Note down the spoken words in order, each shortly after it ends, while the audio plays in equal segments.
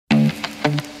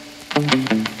Hello,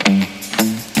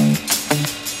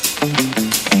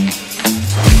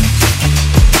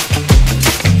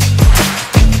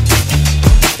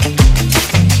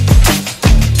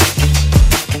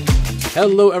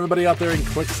 everybody out there in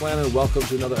Clicksland, and welcome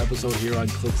to another episode here on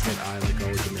Clicksland. I, like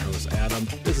always, am your host, Adam.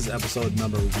 This is episode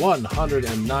number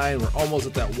 109. We're almost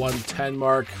at that 110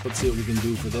 mark. Let's see what we can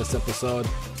do for this episode.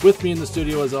 With me in the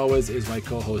studio, as always, is my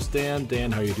co-host, Dan.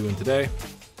 Dan, how are you doing today?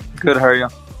 Good, how are you?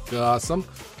 Awesome.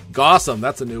 Gossam,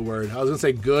 that's a new word. I was going to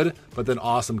say good, but then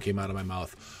awesome came out of my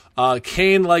mouth.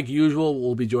 Kane, like usual,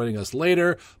 will be joining us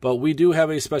later, but we do have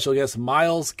a special guest.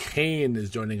 Miles Kane is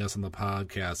joining us on the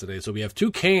podcast today. So we have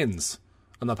two Kanes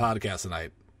on the podcast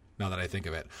tonight, now that I think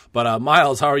of it. But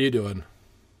Miles, how are you doing?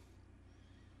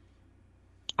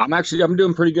 I'm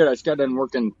doing pretty good. I just got done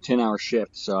working 10-hour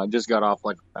shift, so I just got off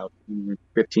like about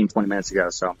 15, 20 minutes ago,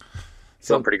 so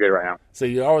feeling pretty good right now. So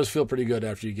you always feel pretty good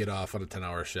after you get off on a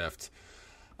 10-hour shift.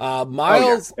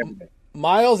 Miles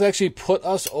actually put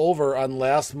us over on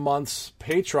last month's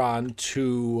Patreon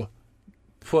to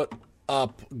put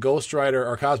up Ghost Rider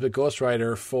or Cosmic Ghost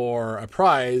Rider for a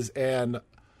prize, and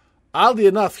oddly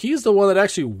enough, he's the one that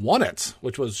actually won it,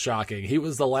 which was shocking. He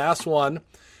was the last one.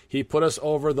 He put us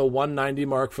over the 190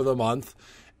 mark for the month,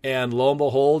 and lo and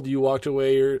behold, you walked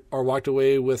away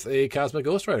with a Cosmic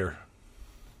Ghost Rider.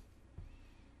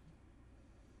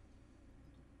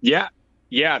 Yeah,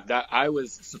 that I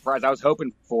was surprised. I was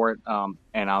hoping for it,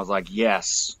 and I was like,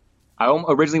 yes. I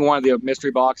originally wanted the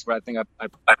mystery box, but I think I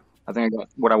got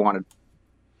what I wanted.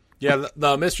 Yeah,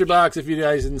 the mystery box, if you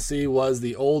guys didn't see, was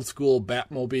the old school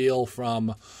Batmobile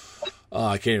from,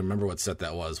 I can't even remember what set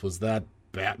that was. Was that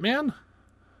Batman?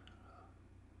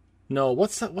 No,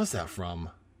 what's that from?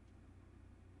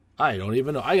 I don't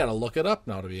even know. I got to look it up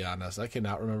now, to be honest. I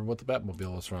cannot remember what the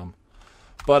Batmobile was from.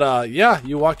 But, yeah,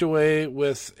 you walked away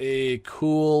with a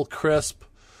cool, crisp,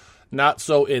 not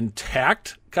so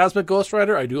intact Cosmic Ghost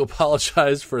Rider. I do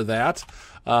apologize for that.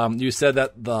 You said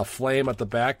that the flame at the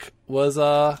back was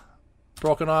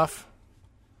broken off.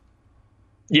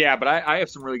 Yeah, but I have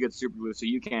some really good super glue, so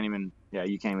you can't even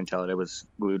tell it was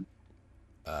glued.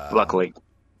 Luckily.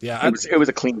 Yeah, it was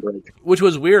a clean break. Which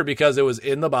was weird because it was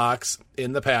in the box,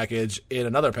 in the package, in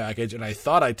another package, and I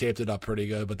thought I taped it up pretty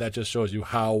good, but that just shows you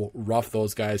how rough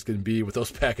those guys can be with those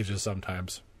packages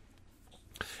sometimes.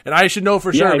 And I should know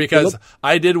for sure because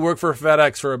I did work for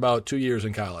FedEx for about 2 years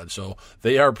in college, so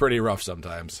they are pretty rough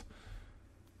sometimes.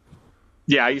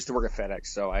 Yeah, I used to work at FedEx,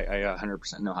 so I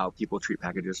 100% know how people treat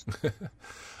packages.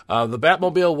 The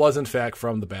Batmobile was, in fact,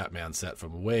 from the Batman set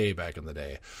from way back in the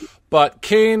day. But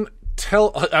Kane...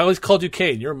 I always called you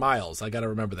Kane. You're Miles. I got to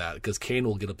remember that because Kane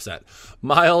will get upset.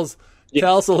 Miles,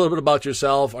 Tell us a little bit about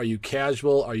yourself. Are you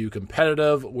casual? Are you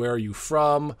competitive? Where are you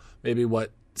from? Maybe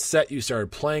what set you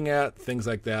started playing at? Things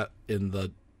like that in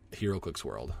the HeroClix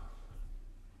world.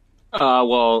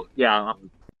 Well, yeah.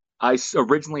 I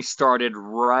originally started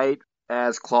right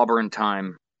as Clobber in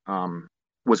Time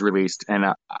was released,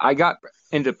 and I got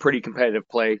into pretty competitive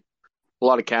play, a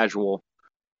lot of casual,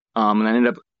 and I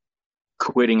ended up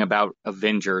quitting about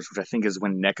Avengers, which I think is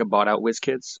when NECA bought out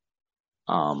WizKids.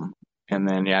 And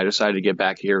then, I decided to get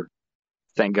back here.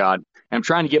 Thank God. I'm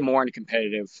trying to get more into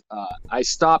competitive. I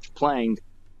stopped playing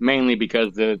mainly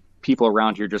because the people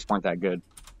around here just weren't that good,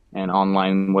 and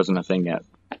online wasn't a thing yet.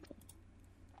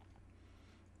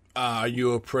 Are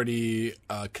you a pretty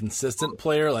consistent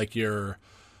player? Like your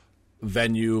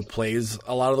venue plays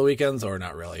a lot of the weekends, or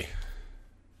not really?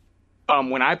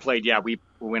 When I played,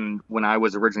 when I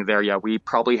was originally there, we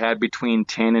probably had between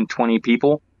 10 and 20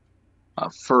 people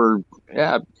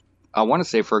I want to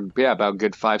say for about a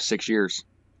good 5-6 years.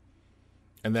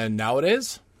 And then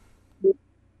nowadays?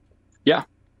 Yeah.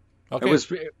 Okay.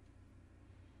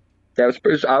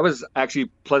 I was actually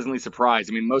pleasantly surprised.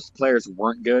 I mean, most players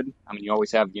weren't good. I mean, you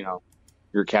always have,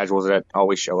 your casuals that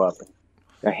always show up.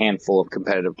 A handful of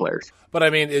competitive players. But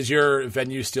I mean, is your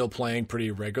venue still playing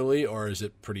pretty regularly, or is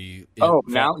it pretty? No,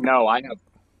 I have.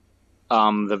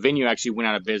 The venue actually went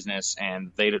out of business,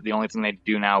 and the only thing they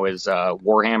do now is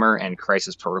Warhammer and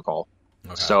Crisis Protocol.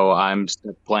 Okay. So I'm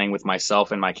playing with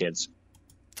myself and my kids.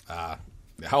 How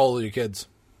old are your kids?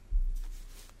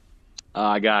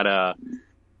 I got a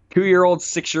 2-year-old,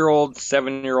 6-year-old,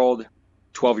 7-year-old,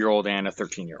 12-year-old, and a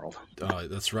 13-year-old. Oh,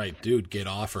 that's right, dude. Get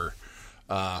off her.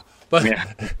 But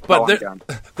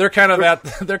they're kind of at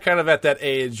that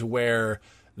age where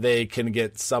they can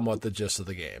get somewhat the gist of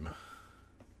the game.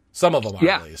 Some of them are,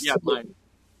 at least. Yeah,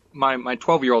 my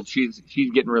 12-year-old, she's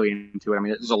getting really into it. I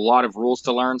mean, there's a lot of rules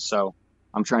to learn, so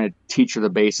I'm trying to teach her the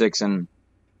basics and,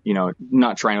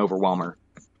 not try and overwhelm her.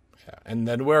 Yeah. And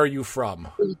then where are you from?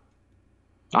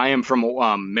 I am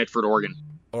from Medford, Oregon.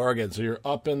 Oregon. So you're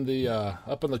up in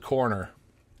the corner.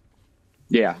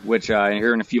 Yeah, which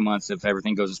here in a few months, if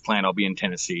everything goes as planned, I'll be in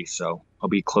Tennessee, so I'll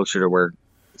be closer to where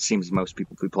it seems most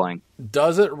people will be playing.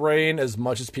 Does it rain as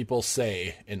much as people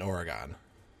say in Oregon?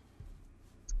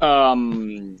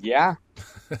 Yeah.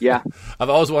 I've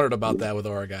always wondered about that with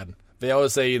Oregon. They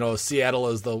always say, Seattle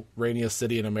is the rainiest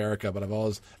city in America, but I've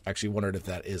always actually wondered if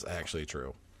that is actually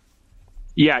true.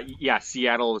 Yeah.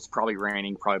 Seattle is probably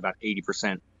raining probably about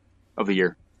 80% of the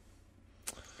year,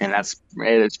 and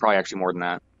it's probably actually more than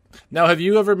that. Now, have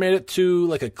you ever made it to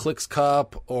like a Clicks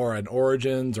Cup or an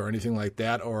Origins or anything like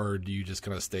that, or do you just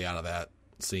kind of stay out of that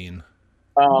scene?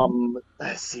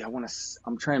 Let's see.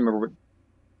 I'm trying to remember.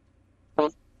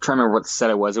 Trying to remember what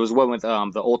set it was. It was one with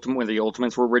the Ultimate when the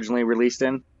Ultimates were originally released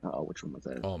in. Which one was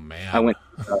that? Oh man, I went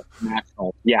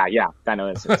National. Yeah. I know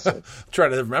it's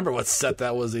trying to remember what set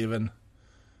that was even.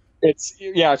 It's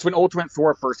when Ultimate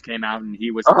Thor first came out, and he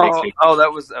was.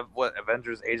 That was what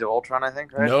Avengers: Age of Ultron, I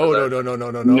think. Right?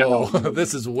 No.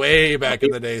 This is way back in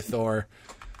the day, Thor.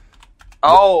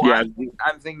 Oh, yeah.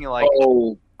 I'm thinking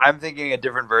I'm thinking a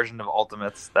different version of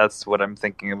Ultimates. That's what I'm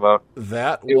thinking about.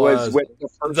 That was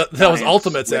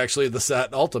Ultimates, actually, the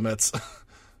set Ultimates.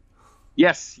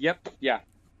 Yes, yep, yeah.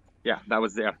 That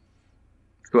was there.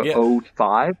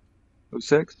 05,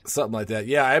 06? Something like that.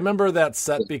 Yeah, I remember that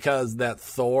set because that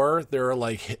Thor,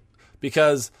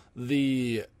 because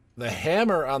the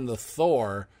hammer on the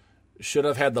Thor should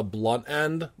have had the blunt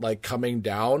end coming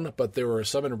down, but there were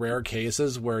some in rare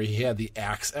cases where he had the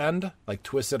axe end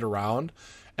twisted around.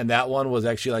 And that one was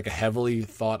actually a heavily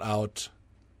thought out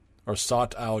or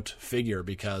sought out figure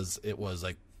because it was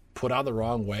put on the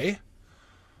wrong way.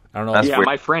 I don't know. Yeah,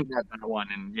 my friend had that one,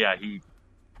 and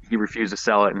he refused to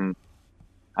sell it, and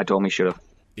I told him he should have.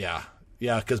 Yeah,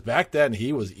 because back then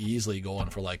he was easily going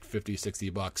for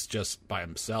 $50-$60 just by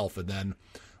himself, and then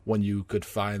when you could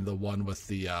find the one with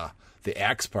the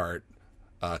axe part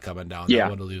coming down, that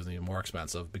one was even more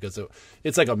expensive because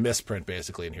it's like a misprint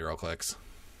basically in HeroClix.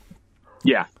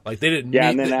 Yeah. They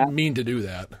didn't mean to do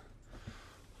that.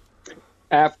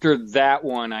 After that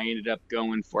one, I ended up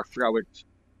going for, I forgot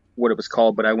what it was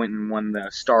called, but I went and won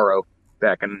the Starro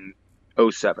back in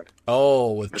 07.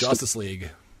 Oh, with Justice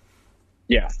League.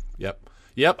 Yeah.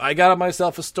 Yep, I got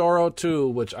myself a Starro too,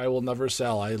 which I will never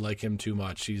sell. I like him too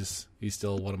much. He's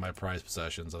still one of my prized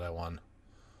possessions that I won.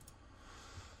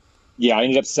 Yeah, I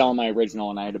ended up selling my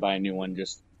original, and I had to buy a new one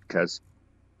just because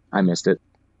I missed it.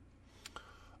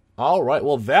 All right,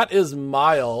 well, that is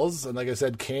Miles, and like I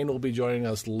said, Kane will be joining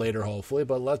us later, hopefully.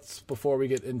 But before we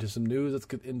get into some news, let's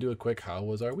get into a quick how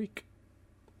was our week.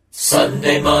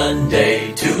 Sunday,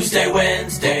 Monday, Tuesday,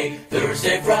 Wednesday,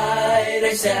 Thursday,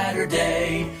 Friday,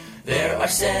 Saturday. There are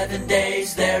 7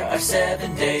 days, there are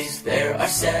 7 days, there are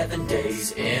 7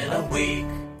 days in a week.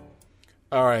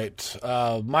 All right,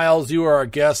 Miles, you are our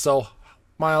guest. So,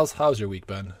 Miles, how's your week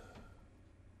been?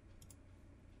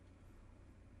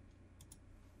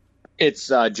 It's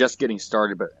just getting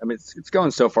started, but I mean, it's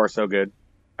going so far so good.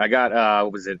 I got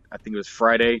what was it? I think it was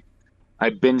Friday.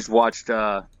 I binge watched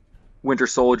Winter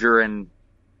Soldier and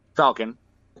Falcon,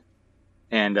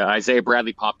 and Isaiah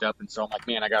Bradley popped up, and so I'm like,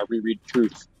 man, I got to reread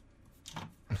Truth.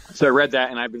 So I read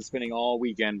that, and I've been spending all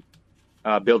weekend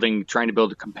trying to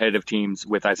build competitive teams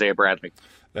with Isaiah Bradley.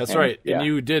 That's right. Yeah. And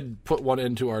you did put one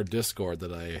into our Discord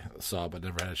that I saw, but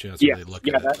never had a chance to really look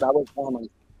at it. Yeah, that was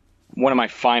one of my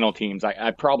final teams.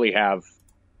 I probably have,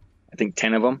 I think,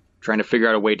 10 of them, trying to figure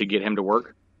out a way to get him to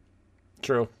work.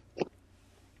 True.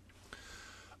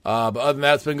 But other than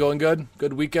that, it's been going good?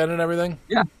 Good weekend and everything?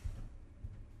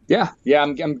 Yeah.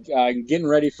 I'm getting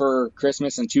ready for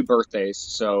Christmas and 2 birthdays.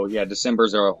 So, yeah,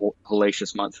 December's a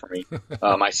hellacious month for me.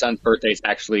 My son's birthday is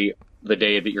actually the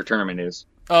day that your tournament is.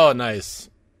 Oh, nice.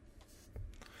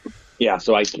 Yeah,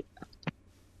 so I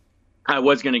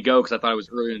was going to go because I thought it was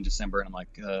earlier in December, and I'm like,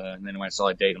 and then when I saw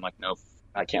a date, I'm like, no,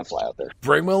 I can't fly out there.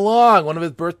 Bring him along. One of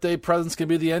his birthday presents can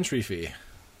be the entry fee.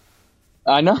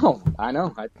 I know.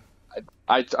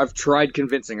 I've tried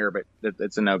convincing her, but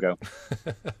it's a no-go.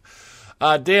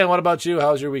 Dan, what about you?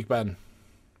 How's your week been?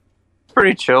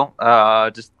 Pretty chill.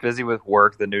 Just busy with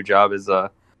work. The new job is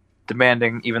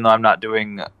demanding, even though I'm not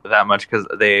doing that much because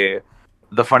the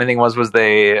funny thing was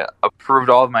they approved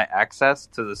all of my access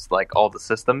to this, all the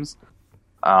systems.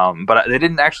 But they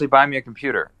didn't actually buy me a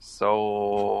computer.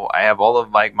 So I have all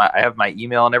of I have my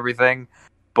email and everything,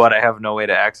 but I have no way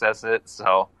to access it.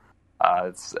 So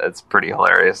it's pretty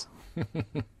hilarious.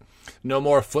 No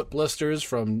more foot blisters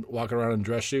from walking around in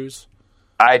dress shoes?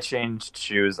 I changed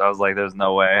shoes. I was like, there's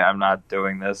no way I'm not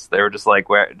doing this. They were just like,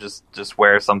 just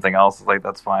wear something else. Like,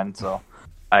 that's fine. So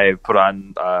I put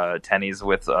on tennies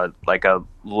with like a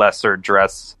lesser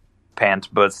dress pant,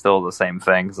 but still the same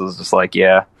thing. So it's just like,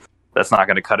 yeah, that's not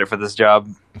going to cut it for this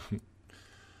job.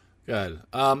 Good.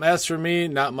 As for me,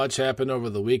 not much happened over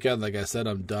the weekend. Like I said,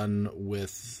 I'm done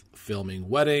with filming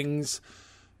weddings.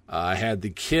 I had the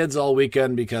kids all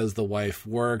weekend because the wife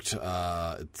worked.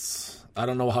 I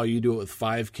don't know how you do it with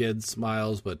 5 kids,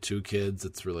 Miles, but 2 kids,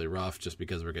 it's really rough just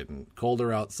because we're getting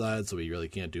colder outside, so we really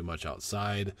can't do much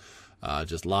outside.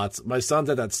 Just lots. My son's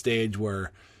at that stage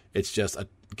where it's just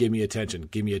give me attention,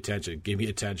 give me attention, give me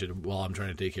attention while I'm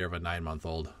trying to take care of a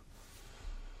 9-month-old.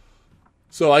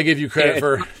 So I give you credit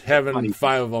for having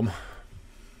 5 of them.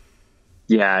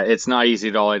 Yeah, it's not easy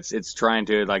at all. It's trying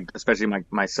to, like, especially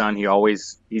my son.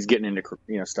 He's getting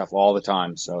into stuff all the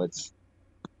time. So it's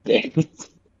definitely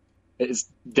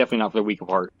not for the weak of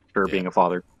heart for being a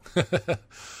father.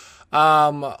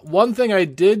 One thing I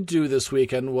did do this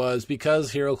weekend was,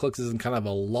 because HeroClix is in kind of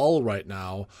a lull right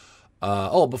now.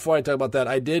 Before I talk about that,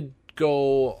 I did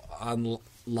go on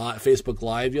Facebook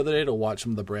Live the other day to watch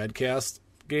some of the broadcast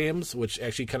games, which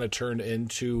actually kind of turned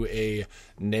into a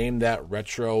Name That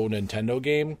Retro Nintendo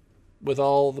game with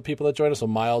all the people that joined us. So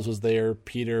Miles was there,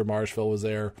 Peter Marshville was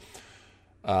there,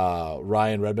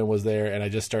 Ryan Redmond was there, and I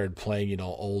just started playing,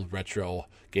 old retro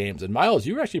games. And Miles,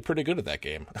 you were actually pretty good at that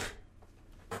game.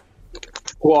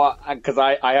 Well, because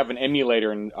I have an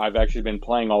emulator, and I've actually been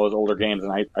playing all those older games,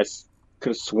 and I could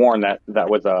have sworn that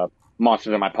was a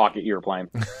Monsters in My Pocket you were playing.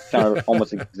 Sounded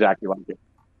almost exactly like it.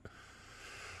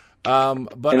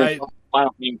 But the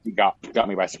final game got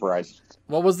me by surprise.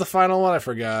 What was the final one? I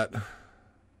forgot.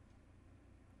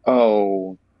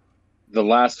 Oh, the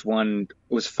last one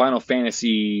was Final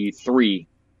Fantasy III,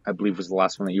 I believe was the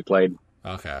last one that you played.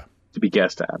 Okay. To be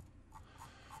guessed at.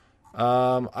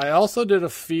 I also did a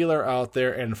feeler out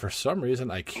there, and for some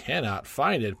reason I cannot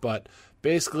find it, but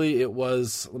basically it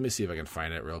was, let me see if I can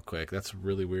find it real quick. That's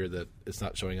really weird that it's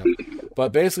not showing up.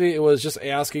 But basically it was just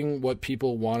asking what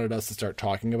people wanted us to start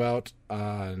talking about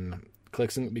on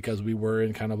Clixing, because we were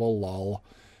in kind of a lull,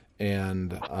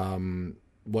 and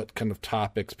what kind of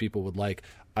topics people would like.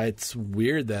 It's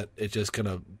weird that it just kind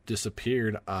of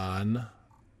disappeared on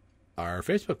our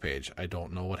Facebook page. I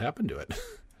don't know what happened to it.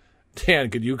 Dan,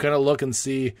 could you kind of look and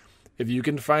see if you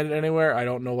can find it anywhere? I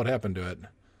don't know what happened to it.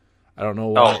 I don't know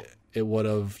why it would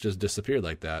have just disappeared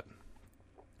like that.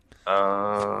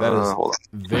 That is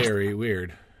very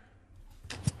weird.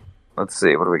 Let's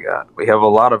see, what do we got? We have a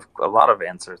lot of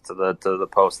answers to the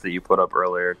post that you put up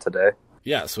earlier today.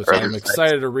 Yes, which I'm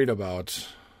excited to read about.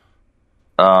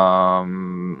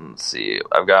 Let's see.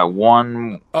 I've got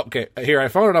one. Okay, here, I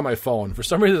found it on my phone. For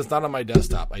some reason, it's not on my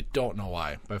desktop. I don't know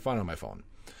why, but I found it on my phone.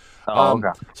 Okay.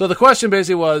 So the question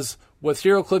basically was, with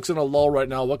HeroClix in a lull right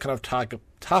now, what kind of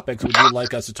topics would you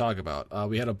like us to talk about?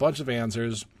 We had a bunch of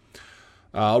answers.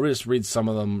 I'll just read some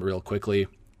of them real quickly,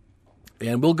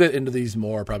 and we'll get into these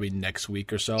more probably next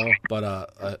week or so.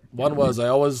 But one was, I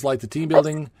always liked the team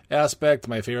building aspect.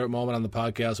 My favorite moment on the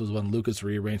podcast was when Lucas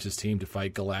rearranged his team to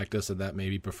fight Galactus, and that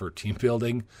made me prefer team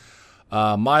building.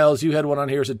 Miles, you had one on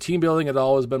here. So team building had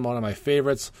always been one of my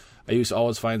favorites. I used to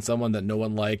always find someone that no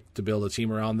one liked to build a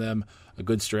team around them. A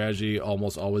good strategy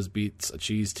almost always beats a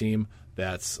cheese team.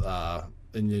 That's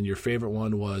and then your favorite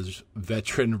one was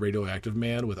Veteran Radioactive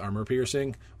Man with armor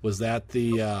piercing. Was that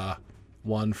the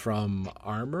one from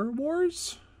Armor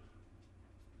Wars?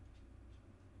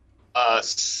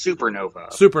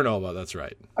 Supernova. Supernova, that's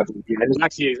right. I believe, yeah. It was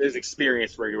actually his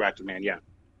experience Radioactive Man, yeah.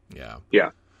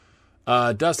 Yeah.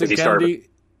 Dustin Kennedy.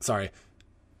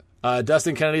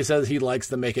 Dustin Kennedy says he likes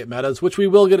the Make It metas, which we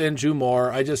will get into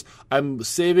more. I'm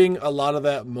saving a lot of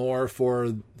that more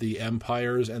for the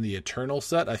Empires and the Eternal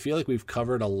set. I feel like we've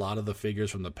covered a lot of the figures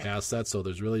from the past set, so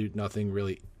there's really nothing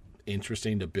really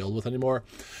interesting to build with anymore.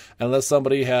 Unless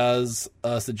somebody has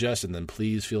a suggestion, then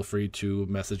please feel free to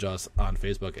message us on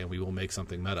Facebook and we will make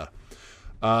something meta.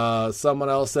 Someone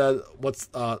else said, what's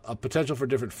a potential for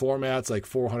different formats like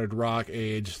 400 Rock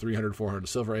Age, 300, 400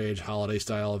 Silver Age, holiday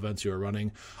style events you are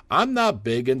running? I'm not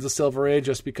big into Silver Age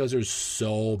just because there's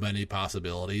so many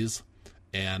possibilities,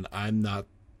 and I'm not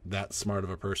that smart of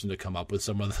a person to come up with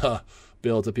some of the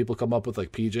builds that people come up with,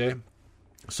 like PJ.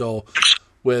 So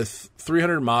with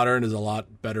 300 Modern is a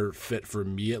lot better fit for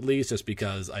me, at least, just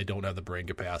because I don't have the brain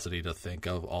capacity to think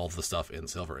of all the stuff in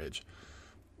Silver Age.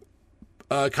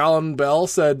 Colin Bell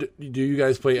said, do you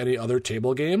guys play any other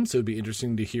table games? It would be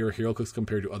interesting to hear HeroClix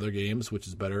compared to other games, which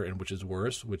is better and which is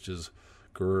worse, which is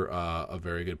a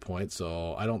very good point.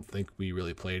 So I don't think we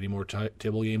really play any more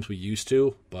table games. We used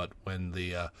to, but when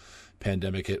the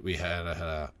pandemic hit, we had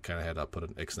to put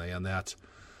an ixnay on that.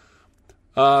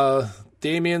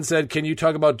 Damien said, can you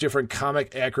talk about different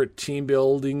comic accurate team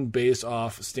building based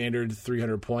off standard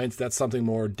 300 points? That's something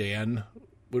more Dan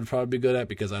would probably be good at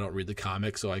because I don't read the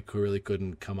comics, so I really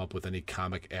couldn't come up with any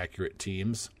comic accurate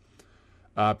teams.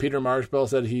 Peter Marshbell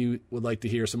said he would like to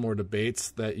hear some more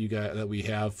debates that we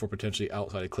have for potentially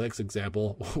outside of clicks.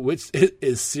 Example, which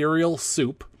is cereal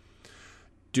soup?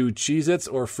 Do Cheez-Its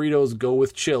or Fritos go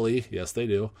with chili? Yes, they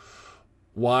do.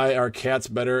 Why are cats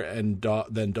better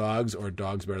than dogs, or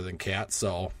dogs better than cats?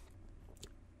 So,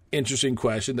 interesting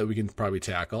question that we can probably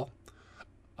tackle.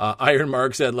 Iron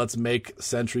Mark said, let's make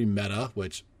Sentry meta,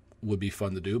 which would be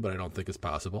fun to do, but I don't think it's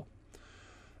possible.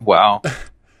 Wow.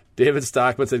 David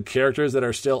Stockman said, characters that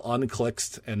are still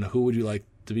unclicked, and who would you like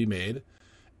to be made?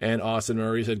 And Austin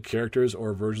Murray said, characters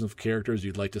or versions of characters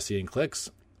you'd like to see in clicks,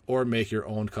 or make your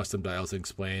own custom dials and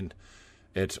explain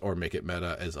it, or make it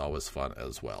meta is always fun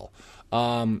as well.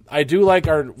 I do like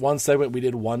our one segment we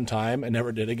did one time and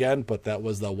never did again, but that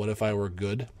was the what if I were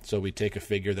good. So we take a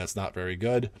figure that's not very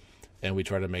good, and we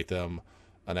try to make them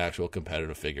an actual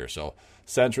competitive figure. So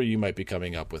Sentry, you might be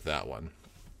coming up with that one.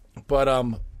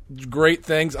 But great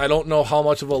things. I don't know how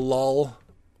much of a lull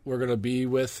we're going to be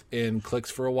with in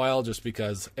clicks for a while, just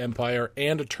because Empire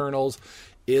and Eternals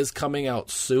is coming out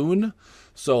soon.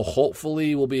 So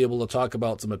hopefully we'll be able to talk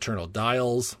about some Eternal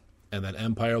dials, and then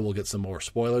Empire will get some more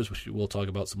spoilers, which we'll talk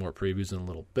about some more previews in a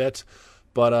little bit.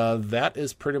 But that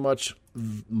is pretty much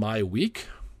my week.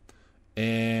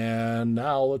 And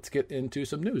now let's get into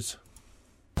some news.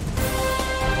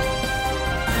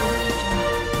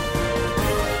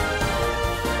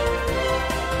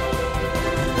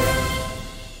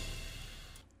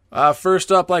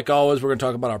 First up, like always, we're going to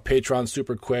talk about our Patreon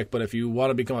super quick. But if you want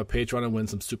to become a patron and win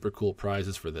some super cool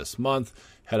prizes for this month,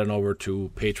 head on over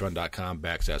to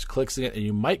patreon.com/clicksingit, and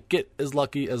you might get as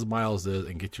lucky as Miles is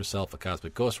and get yourself a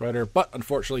Cosmic Ghost Rider. But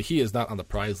unfortunately, he is not on the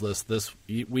prize list this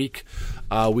week.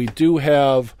 We do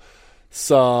have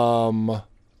some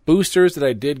boosters that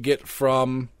I did get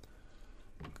from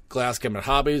Glass Cabinet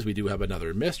Hobbies. We do have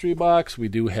another mystery box. We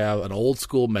do have an old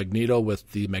school Magneto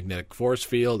with the magnetic force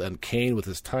field, and Kane with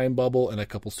his time bubble, and a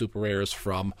couple super rares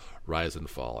from Rise and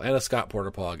Fall, and a Scott Porter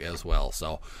Pog as well.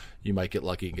 So you might get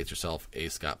lucky and get yourself a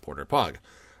Scott Porter Pog.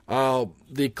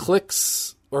 The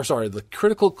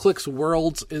Critical Clicks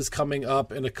Worlds is coming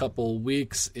up in a couple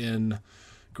weeks in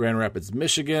Grand Rapids,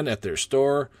 Michigan at their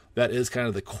store. That is kind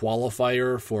of the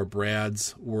qualifier for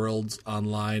Brad's Worlds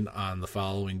online on the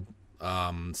following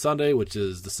Sunday, which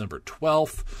is December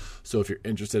 12th. So if you're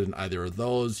interested in either of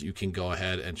those, you can go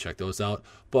ahead and check those out.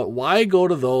 But why go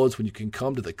to those when you can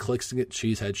come to the Clicksingit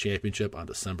Cheesehead Championship on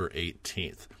December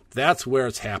 18th? That's where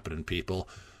it's happening, people.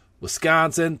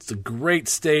 Wisconsin, it's a great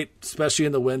state, especially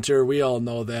in the winter. We all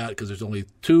know that because there's only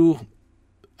two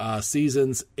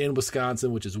seasons in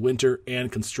Wisconsin, which is winter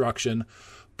and construction.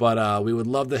 But we would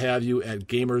love to have you at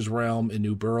Gamers Realm in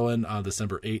New Berlin on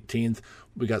December 18th.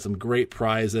 We got some great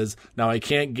prizes. Now, I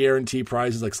can't guarantee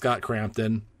prizes like Scott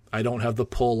Crampton. I don't have the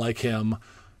pull like him,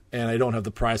 and I don't have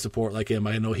the prize support like him.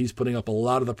 I know he's putting up a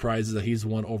lot of the prizes that he's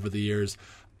won over the years.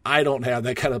 I don't have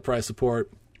that kind of prize support,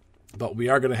 but we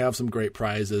are going to have some great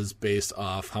prizes based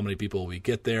off how many people we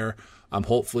get there.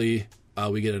 Hopefully,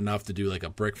 we get enough to do like a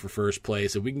brick for first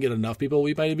place. If we can get enough people,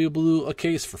 we might be able to do a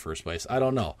case for first place. I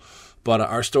don't know. But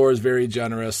our store is very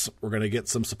generous. We're going to get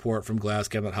some support from Glass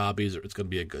Cabinet Hobbies. It's going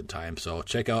to be a good time. So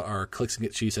check out our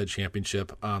Clicksingit Cheesehead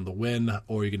Championship on the win,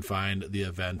 or you can find the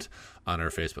event on our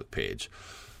Facebook page.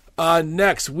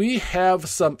 Next, we have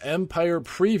some Empire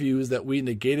previews that we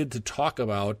negated to talk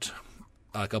about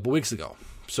a couple weeks ago.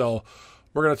 So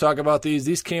we're going to talk about these.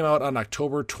 These came out on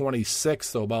October 26th,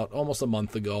 so about almost a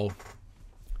month ago.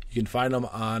 You can find them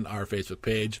on our Facebook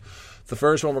page. The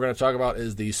first one we're going to talk about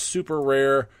is the super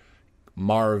rare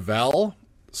Mar-Vell.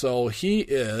 So he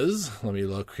is, let me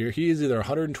look here, he is either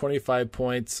 125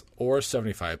 points or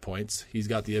 75 points. He's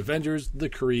got the Avengers, the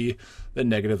Kree, the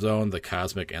Negative Zone, the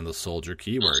Cosmic, and the Soldier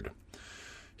keyword.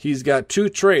 He's got two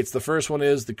traits. The first one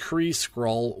is the Kree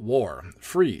Skrull War.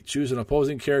 Free. Choose an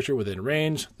opposing character within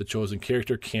range. The chosen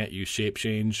character can't use shape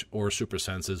change or super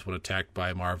senses when attacked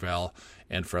by Mar-Vell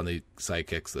and friendly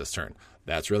sidekicks this turn.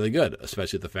 That's really good,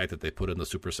 especially the fact that they put in the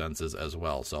super senses as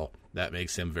well. So that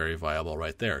makes him very viable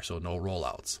right there. So no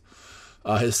rollouts.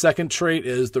 His second trait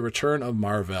is the return of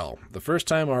Mar-Vell. The first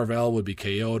time Mar-Vell would be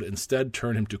KO'd, instead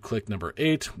turn him to click number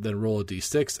 8, then roll a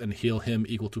d6 and heal him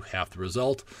equal to half the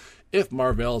result. If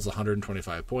Mar-Vell is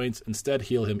 125 points, instead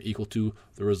heal him equal to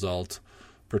the result,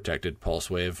 protected pulse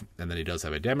wave. And then he does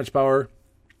have a damage power.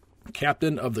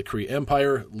 Captain of the Kree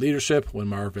Empire. Leadership. When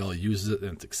Mar-Vell uses it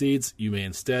and succeeds, you may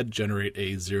instead generate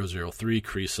a 003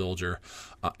 Kree soldier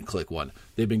on click 1.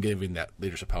 They've been giving that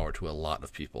leadership power to a lot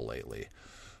of people lately.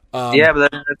 Yeah,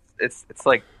 but then it's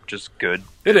like just good.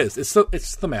 It is.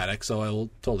 It's thematic, so I will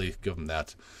totally give him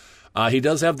that. He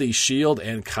does have the shield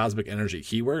and cosmic energy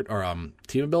keyword or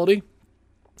team ability.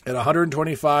 At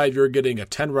 125, you're getting a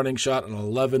 10 running shot, an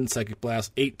 11 psychic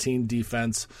blast, 18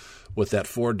 defense with that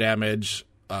 4 damage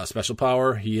special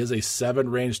power. He is a 7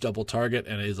 range double target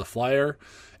and is a flyer.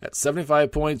 At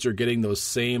 75 points, you're getting those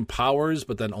same powers,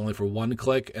 but then only for 1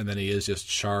 click, and then he is just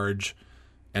charge,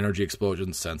 energy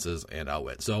explosion, senses, and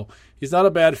outwit. So he's not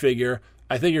a bad figure.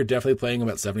 I think you're definitely playing him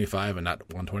at 75 and not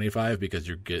 125 because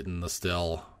you're getting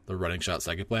the running shot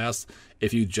psychic blast.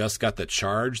 If you just got the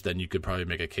charge, then you could probably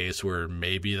make a case where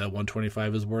maybe the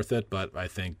 125 is worth it, but I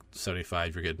think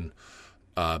 75 you're getting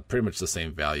pretty much the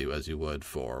same value as you would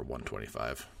for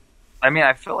 125. I mean,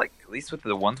 I feel like at least with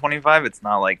the 125, it's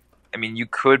not like, I mean, you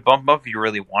could bump up if you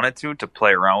really wanted to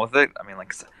play around with it. I mean,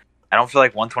 like, I don't feel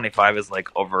like 125 is like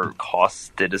over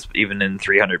costed even in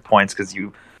 300 points because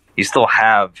you still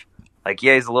have, like,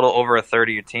 yeah, he's a little over a third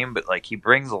of your team, but like he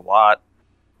brings a lot,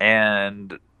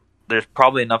 and there's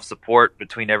probably enough support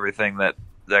between everything that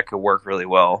could work really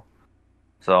well.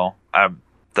 So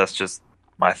that's just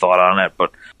my thought on it.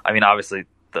 But I mean, obviously,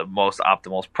 the most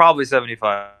optimal is probably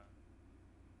 75.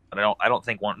 But I don't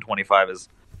think 125 is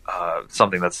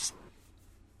something that's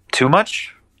too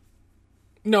much.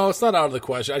 No, it's not out of the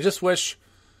question. I just wish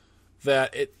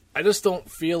that I just don't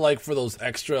feel like for those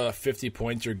extra 50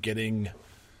 points you're getting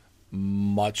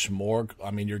much more.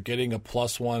 I mean, you're getting a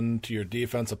 +1 to your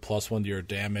defense, a +1 to your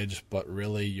damage, but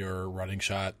really your running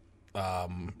shot,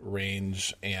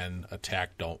 range, and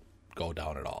attack don't go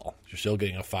down at all. You're still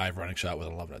getting a 5 running shot with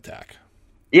an 11 attack.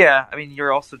 Yeah, I mean,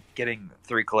 you're also getting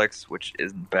 3 clicks, which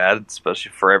isn't bad,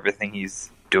 especially for everything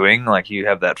he's doing. Like, you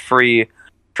have that free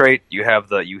trait, you have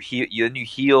you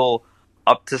heal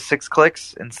up to 6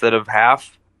 clicks instead of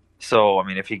half. So, I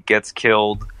mean, if he gets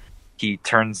killed, he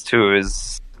turns to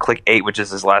his click 8, which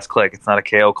is his last click. It's not a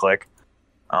KO click.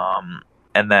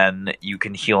 And then you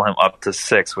can heal him up to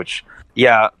 6, which,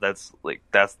 yeah, that's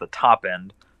the top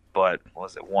end. But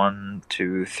was it 1,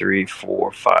 2, 3,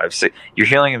 4, 5, 6? You're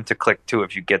healing him to click 2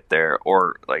 if you get there,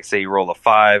 or like say you roll a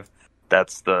 5,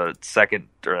 that's the second,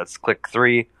 or that's click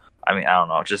 3. I mean, I don't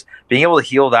know. Just being able to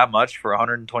heal that much for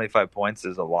 125 points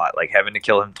is a lot. Like, having to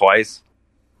kill him twice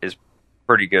is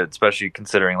pretty good, especially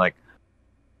considering like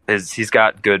he's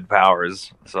got good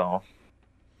powers. So.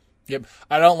 Yep.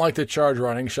 I don't like the charge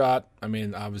running shot. I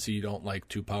mean, obviously you don't like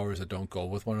 2 powers that don't go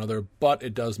with one another, but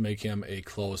it does make him a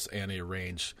close and a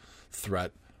range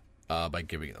threat by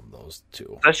giving them those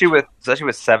 2. Especially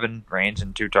with 7 range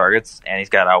and 2 targets, and he's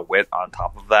got outwit on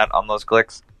top of that on those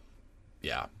clicks.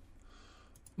 Yeah.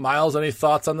 Miles, any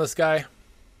thoughts on this guy?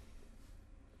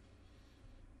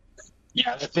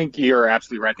 Yeah, I think you're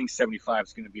absolutely right. I think 75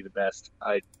 is going to be the best.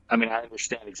 I mean, I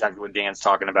understand exactly what Dan's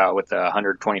talking about with the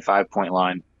 125-point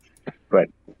line. But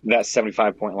that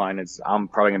 75-point line I'm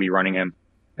probably going to be running him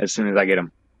as soon as I get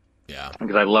him. Yeah.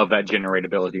 Because I love that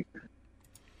generatability.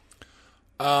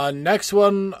 Next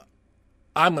one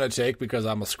I'm going to take because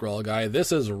I'm a Skrull guy.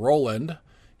 This is Roland.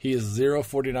 He is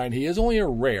 049. He is only a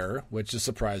rare, which is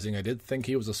surprising. I did think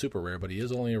he was a super rare, but he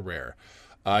is only a rare.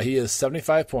 He is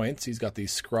 75 points. He's got the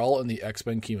Skrull and the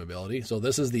X-Men Key ability. So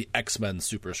this is the X-Men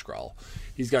Super Skrull.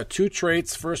 He's got 2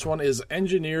 traits. First one is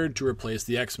engineered to replace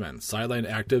the X-Men. Sideline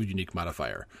active, unique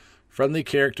modifier. Friendly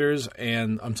captains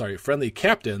and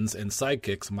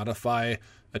sidekicks modify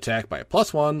attack by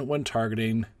 +1 when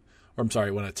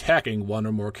attacking one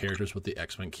or more characters with the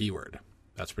X-Men keyword.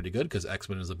 That's pretty good because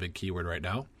X-Men is a big keyword right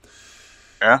now.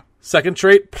 Yeah. Second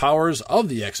trait, powers of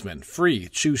the X-Men. Free.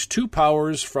 Choose 2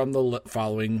 powers from the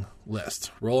following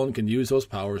list. Roland can use those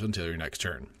powers until your next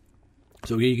turn.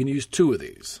 So he can use 2 of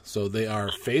these. So they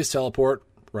are phase teleport,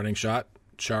 running shot,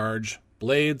 charge,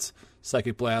 blades,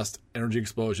 psychic blast, energy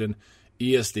explosion,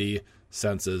 ESD,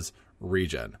 senses,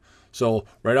 regen. So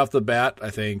right off the bat, I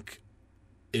think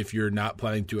if you're not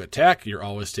planning to attack, you're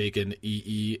always taking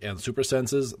EE and super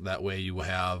senses. That way you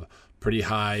have pretty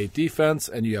high defense,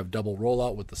 and you have double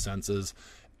rollout with the senses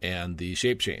and the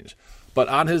shape change. But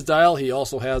on his dial, he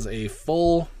also has a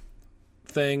full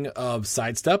thing of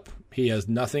sidestep. He has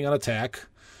nothing on attack.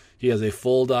 He has a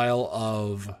full dial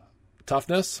of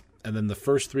toughness, and then the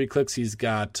first 3 clicks he's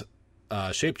got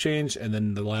shape change, and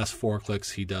then the last 4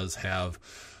 clicks he does have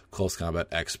close combat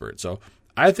expert. So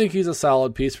I think he's a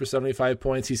solid piece for 75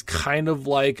 points. He's kind of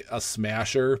like a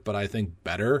smasher, but I think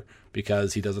better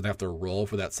because he doesn't have to roll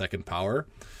for that second power.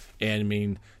 And I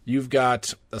mean, you've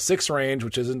got a 6 range,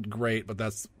 which isn't great, but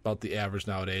that's about the average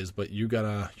nowadays. But you're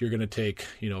gonna take,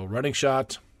 running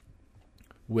shot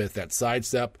with that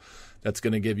sidestep. That's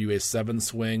going to give you a 7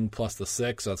 swing plus the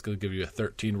 6. So that's going to give you a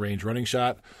 13 range running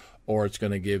shot. Or it's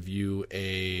going to give you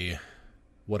a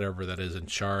whatever that is in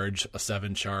charge, a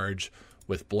 7 charge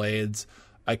with blades.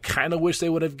 I kind of wish they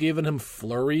would have given him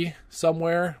flurry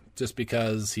somewhere, just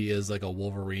because he is like a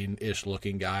Wolverine-ish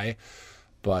looking guy.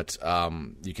 But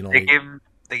you can only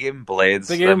they gave him blades.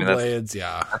 They gave him blades,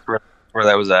 yeah. That's where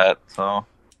that was at. So,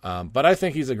 but I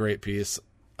think he's a great piece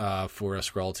for a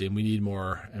Skrull team. We need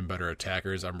more and better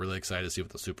attackers. I'm really excited to see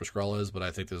what the Super Skrull is, but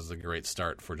I think this is a great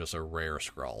start for just a rare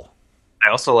Skrull. I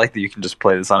also like that you can just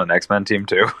play this on an X-Men team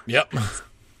too. Yep.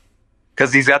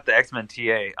 Because he's got the X-Men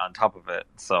TA on top of it,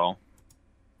 so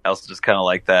I also just kind of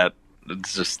like that.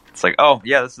 It's like, oh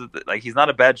yeah, this is like, he's not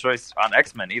a bad choice on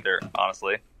X-Men either,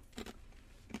 honestly.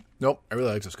 Nope, I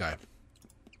really like this guy.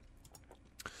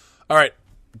 All right,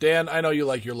 Dan, I know you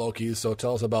like your Lokis, so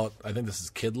tell us about, I think this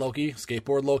is Kid Loki,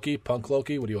 Skateboard Loki, Punk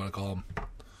Loki, what do you want to call him?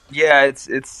 Yeah,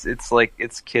 it's like,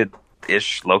 it's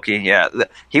kid-ish Loki, yeah.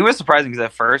 He was surprising because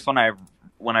at first when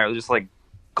I just like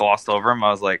glossed over him, I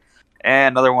was like,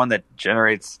 another one that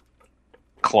generates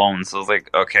clones. So I was like,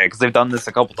 okay, because they've done this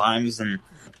a couple times, and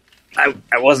I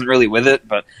wasn't really with it,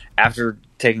 but after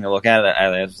taking a look at it,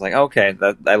 I was like, okay,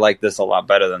 I like this a lot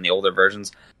better than the older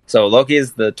versions. So Loki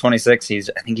is the 26.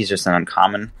 I think he's just an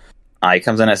uncommon. He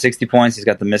comes in at 60 points. He's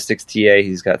got the Mystics TA.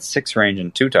 He's got 6 range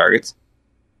and 2 targets.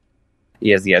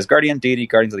 He has the Asgardian, Deity,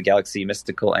 Guardians of the Galaxy,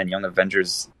 Mystical, and Young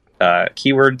Avengers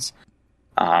keywords.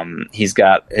 He's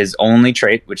got his only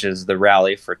trait, which is the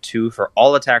Rally for 2 for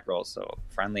all attack rolls, so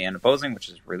friendly and opposing, which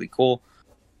is really cool.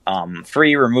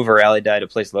 Free, remove a rally die to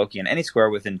place Loki in any square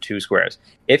within 2 squares.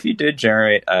 If you did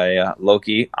generate a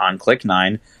Loki on click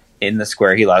 9 in the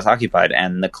square he last occupied,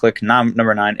 and the click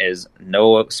number 9 is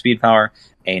no speed power,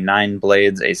 a 9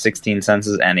 blades, a 16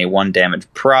 senses, and a 1 damage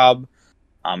prob.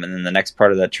 And then the next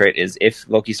part of that trait is if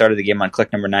Loki started the game on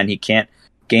click number 9, he can't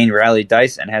gain rally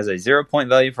dice and has a 0-point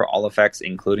value for all effects,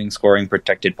 including scoring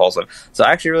protected pulse. So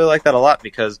I actually really like that a lot,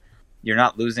 because you're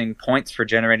not losing points for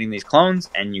generating these clones,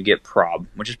 and you get prob,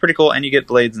 which is pretty cool, and you get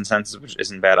blades and senses, which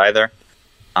isn't bad either.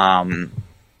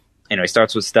 He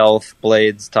starts with stealth,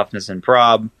 blades, toughness, and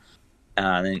prob.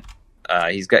 Then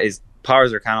he's got his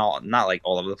powers are kind of not like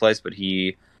all over the place, but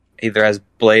he either has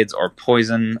blades or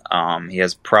poison. He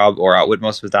has prob or outwit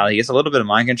most of his battle. He gets a little bit of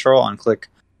mind control on click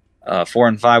 4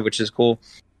 and 5, which is cool.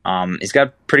 He's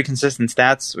got pretty consistent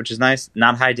stats, which is nice.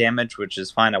 Not high damage, which is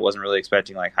fine. I wasn't really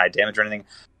expecting like high damage or anything.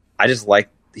 I just like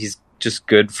he's just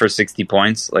good for 60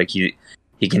 points. Like he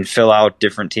can fill out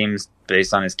different teams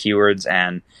based on his keywords,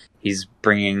 and he's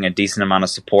bringing a decent amount of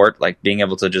support, like being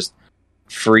able to just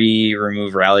free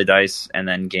remove rally dice and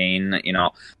then gain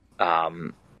a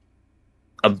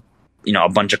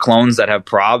bunch of clones that have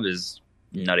prob is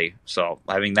nutty. So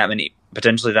having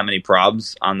potentially that many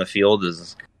probs on the field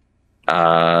is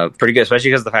pretty good, especially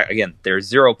because of the fact, again, there's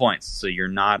 0 points, so you're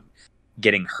not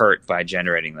getting hurt by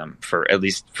generating them, for at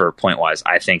least for point wise.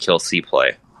 I think he'll see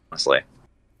play, honestly.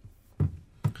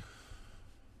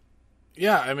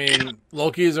 Yeah, I mean,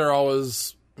 Lokis are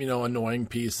always, annoying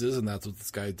pieces, and that's what this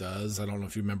guy does. I don't know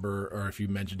if you remember or if you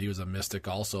mentioned he was a Mystic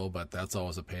also, but that's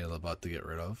always a pain in the butt to get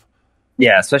rid of.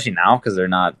 Yeah, especially now, because there's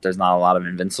not a lot of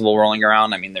Invincible rolling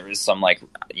around. I mean, there is some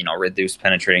reduced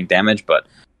penetrating damage, but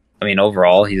I mean,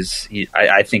 overall,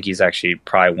 I think he's actually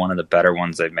probably one of the better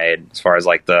ones they've made as far as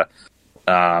like the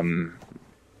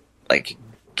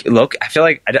look. I feel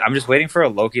like I'm just waiting for a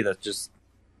Loki that's just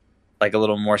like a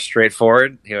little more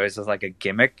straightforward. He always has like a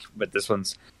gimmick, but this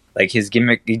one's like his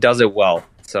gimmick. He does it well,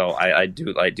 so I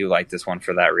do like this one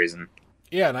for that reason.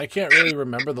 Yeah, and I can't really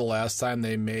remember the last time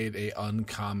they made a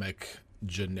uncomic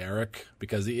generic,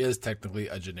 because he is technically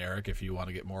a generic if you want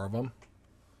to get more of them.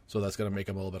 So that's going to make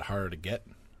him a little bit harder to get.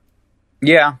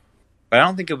 Yeah, but I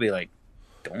don't think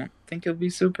it'll be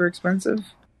super expensive.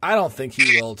 I don't think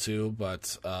he will too,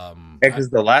 but because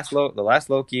the last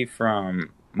Loki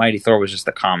from Mighty Thor was just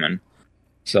a common,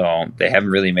 so they haven't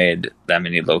really made that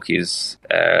many Lokis,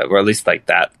 or at least like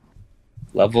that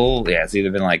level. Yeah, it's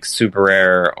either been like super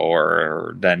rare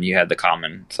or then you had the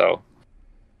common. So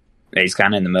yeah, he's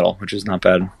kind of in the middle, which is not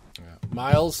bad. Yeah.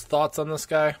 Miles, thoughts on this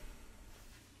guy?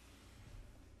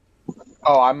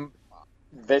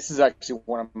 This is actually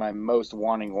one of my most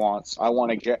wanting wants. I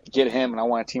want to get him, and I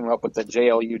want to team him up with the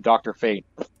JLU Dr. Fate.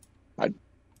 I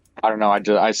don't know.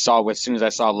 I saw as soon as I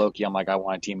saw Loki, I'm like, I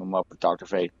want to team him up with Dr.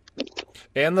 Fate.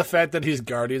 And the fact that he's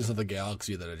Guardians of the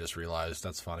Galaxy that I just realized.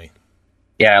 That's funny.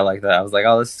 Yeah, I like that. I was like,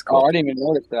 oh, this is cool. Oh, I didn't even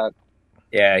notice that.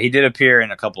 Yeah, he did appear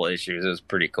in a couple of issues. It was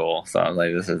pretty cool. So I was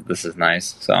like, this is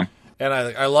nice. So, and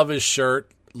I love his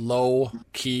shirt, low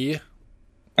key.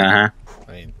 I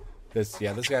mean, this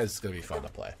guy's gonna be fun to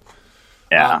play.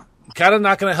 Yeah. Kind of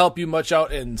not going to help you much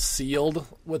out in sealed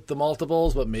with the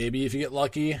multiples, but maybe if you get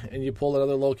lucky and you pull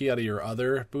another Loki out of your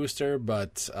other booster.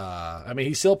 But, I mean,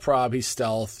 he's still prob, he's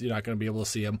stealth. You're not going to be able to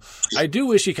see him. I do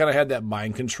wish he kind of had that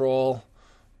mind control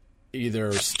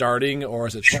either starting or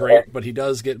as a trait, but he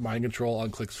does get mind control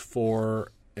on clicks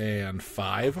 4 and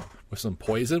 5 with some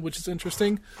poison, which is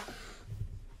interesting.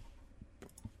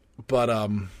 But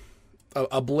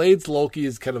a Blades Loki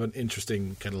is kind of an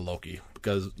interesting kind of Loki,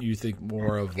 because you think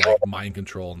more of like mind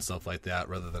control and stuff like that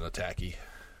rather than attacky.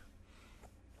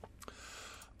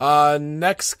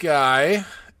 Next guy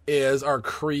is our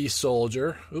Kree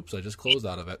soldier. Oops, I just closed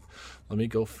out of it. Let me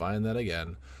go find that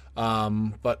again.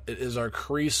 But it is our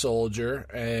Kree soldier,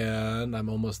 and I'm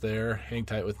almost there. Hang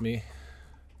tight with me.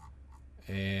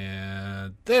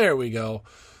 And there we go.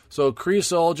 So Kree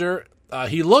soldier.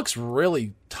 He looks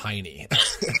really tiny,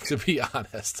 to be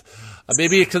honest.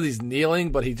 Maybe because he's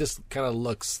kneeling, but he just kind of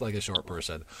looks like a short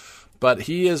person. But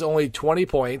he is only 20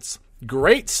 points.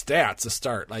 Great stats to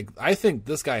start. Like, I think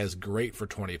this guy is great for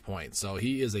 20 points. So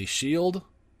he is a shield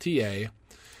TA.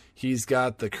 He's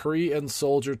got the Kree and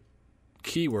soldier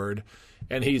keyword,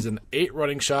 and he's an 8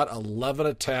 running shot, 11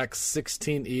 attack,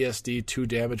 16 ESD, 2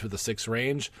 damage with a 6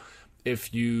 range.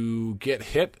 If you get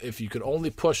hit, if you could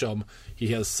only push him, he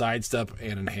has sidestep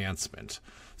and enhancement.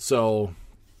 So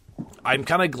I'm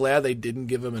kind of glad they didn't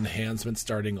give him enhancement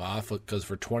starting off, because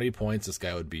for 20 points, this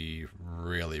guy would be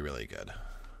really, really good.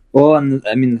 Well, and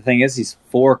I mean, the thing is, he's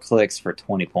 4 clicks for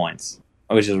 20 points,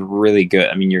 which is really good.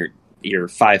 I mean, you're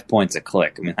 5 points a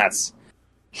click. I mean,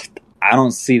 I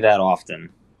don't see that often.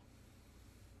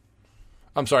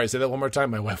 I'm sorry, say that one more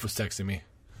time. My wife was texting me.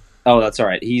 Oh, that's all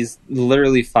right. He's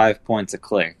literally 5 points a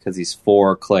click because he's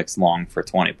 4 clicks long for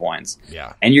 20 points.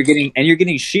 Yeah, and you're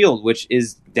getting shield,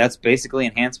 that's basically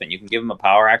enhancement. You can give him a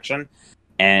power action,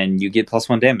 and you get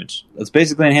 +1 damage. That's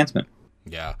basically enhancement.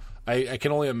 Yeah, I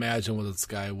can only imagine what this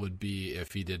guy would be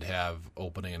if he did have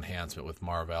opening enhancement with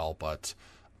Mar-Vell, but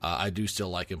I do still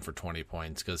like him for 20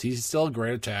 points because he's still a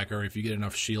great attacker. If you get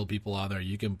enough shield people on there,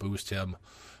 you can boost him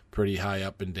pretty high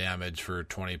up in damage for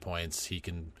 20 points. He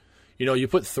can. You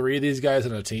put 3 of these guys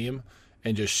in a team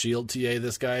and just shield TA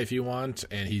this guy if you want,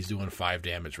 and he's doing 5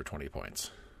 damage for 20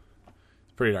 points.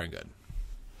 It's pretty darn good.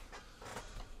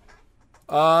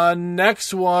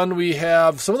 Next one, we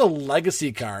have some of the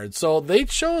legacy cards. So they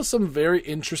chose some very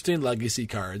interesting legacy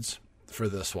cards for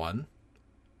this one.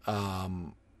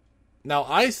 Now,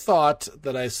 I thought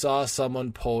that I saw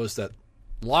someone post that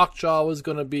Lockjaw was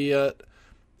going to be it.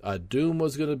 Doom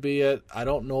was going to be it. I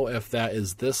don't know if that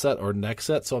is this set or next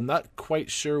set, so I'm not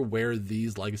quite sure where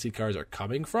these legacy cards are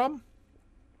coming from.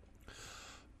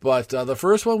 But the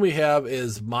first one we have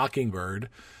is Mockingbird,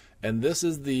 and this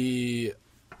is the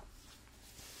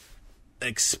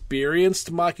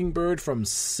experienced Mockingbird from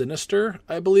Sinister,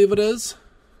 I believe it is.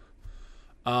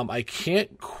 I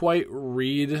can't quite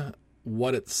read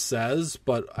what it says,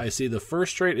 but I see the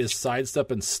first trait is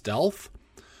sidestep and stealth.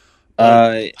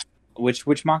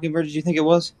 Which Mockingbird did you think it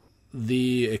was?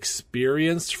 The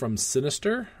experienced from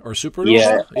Sinister or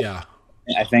Supernova? Yeah.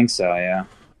 I think so, yeah.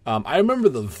 I remember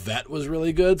the vet was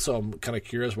really good, so I'm kind of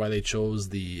curious why they chose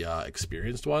the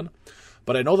experienced one.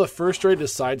 But I know the first trait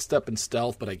is sidestep and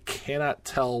stealth, but I cannot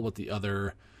tell what the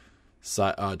other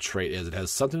trait is. It has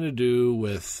something to do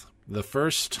with the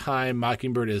first time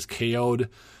Mockingbird is KO'd,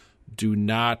 do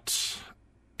not,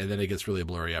 and then it gets really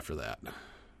blurry after that.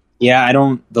 Yeah, I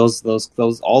don't. Those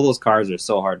all those cards are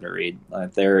so hard to read.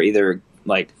 They're either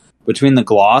like between the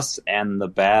gloss and the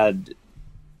bad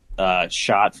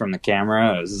shot from the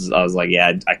camera. I was like,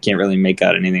 yeah, I can't really make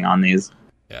out anything on these.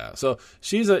 Yeah, so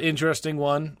she's an interesting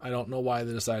one. I don't know why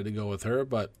they decided to go with her,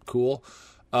 but cool.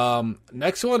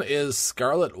 Next one is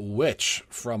Scarlet Witch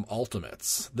from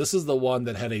Ultimates. This is the one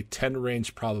that had a 10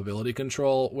 range probability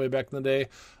control way back in the day.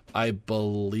 I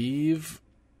believe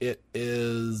it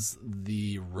is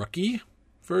the rookie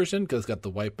version because it's got the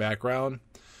white background.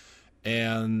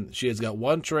 And she has got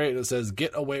one trait that says,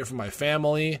 get away from my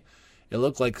family. It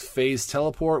looked like phase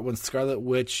teleport when Scarlet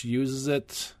Witch uses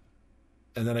it.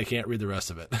 And then I can't read the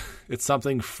rest of it. It's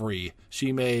something free.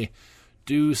 She may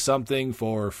do something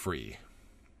for free.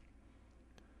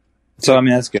 So, I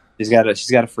mean, that's good. She's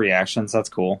got a free action, so that's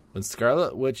cool. When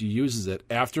Scarlet Witch uses it,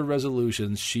 after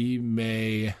resolutions, she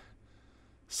may...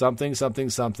 something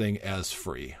as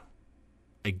free.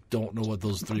 I don't know what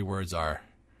those 3 words are.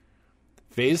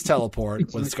 Phase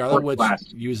Teleport when Scarlet Witch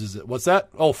uses it. What's that?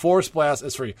 Oh, Force Blast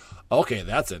is free. Okay,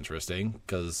 that's interesting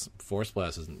because Force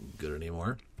Blast isn't good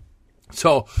anymore.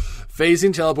 So,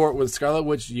 Phasing Teleport when Scarlet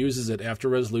Witch uses it after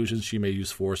resolution, she may use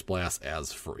Force Blast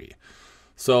as free.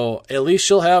 So, at least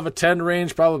she'll have a 10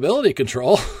 range probability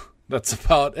control. That's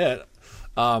about it.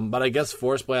 But I guess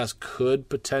Force Blast could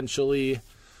potentially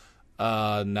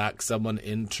knock someone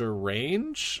into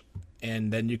range,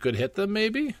 and then you could hit them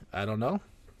maybe? I don't know.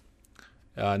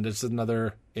 And this is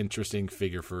another interesting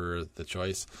figure for the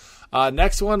choice.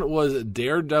 Next one was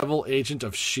Daredevil, Agent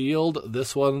of S.H.I.E.L.D.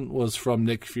 This one was from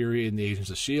Nick Fury in the Agents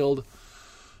of S.H.I.E.L.D.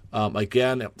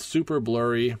 Again, super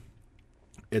blurry.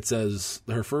 It says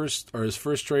his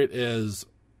first trait is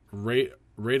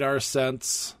radar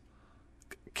sense.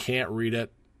 Can't read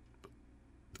it.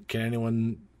 Can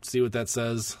anyone see what that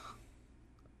says?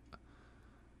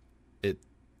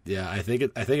 I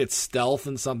think it's stealth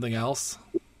and something else.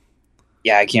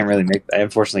 Yeah, I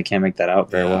unfortunately can't make that out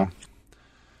very well.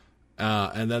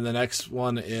 And then the next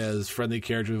one is friendly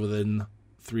characters within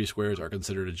 3 squares are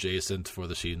considered adjacent for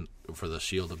the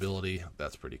shield ability.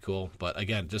 That's pretty cool. But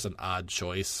again, just an odd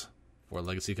choice for a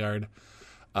legacy card.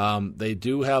 They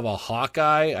do have a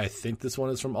Hawkeye. I think this one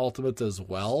is from Ultimate as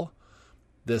well.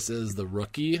 This is the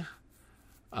Rookie.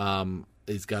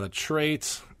 He's got a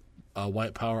trait, a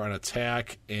white power on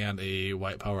attack, and a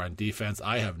white power on defense.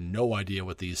 I have no idea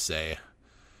what these say.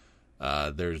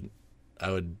 I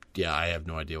have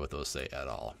no idea what those say at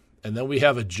all. And then we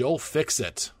have a Joe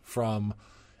Fixit from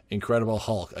Incredible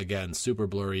Hulk. Again, super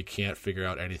blurry, can't figure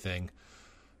out anything.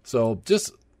 So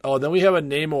then we have a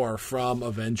Namor from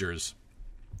Avengers,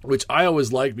 which I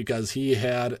always liked because he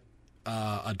had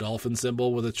a dolphin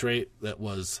symbol with a trait that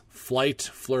was flight,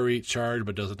 flurry, charge,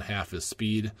 but doesn't have his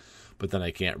speed. But then I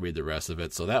can't read the rest of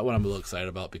it. So that one I'm a little excited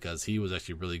about because he was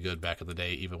actually really good back in the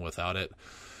day, even without it.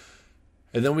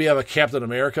 And then we have a Captain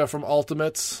America from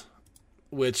Ultimates,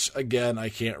 which, again, I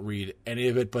can't read any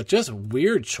of it, but just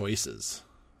weird choices.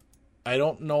 I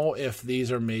don't know if these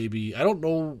are I don't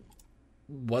know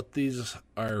what these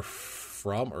are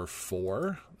from or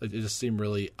for. It just seem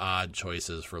really odd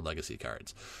choices for legacy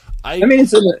cards. I mean,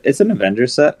 it's an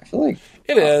Avengers set. I feel like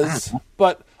it is,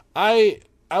 but I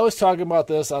was talking about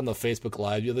this on the Facebook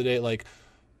Live the other day. Like,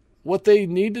 what they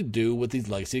need to do with these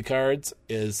legacy cards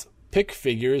is pick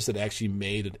figures that actually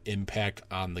made an impact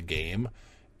on the game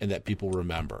and that people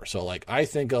remember. So, like, I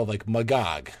think of, like,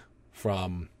 Magog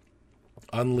from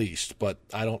Unleashed, but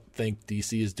I don't think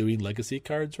DC is doing legacy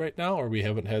cards right now, or we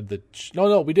haven't had the...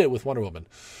 No, we did with Wonder Woman.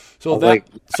 So that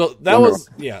was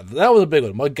a big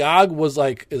one. Magog was,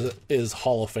 like, is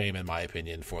Hall of Fame, in my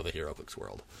opinion, for the HeroClix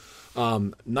world.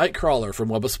 Nightcrawler from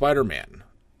Web of Spider-Man.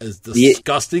 As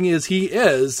disgusting as he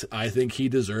is, I think he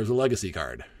deserves a legacy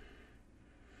card.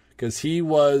 Because he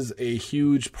was a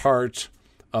huge part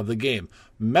of the game.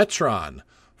 Metron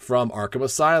from Arkham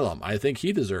Asylum. I think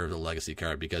he deserves a legacy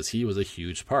card because he was a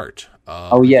huge part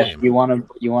of the game. You want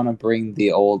to bring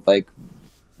the old, like,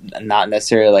 not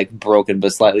necessarily like broken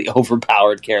but slightly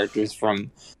overpowered characters from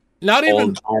not even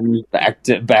old times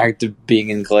back to being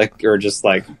in Click, or just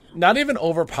like not even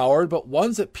overpowered, but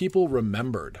ones that people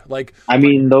remembered. Like, I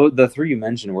mean, the 3 you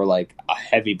mentioned were like a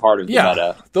heavy part of the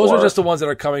meta. Those are just the ones that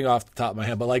are coming off the top of my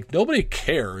head. But like, nobody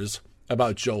cares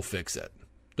about Joe Fixit.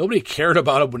 Nobody cared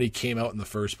about him when he came out in the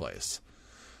first place.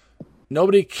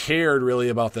 Nobody cared really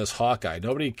about this Hawkeye.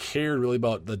 Nobody cared really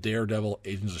about the Daredevil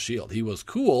Agents of S.H.I.E.L.D. He was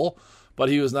cool, but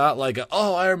he was not like,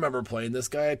 I remember playing this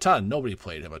guy a ton. Nobody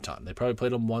played him a ton. They probably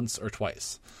played him once or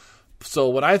twice. So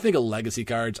when I think of legacy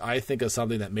cards, I think of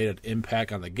something that made an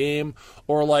impact on the game,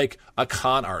 or like a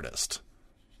con artist.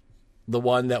 The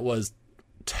one that was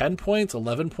 10 points,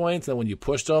 11 points, and when you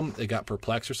pushed them, it got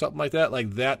perplexed or something like that.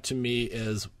 Like, that to me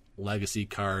is legacy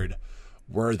card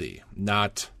worthy,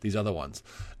 not these other ones.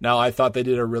 Now, I thought they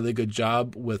did a really good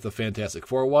job with the Fantastic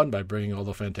Four one by bringing all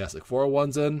the Fantastic Four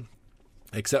ones in,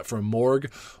 except for Morg.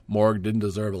 Morg didn't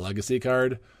deserve a legacy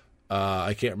card.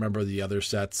 I can't remember the other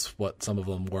sets, what some of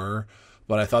them were,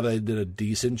 but I thought they did a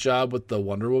decent job with the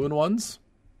Wonder Woman ones.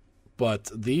 But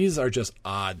these are just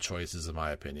odd choices, in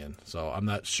my opinion. So I'm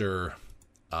not sure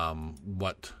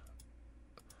what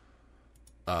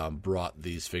brought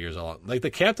these figures along. Like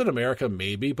the Captain America,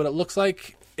 maybe, but it looks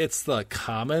like it's the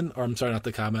common, or I'm sorry, not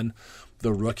the common,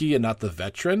 the rookie and not the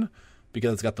veteran,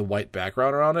 because it's got the white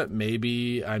background around it.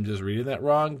 Maybe I'm just reading that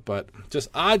wrong, but just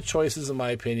odd choices, in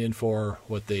my opinion, for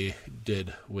what they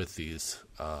did with these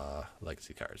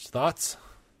legacy cards. Thoughts?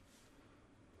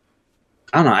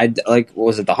 I don't know. What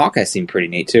was it? The Hawkeye seemed pretty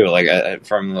neat too. Like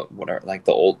from whatever, like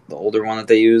the older one that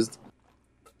they used.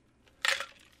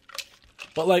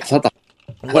 But like, I thought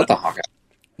the Hawkeye.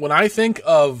 when I think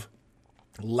of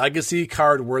legacy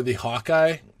card worthy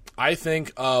Hawkeye, I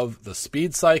think of the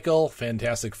Speed Cycle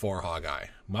Fantastic Four Hawkeye.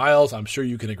 Miles, I'm sure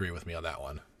you can agree with me on that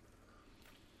one.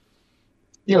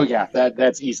 Yeah,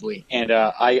 that's easily. And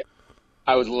I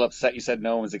was a little upset you said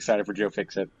no one was excited for Joe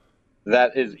Fixit.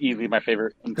 That is easily my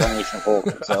favorite incarnation of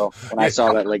Hulk. So when I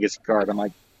saw that legacy card, I'm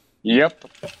like, yep,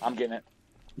 I'm getting it.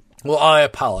 Well, I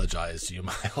apologize to you,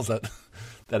 Miles.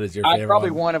 That is your favorite. I'm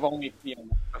probably one of only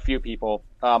a few people.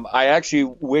 I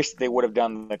actually wish they would have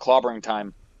done the Clobbering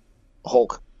Time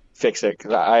Hulk Fixit,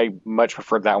 because I much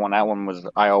preferred that one. That one was,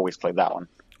 I always played that one.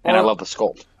 And I love the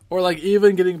sculpt. Or like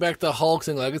even getting back to Hulks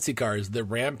and legacy cards, the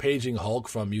Rampaging Hulk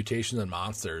from Mutations and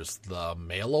Monsters, the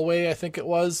mail away, I think it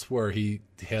was, where he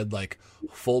had like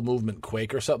full movement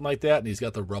Quake or something like that, and he's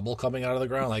got the rubble coming out of the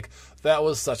ground. Like that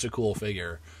was such a cool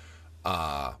figure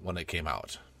when it came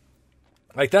out.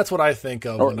 Like that's what I think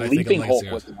of when I think of legacy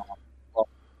cards.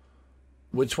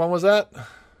 Which one was that?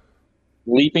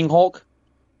 Leaping Hulk.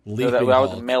 Leaping that Hulk.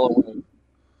 was the mail away.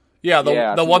 Yeah,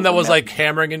 the one that was like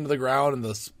hammering into the ground and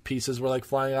the pieces were like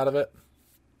flying out of it.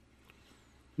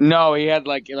 No, he had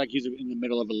like he's in the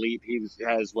middle of a leap. He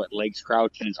has legs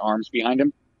crouched and his arms behind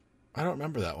him. I don't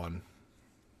remember that one.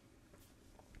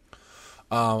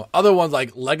 Other ones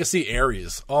like Legacy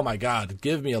Ares. Oh my God,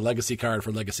 give me a legacy card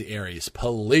for Legacy Ares,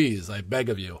 please! I beg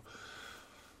of you.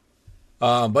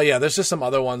 But yeah, there's just some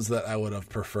other ones that I would have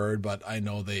preferred, but I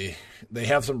know they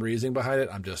have some reasoning behind it.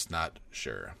 I'm just not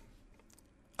sure.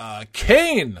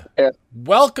 Kane,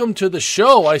 welcome to the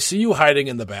show. I see you hiding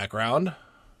in the background.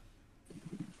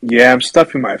 Yeah, I'm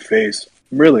stuffing my face.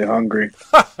 I'm really hungry.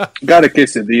 Got a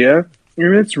quesadilla.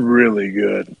 It's really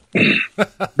good.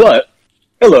 But,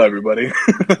 hello, everybody.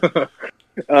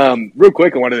 Real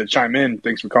quick, I wanted to chime in.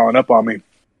 Thanks for calling up on me.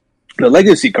 The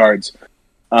legacy cards,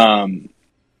 the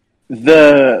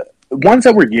ones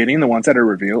that we're getting, the ones that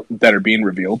are being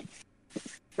revealed,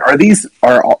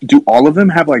 do all of them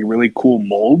have like really cool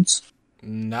molds?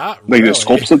 Not like really. The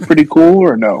sculpts look pretty cool,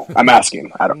 or no? I'm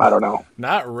asking. I don't know.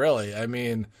 Not really. I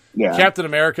mean, yeah. Captain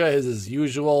America is as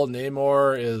usual.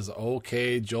 Namor is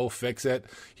okay. Joe Fixit.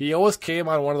 He always came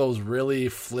on one of those really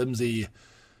flimsy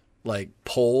like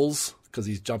poles because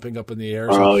he's jumping up in the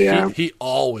air. So he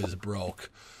always broke.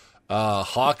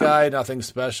 Hawkeye, nothing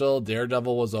special.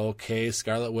 Daredevil was okay.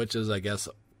 Scarlet Witch is, I guess,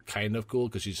 kind of cool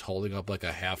because she's holding up like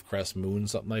a half crest moon,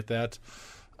 something like that.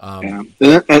 And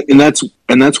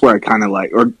that's where I kind of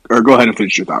like, or go ahead and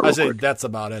finish your thought. I say that's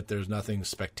about it. There's nothing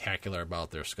spectacular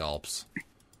about their sculpts.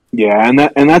 Yeah,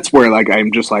 and that's where like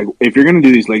I'm just like, if you're gonna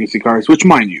do these legacy cards, which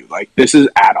mind you, like this is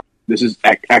add-on, this is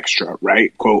extra,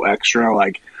 right? Quote extra,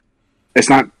 like it's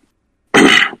not.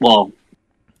 Well,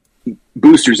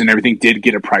 boosters and everything did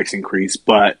get a price increase,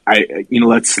 but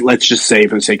let's just say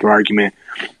for the sake of argument,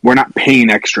 we're not paying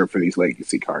extra for these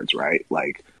legacy cards, right?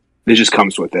 Like it just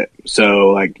comes with it. So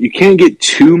like you can't get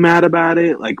too mad about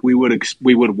it. Like we would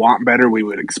want better, we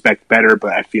would expect better,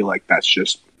 but I feel like that's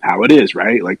just how it is,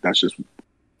 right? Like that's just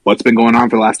what's been going on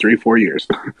for the last 3-4 years.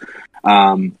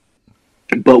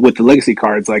 But with the legacy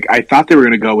cards, like I thought they were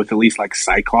going to go with at least like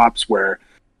Cyclops, where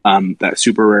that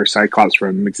super rare Cyclops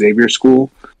from Xavier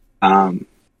School. I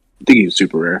think he's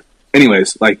super rare.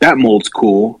 Anyways, like that mold's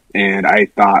cool, and I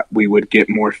thought we would get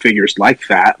more figures like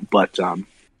that, but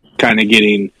kind of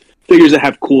getting figures that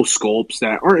have cool sculpts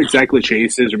that aren't exactly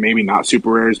chases or maybe not super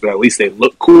rares, but at least they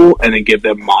look cool, and then give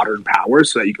them modern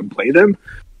powers so that you can play them.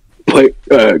 Play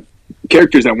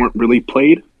characters that weren't really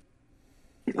played,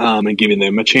 and giving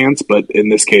them a chance, but in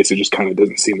this case, it just kind of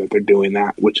doesn't seem that they're doing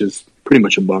that, which is pretty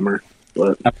much a bummer.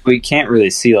 But we can't really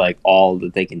see like all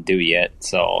that they can do yet,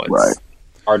 so it's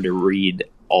hard to read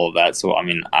all of that. So I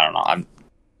mean, I don't know. I'm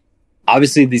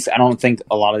obviously these. I don't think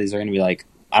a lot of these are going to be like.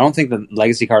 I don't think the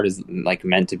legacy card is like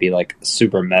meant to be like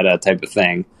super meta type of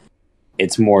thing.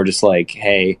 It's more just like,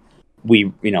 hey,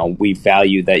 we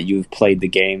value that you've played the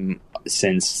game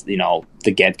since the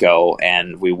get go,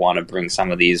 and we want to bring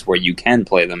some of these where you can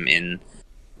play them in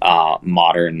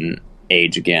modern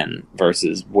age again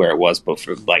versus where it was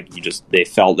before. Like they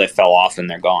fell off and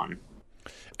they're gone.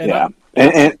 And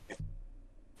and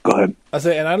go ahead. I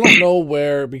say, and I don't know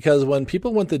where, because when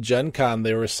people went to Gen Con,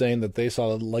 they were saying that they saw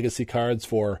legacy cards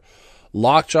for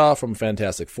Lockjaw from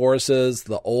Fantastic Forces,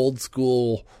 the old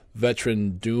school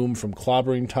veteran Doom from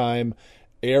Clobbering Time,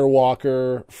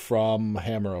 Airwalker from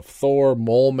Hammer of Thor,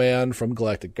 Mole Man from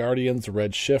Galactic Guardians,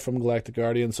 Red Shift from Galactic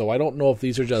Guardians. So I don't know if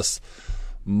these are just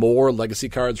more legacy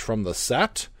cards from the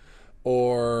set,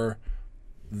 or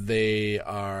they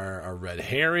are a red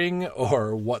herring,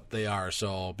 or what they are.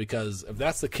 So, because if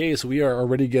that's the case, we are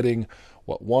already getting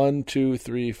what, 1, 2,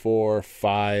 3, 4,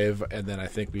 5, and then I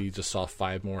think we just saw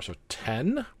 5 more, so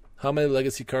 10. How many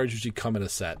legacy cards usually come in a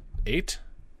set? 8?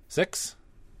 6?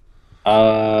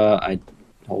 I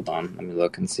hold on. Let me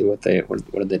look and see what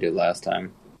did they do last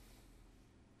time.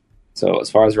 So as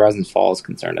far as Rise and Fall is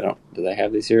concerned, do they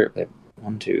have these here? They have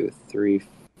 1, 2, 3,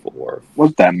 4.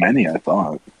 Wasn't that many? I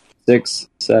thought 6,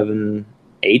 7,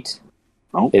 8.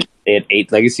 Oh, They had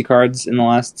 8 legacy cards in the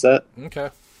last set. Okay.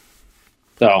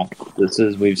 So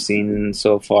we've seen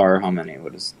so far. How many? How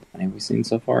many have we seen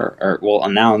so far?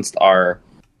 Announced are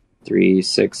 3,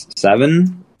 6,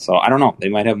 7. So I don't know. They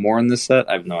might have more in this set.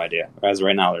 I have no idea. As of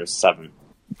right now, there's 7.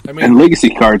 I mean, and legacy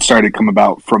cards started to come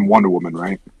about from Wonder Woman,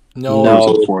 right?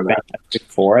 no. Before that.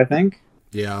 4, I think.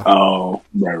 Yeah. Oh,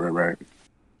 right.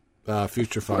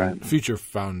 Future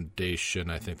Foundation,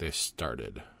 I think they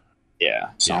started. Yeah.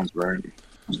 Sounds right.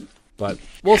 But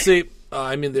we'll see.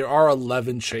 I mean, there are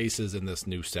 11 chases in this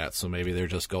new set, so maybe they're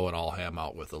just going all ham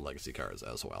out with the legacy cards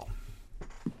as well.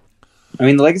 I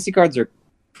mean, the legacy cards are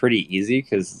pretty easy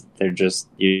because they're just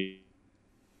you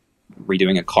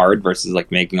redoing a card versus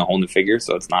like making a whole new figure,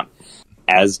 so it's not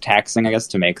as taxing, I guess,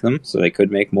 to make them. So they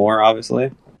could make more,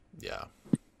 obviously. Yeah.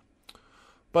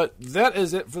 But that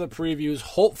is it for the previews.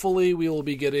 Hopefully we will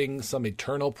be getting some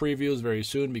Eternal previews very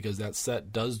soon because that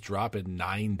set does drop in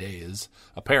 9 days.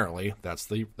 Apparently, that's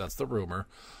the rumor.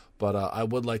 But I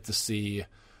would like to see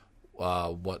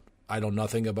what I know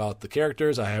nothing about the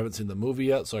characters. I haven't seen the movie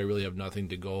yet, so I really have nothing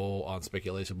to go on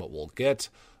speculation what we'll get.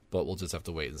 But we'll just have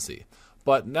to wait and see.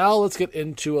 But now let's get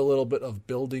into a little bit of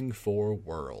building for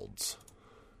Worlds.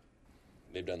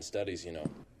 They've done studies,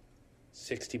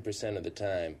 60% of the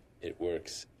time, it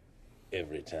works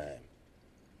every time.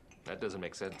 That doesn't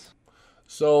make sense.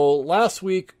 So last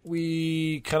week,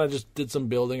 we kind of just did some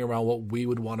building around what we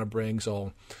would want to bring.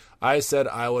 So I said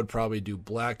I would probably do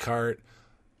Blackheart.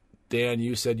 Dan,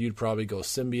 you said you'd probably go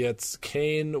Symbiotes.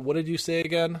 Kane, what did you say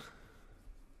again?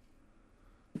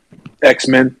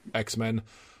 X-Men. X-Men.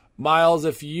 Miles,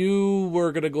 if you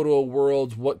were going to go to a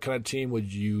Worlds, what kind of team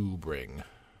would you bring?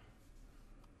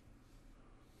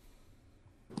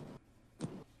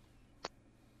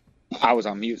 I was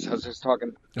on mute, so I was just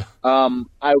talking.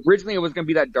 I originally it was going to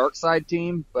be that Dark Side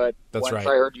team, but That's once right.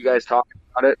 I heard you guys talking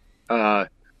about it,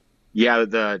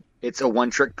 it's a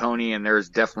one-trick pony, and there's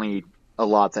definitely a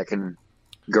lot that can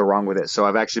go wrong with it. So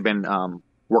I've actually been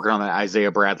working on that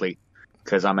Isaiah Bradley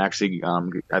because I'm actually I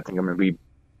think I'm going to be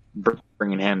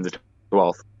bringing him the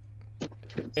 12th.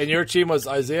 And your team was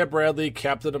Isaiah Bradley,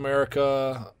 Captain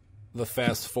America, the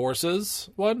Fast Forces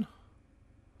one?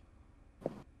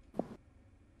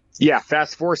 Yeah,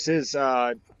 Fast Forces,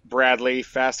 Bradley,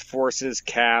 Fast Forces,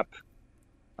 Cap,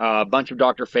 a bunch of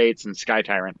Dr. Fates, and Sky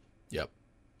Tyrant. Yep.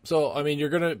 So, I mean, you're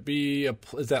going to be,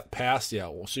 is that past? Yeah.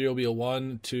 So you'll be a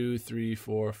 1, 2, 3,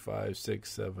 4, 5,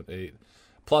 6, 7, 8,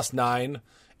 plus 9,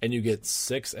 and you get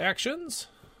 6 actions?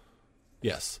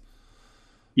 Yes.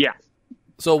 Yeah.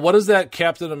 So what does that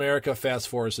Captain America Fast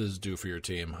Forces do for your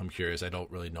team? I'm curious. I don't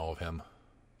really know of him.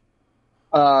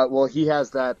 Well, he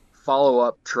has that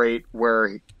follow-up trait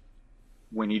where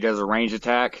when he does a range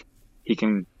attack, he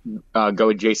can go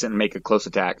adjacent and make a close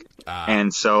attack.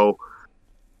 And so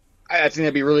I think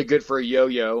that'd be really good for a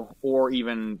yo-yo or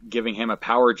even giving him a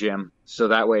power gem. So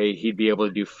that way he'd be able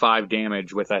to do 5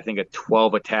 damage with, I think, a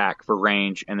 12 attack for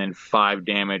range and then 5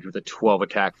 damage with a 12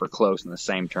 attack for close in the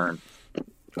same turn.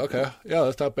 Okay. Yeah,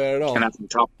 that's not bad at all. And that's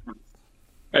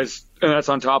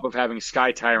on top of having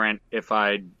Sky Tyrant if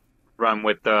I run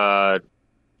with the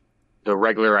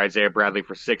regular Isaiah Bradley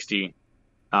for 60.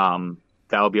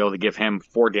 That'll be able to give him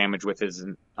 4 damage with his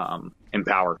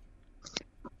Empower.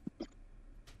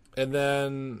 And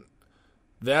then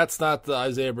that's not the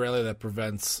Isaiah Bradley that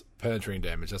prevents penetrating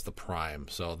damage. That's the Prime.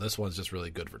 So this one's just really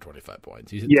good for 25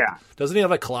 points. Yeah. Doesn't he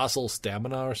have like colossal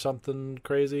stamina or something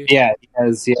crazy? Yeah, he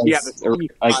has Yeah, the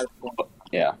 25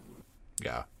 yeah.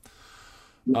 Yeah.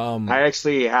 I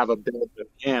actually have a build of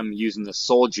him using the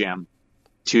Soul Gem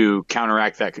to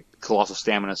counteract that colossal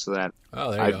stamina so that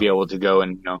I'd be able to go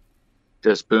and,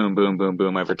 just boom, boom, boom,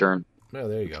 boom every turn. Yeah,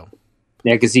 there you go.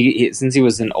 Yeah, because he since he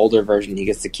was an older version, he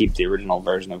gets to keep the original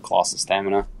version of Colossal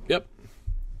Stamina. Yep.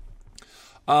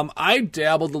 I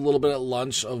dabbled a little bit at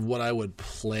lunch of what I would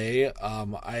play.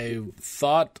 I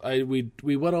thought we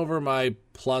went over my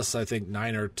plus, I think,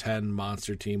 9 or 10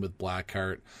 monster team with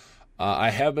Blackheart. I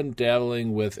have been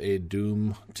dabbling with a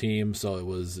Doom team, so it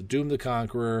was Doom the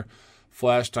Conqueror,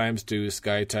 Flash ×2,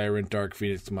 Sky Tyrant, Dark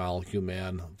Phoenix,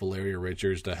 Human, Valeria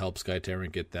Richards to help Sky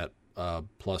Tyrant get that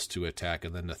 +2 attack,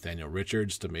 and then Nathaniel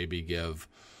Richards to maybe give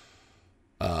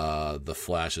the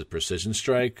Flash a precision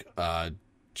strike.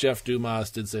 Jeff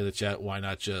Dumas did say in the chat, why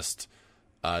not just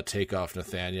take off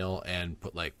Nathaniel and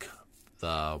put like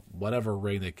the whatever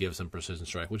ring that gives him precision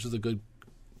strike, which is a good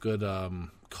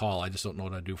call. I just don't know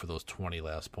what to do for those 20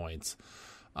 last points.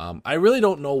 I really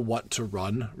don't know what to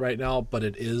run right now, but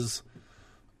it is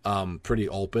pretty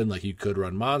open. Like you could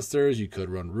run monsters, you could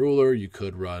run ruler, you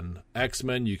could run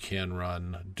X-Men, you can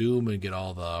run Doom and get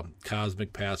all the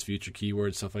cosmic past future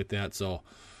keywords, stuff like that. So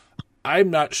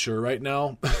I'm not sure right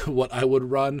now what I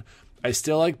would run. I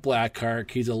still like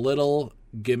Blackheart. He's a little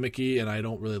gimmicky, and I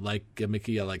don't really like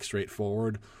gimmicky. I like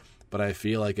straightforward. But I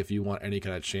feel like if you want any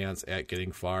kind of chance at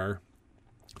getting far,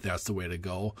 that's the way to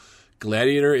go.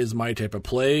 Gladiator is my type of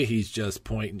play. He's just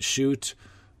point and shoot,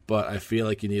 but I feel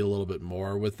like you need a little bit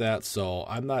more with that, so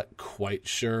I'm not quite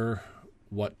sure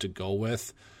what to go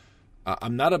with.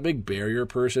 I'm not a big barrier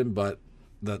person, but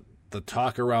the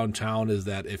talk around town is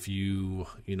that if you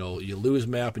lose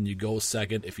map and you go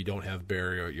second, if you don't have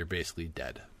barrier, you're basically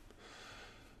dead.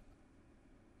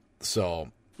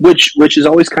 So, which has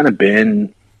always kind of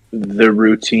been the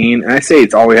routine, and I say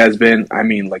it's always has been. I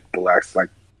mean, like the last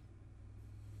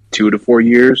 2 to 4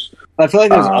 years. I feel like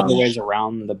there's other ways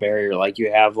around the barrier. Like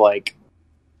you have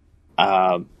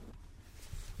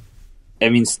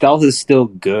stealth is still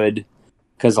good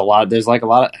because I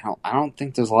don't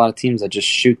think there's a lot of teams that just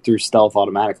shoot through stealth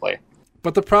automatically.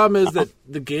 But the problem is that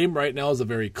the game right now is a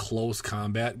very close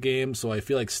combat game, so I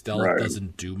feel like stealth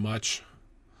doesn't do much.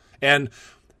 And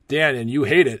Dan, and you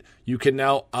hate it, you can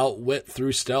now outwit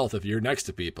through stealth if you're next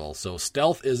to people. So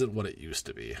stealth isn't what it used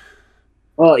to be.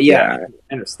 Well, yeah.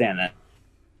 I understand that.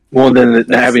 Well, then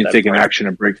having to take an action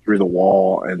and break through the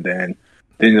wall, and then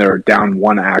they're down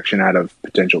one action out of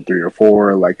potential 3 or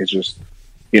 4. Like, it's just,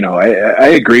 I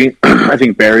agree. I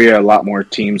think barrier, a lot more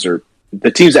teams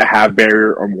the teams that have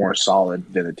barrier are more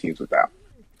solid than the teams without.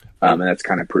 And that's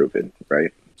kind of proven,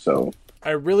 right? So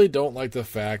I really don't like the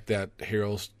fact that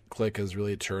Heroes Click has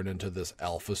really turned into this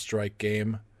Alpha Strike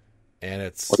game. And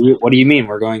it's what do you mean?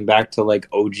 We're going back to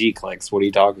OG clicks. What are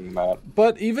you talking about?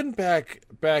 But even back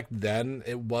then,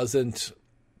 it wasn't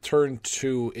turned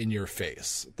to in your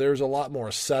face. There's a lot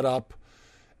more setup.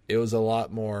 It was a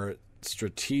lot more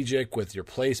strategic with your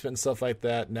placement and stuff like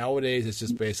that. Nowadays, it's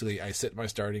just basically I sit in my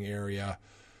starting area,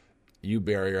 you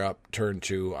barrier up, turn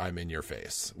 2, I'm in your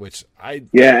face. Which I'm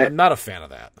not a fan of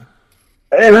that.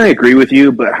 And I agree with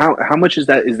you, but how much is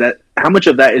that? How much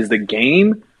of that is the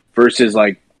game versus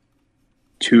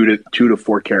 2 to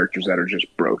 4 characters that are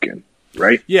just broken,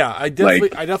 right? Yeah, I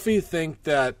definitely think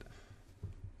that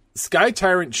Sky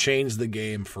Tyrant changed the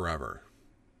game forever.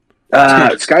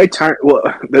 Sky Tyrant. Well,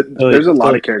 there's a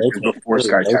lot of characters before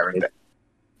Sky Tyrant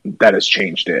that has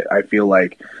changed it. I feel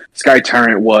like Sky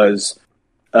Tyrant was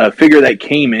a figure that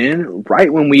came in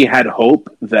right when we had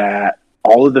hope that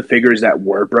all of the figures that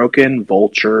were broken,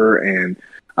 Vulture and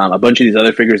a bunch of these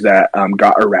other figures that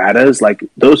got erratas,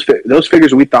 those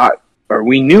figures we thought or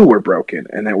we knew were broken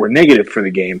and that were negative for the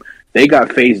game, they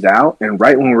got phased out. And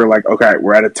right when we were like, okay,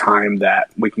 we're at a time that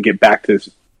we can get back to this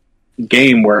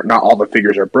game where not all the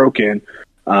figures are broken,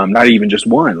 not even just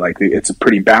one, it's a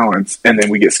pretty balanced, and then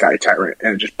we get Sky Tyrant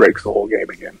and it just breaks the whole game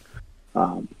again,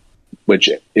 which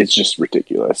is just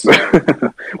ridiculous.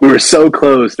 We were so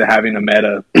close to having a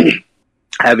meta,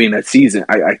 having a season,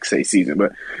 I say season,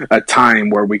 but a time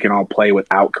where we can all play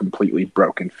without completely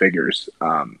broken figures,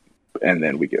 and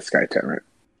then we get Sky Tyrant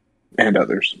and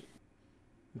others.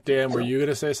 Dan, were you going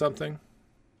to say something?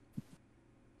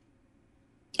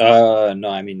 No,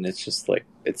 I mean, it's just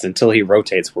it's until he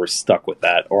rotates, we're stuck with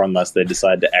that, or unless they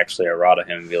decide to actually errata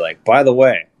him and be like, by the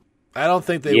way. I don't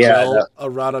think they will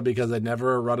errata because they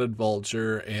never errated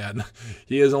Vulture, and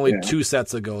he is only 2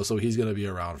 sets ago, so he's going to be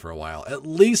around for a while. At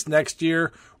least next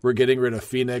year, we're getting rid of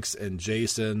Phoenix and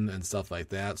Jason and stuff like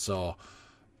that, so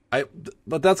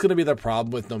but that's going to be the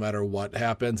problem with no matter what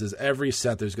happens, is every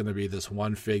set there's going to be this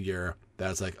one figure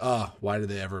that's why did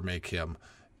they ever make him?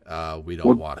 We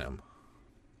don't want him.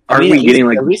 Are we getting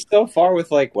at least so far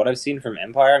with what I've seen from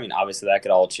Empire? I mean, obviously that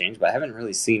could all change, but I haven't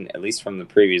really seen, at least from the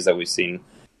previews that we've seen,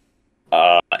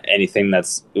 anything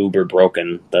that's uber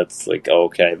broken. That's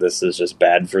okay, this is just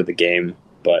bad for the game,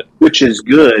 but which is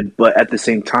good. But at the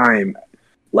same time,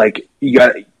 you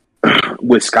got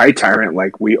with Sky Tyrant,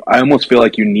 I almost feel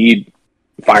like you need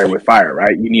fire with fire,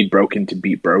 right? You need broken to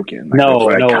beat broken. No,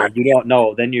 you don't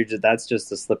know. Then that's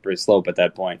just a slippery slope at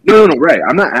that point. No, right.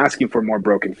 I'm not asking for more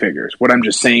broken figures. What I'm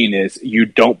just saying is you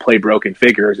don't play broken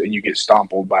figures and you get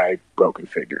stompled by broken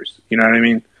figures. You know what I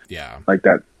mean? Yeah. Like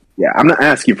that. Yeah, I'm not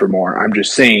asking for more. I'm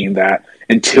just saying that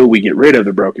until we get rid of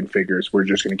the broken figures, we're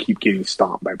just going to keep getting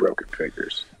stomped by broken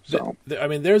figures. So, I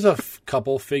mean, there's a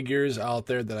couple figures out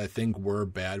there that I think were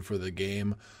bad for the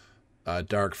game.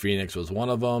 Dark Phoenix was one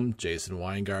of them. Jason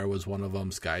Weingart was one of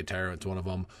them. Sky Tyrant's one of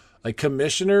them. Like,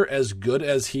 Commissioner, as good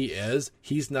as he is,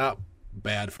 he's not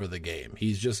bad for the game.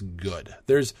 He's just good.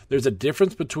 There's a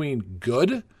difference between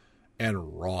good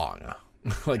and wrong.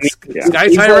 Like,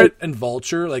 Sky Tyrant and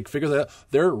Vulture, like, figure that out.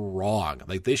 They're wrong.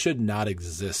 Like, they should not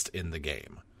exist in the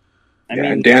game. I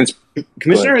mean, Dan's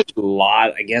Commissioner is a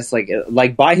lot, I guess,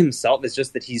 like by himself. It's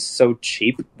just that he's so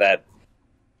cheap that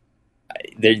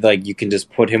you can just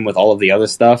put him with all of the other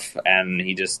stuff, and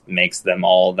he just makes them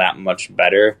all that much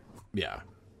better. Yeah,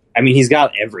 I mean, he's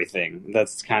got everything.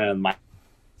 That's kind of my.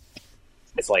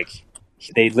 It's like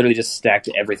they literally just stacked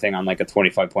everything on like a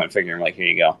 25-point figure. I'm like, here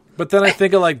you go. But then I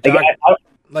think of like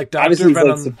Dr.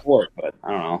 Venom, support, but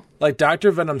I don't know. Like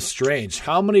Dr. Venom Strange,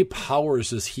 how many powers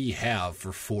does he have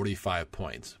for 45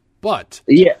 points? But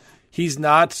he's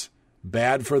not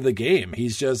bad for the game.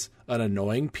 He's just an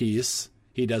annoying piece.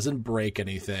 He doesn't break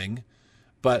anything.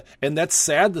 And that's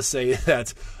sad to say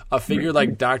that a figure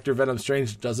like Dr. Venom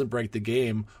Strange doesn't break the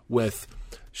game with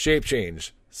shape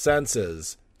change,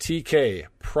 senses, TK,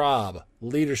 prob,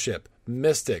 leadership,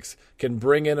 mystics, can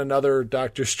bring in another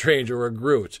Doctor Strange or a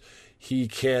Groot.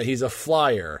 He's a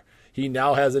flyer. He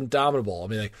now has Indomitable. I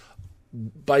mean, like,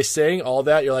 by saying all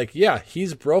that, you're like, yeah,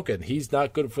 he's broken. He's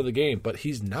not good for the game, but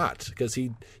he's not, because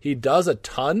he does a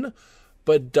ton,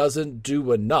 but doesn't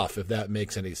do enough, if that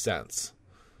makes any sense.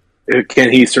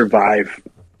 Can he survive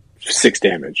 6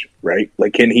 damage, right?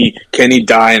 Like, can he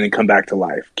die and then come back to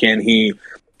life? Can he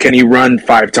run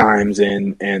 5 times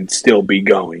and still be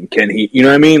going? Can he, you know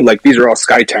what I mean? Like, these are all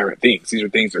Sky Tyrant things. These are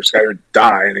things that Sky Tyrant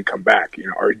die and then come back, you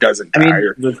know, or he doesn't die.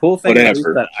 Or the cool thing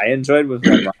that I enjoyed was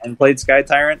when Ryan played Sky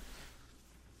Tyrant,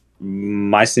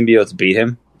 my symbiotes beat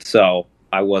him, so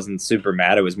I wasn't super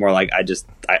mad. It was more like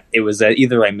it was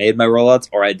either I made my rollouts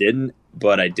or I didn't,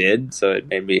 but I did, so it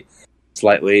made me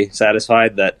slightly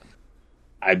satisfied that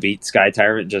I beat Sky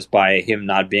Tyrant just by him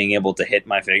not being able to hit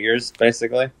my figures,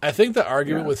 basically. I think the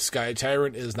argument with Sky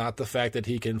Tyrant is not the fact that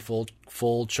he can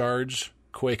full charge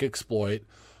Quake Exploit,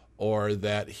 or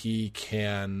that he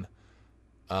can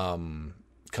come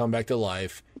back to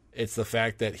life. It's the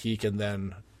fact that he can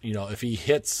then, you know, if he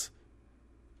hits,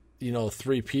 you know,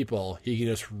 3 people, he can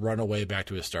just run away back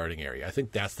to his starting area. I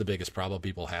think that's the biggest problem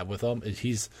people have with him.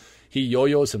 Is he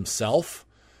yo-yos himself.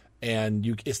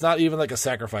 And it's not even like a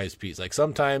sacrifice piece. Like,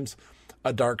 sometimes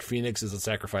a Dark Phoenix is a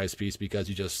sacrifice piece because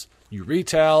you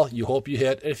retail, you hope you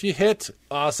hit. If you hit,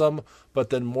 awesome,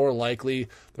 but then more likely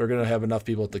they're going to have enough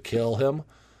people to kill him,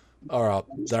 or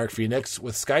Dark Phoenix.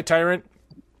 With Sky Tyrant,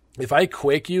 if I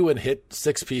quake you and hit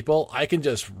 6 people, I can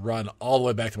just run all the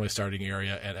way back to my starting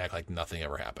area and act like nothing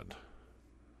ever happened.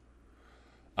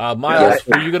 Miles,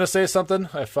 were you going to say something?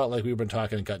 I felt like we've been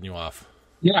talking and cutting you off.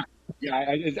 Yeah,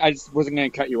 I just wasn't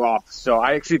going to cut you off. So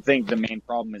I actually think the main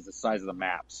problem is the size of the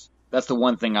maps. That's the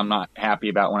one thing I'm not happy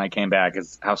about when I came back,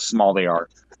 is how small they are.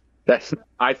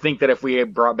 I think that if we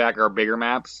had brought back our bigger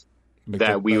maps,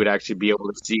 that we would actually be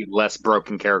able to see less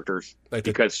broken characters. Like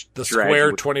because the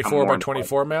square 24 by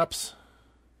 24 maps?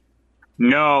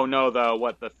 No,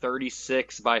 the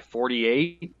 36 by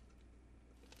 48?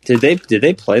 Did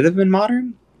they play them in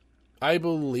Modern? I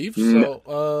believe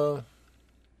so.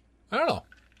 I don't know.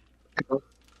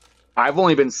 I've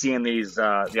only been seeing these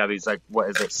like, what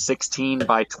is it, 16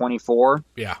 by 24?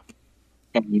 Yeah.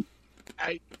 And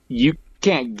you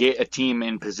can't get a team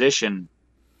in position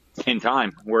in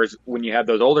time. Whereas when you have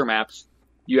those older maps,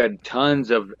 you had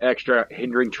tons of extra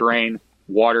hindering terrain,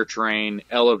 water terrain,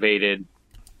 elevated,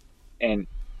 and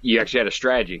you actually had a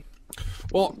strategy.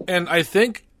 Well, and I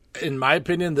think, in my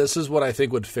opinion, this is what I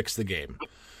think would fix the game.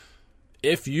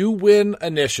 If you win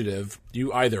initiative,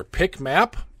 you either pick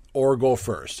map or go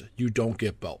first. You don't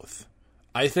get both.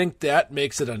 I think that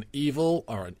makes it an even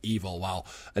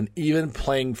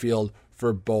playing field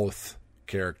for both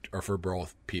for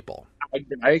both people. I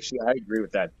agree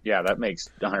with that. Yeah, that makes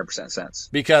 100% sense.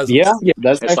 Because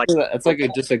that's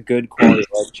just a good quality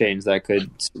life change that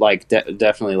could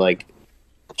definitely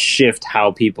shift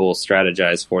how people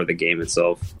strategize for the game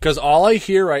itself. Because all I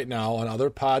hear right now on other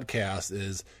podcasts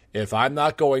is, if I'm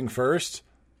not going first,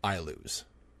 I lose.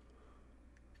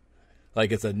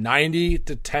 Like, it's a 90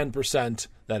 to 10%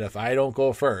 that if I don't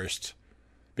go first,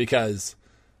 because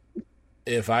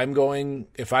if I'm going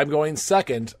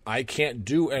second, I can't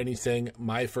do anything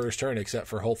my first turn except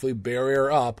for hopefully barrier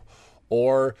up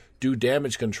or do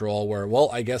damage control, where, well,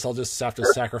 I guess I'll just have to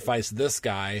sacrifice this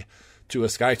guy to a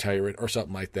Sky Tyrant or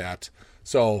something like that.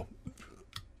 So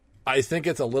I think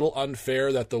it's a little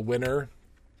unfair that the winner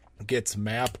gets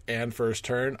map and first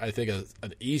turn. I think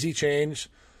an easy change,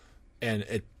 and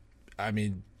I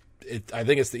think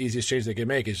it's the easiest change they can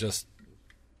make, is just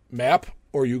map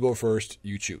or you go first,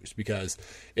 you choose. Because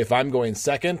if I'm going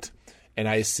second and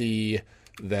I see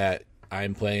that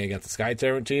I'm playing against the Sky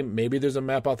Tyrant team, maybe there's a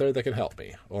map out there that can help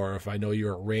me. Or if I know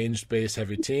you're a ranged-based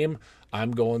heavy team,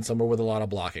 I'm going somewhere with a lot of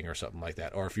blocking or something like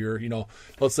that. Or if you're,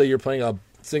 let's say you're playing a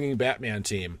singing Batman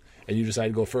team and you decide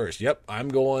to go first. Yep, I'm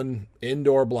going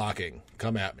indoor blocking.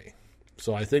 Come at me.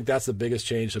 So I think that's the biggest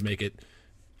change to make it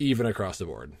even across the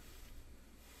board.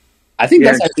 I think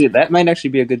that might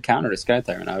actually be a good counter to Sky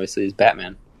Tyrant, obviously, is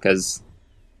Batman. Because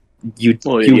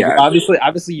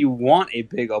obviously you want a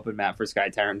big open map for Sky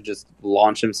Tyrant to just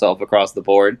launch himself across the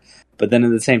board, but then at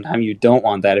the same time you don't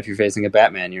want that if you're facing a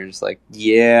Batman. You're just like,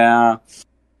 yeah.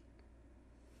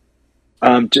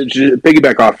 To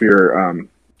piggyback off your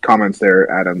comments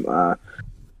there, Adam,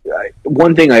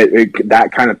 one thing that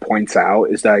kind of points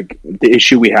out is that the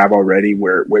issue we have already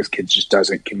where WizKids just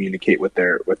doesn't communicate with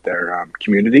their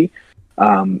community.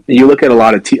 You look at a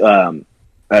lot of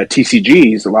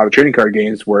TCGs, a lot of trading card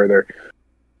games where they're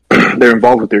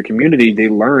involved with their community. They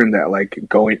learn that a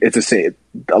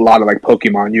lot of like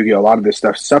Pokemon, Yu-Gi-Oh, a lot of this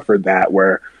stuff suffered that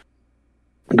where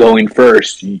going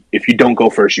first, if you don't go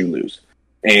first, you lose.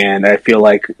 And I feel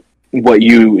like what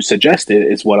you suggested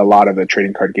is what a lot of the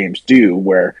trading card games do,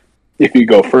 where if you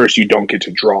go first, you don't get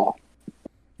to draw.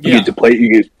 You get to play. You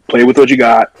get to play with what you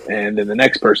got, and then the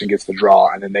next person gets to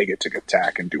draw, and then they get to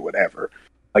attack and do whatever.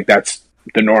 Like that's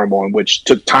the normal, and which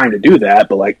took time to do that,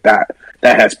 but like that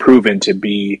has proven to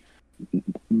be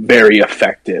very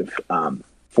effective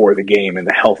for the game and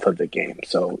the health of the game.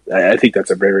 So I think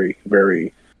that's a very,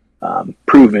 very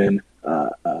proven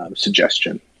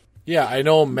suggestion. Yeah, I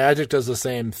know Magic does the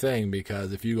same thing,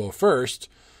 because if you go first,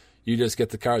 you just get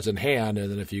the cards in hand,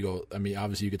 and then if you go,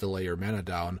 obviously you get to lay your mana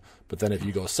down, but then if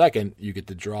you go second, you get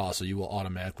to draw, so you will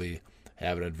automatically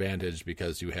have an advantage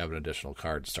because you have an additional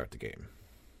card to start the game.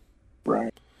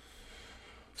 Right.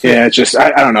 So, yeah, it's just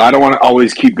I don't know. I don't want to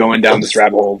always keep going down this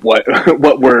rabbit hole of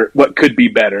what could be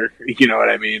better. You know what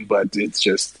I mean? But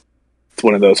it's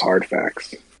one of those hard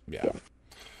facts. Yeah.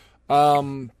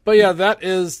 But yeah,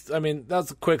 that's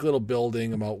a quick little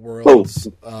building about Worlds.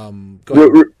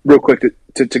 Real quick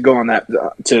to go on that,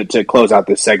 to close out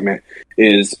this segment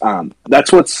is,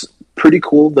 that's what's pretty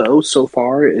cool though so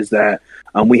far is that,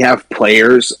 we have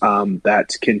players,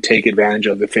 that can take advantage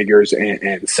of the figures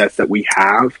and sets that we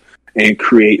have and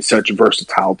create such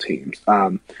versatile teams.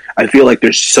 I feel like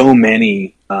there's so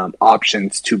many,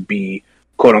 options to be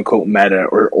quote unquote meta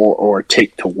or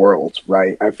take to Worlds,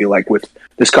 right? I feel like with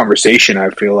this conversation,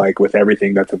 with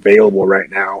everything that's available right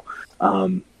now,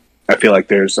 I feel like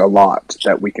there's a lot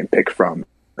that we can pick from,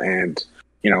 and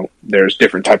there's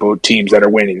different type of teams that are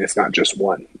winning. It's not just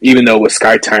one. Even though with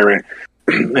Sky Tyrant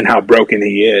and how broken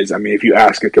he is, if you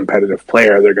ask a competitive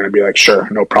player, they're going to be like, "Sure,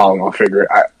 no problem. I'll figure it.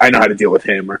 I know how to deal with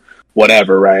him or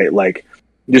whatever." Right? Like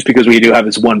just because we do have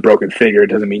this one broken figure, it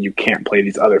doesn't mean you can't play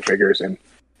these other figures and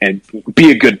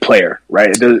be a good player, right?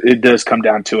 It does come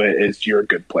down to it is you're a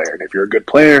good player. And if you're a good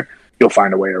player, you'll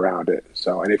find a way around it.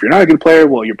 So, and if you're not a good player,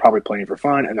 well, you're probably playing for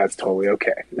fun, and that's totally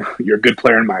okay. You're a good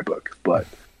player in my book. But,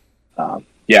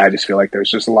 I just feel like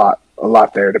there's just a lot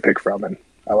there to pick from, and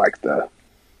I like the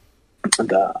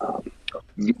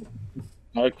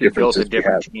I actually built a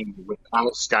different team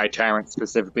without Sky Tyrant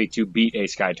specifically to beat a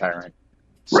Sky Tyrant.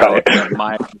 So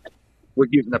right. We're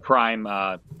using the prime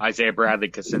Isaiah Bradley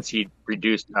because since he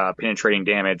reduced penetrating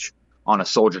damage on a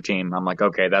soldier team, I'm like,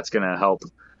 okay, that's going to help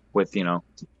with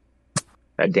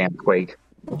that damn Quake.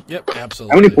 Yep,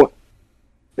 absolutely.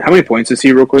 How many points is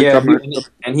he real quick? Yeah,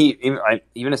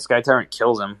 even if Sky Tyrant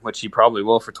kills him, which he probably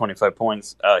will for 25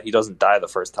 points, he doesn't die the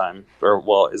first time.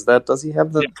 Does he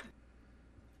have the?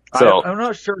 Yeah. So I'm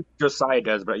not sure Josiah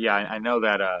does, but yeah, I know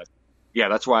that.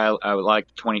 That's why I would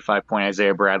like 25-point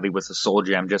Isaiah Bradley with the Soul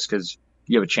Gem, just because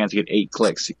you have a chance to get 8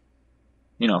 clicks,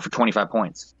 for 25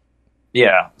 points.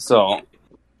 Yeah, so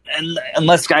and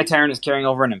unless Sky Tyrant is carrying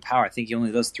over an Empower, I think he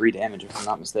only does 3 damage, if I'm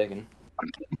not mistaken.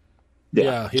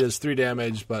 Yeah, he does 3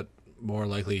 damage, but more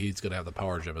likely he's going to have the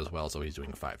Power Gem as well, so he's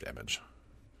doing 5 damage.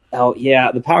 Oh,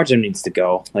 yeah, the Power Gem needs to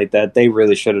go. Like that, they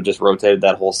really should have just rotated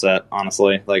that whole set,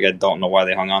 honestly. Like, I don't know why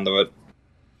they hung on to it.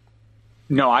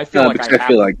 No, I feel like I have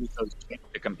to use those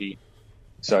to compete.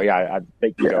 So, yeah,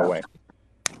 they can go away.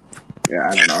 Yeah,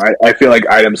 I don't know. I feel like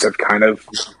items have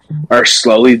are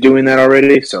slowly doing that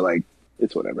already, so, like,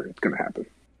 it's whatever. It's going to happen.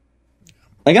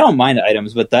 Like, I don't mind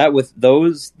items, but that with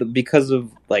those, because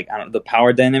of, like, I don't know, the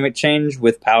power dynamic change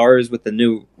with powers with the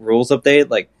new rules update,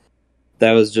 like,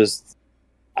 that was just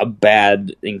a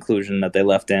bad inclusion that they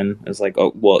left in. It's like,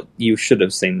 oh, well, you should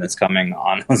have seen this coming,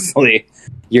 honestly.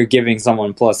 You're giving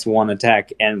someone +1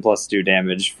 attack and +2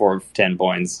 damage for 10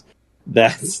 points.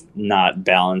 that's not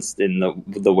balanced in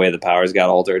the way the powers got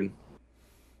altered.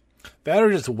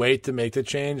 Better just wait to make the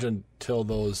change until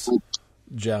those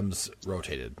gems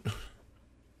rotated.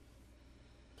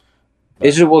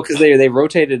 It's just because they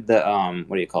rotated the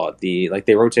what do you call it?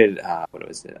 They rotated what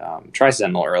was it?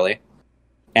 Tri-Sentinel early,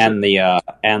 and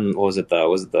and what was it?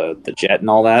 The jet and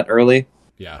all that early.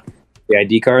 Yeah, the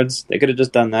ID cards. They could have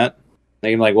just done that.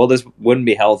 They can be like, well, this wouldn't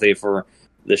be healthy for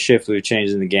the shift we've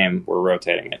changed in the game. We're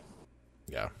rotating it.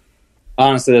 Yeah.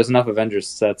 Honestly, there's enough Avengers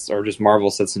sets or just Marvel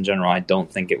sets in general. I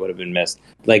don't think it would have been missed.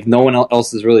 Like no one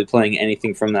else is really playing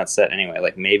anything from that set anyway.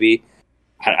 Like maybe,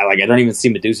 I don't even see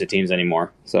Medusa teams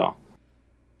anymore. So.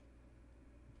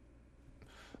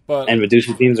 And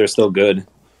Medusa teams are still good.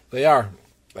 They are.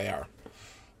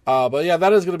 But yeah,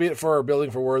 that is going to be it for our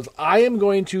Building for Words. I am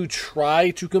going to try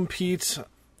to compete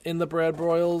in the Brad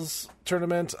Broyles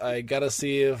tournament. I got to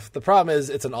see if... The problem is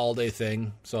it's an all-day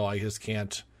thing, so I just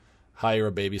can't hire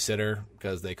a babysitter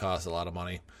because they cost a lot of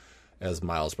money, as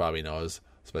Miles probably knows,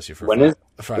 especially for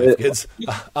five kids.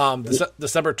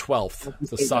 December 12th,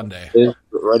 it's a Sunday. Is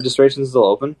registration still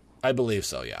open? I believe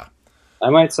so, yeah. I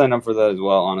might sign up for that as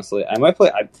well, honestly. I might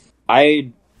play...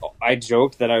 I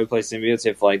joked that I would play Symbiotes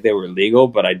if they were legal,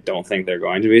 but I don't think they're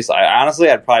going to be. So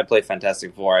I'd probably play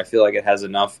Fantastic Four. I feel like it has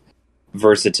enough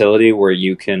versatility where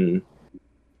you can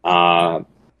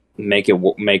make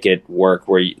it work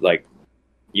where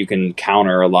you can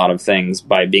counter a lot of things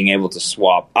by being able to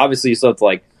swap. Obviously, you still have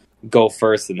to go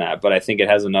first in that, but I think it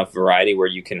has enough variety where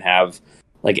you can have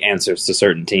answers to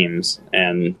certain teams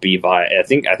and be I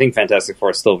think Fantastic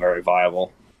Four is still very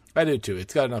viable. I do too.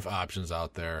 It's got enough options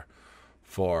out there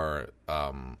for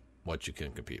what you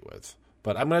can compete with.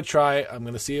 But I'm going to try. I'm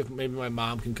going to see if maybe my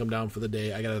mom can come down for the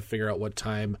day. I got to figure out what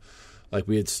time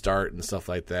we'd start and stuff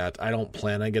like that. I don't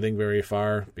plan on getting very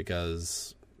far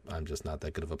because I'm just not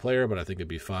that good of a player, but I think it'd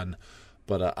be fun.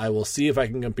 But I will see if I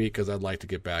can compete because I'd like to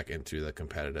get back into the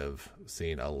competitive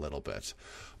scene a little bit.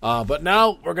 But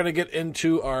now we're going to get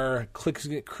into our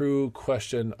Click Crew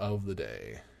question of the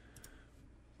day.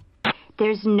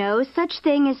 There's no such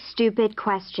thing as stupid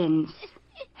questions,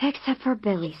 except for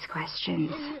Billy's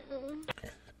questions.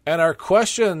 And our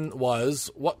question was,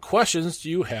 what questions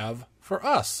do you have for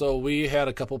us? So we had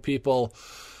a couple people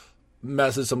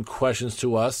message some questions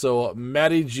to us. So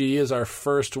Matty G is our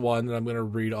first one that I'm going to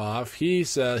read off. He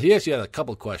said he actually had a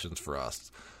couple questions for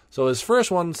us. So his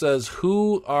first one says,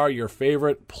 who are your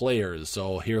favorite players?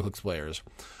 So HeroClix players.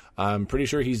 I'm pretty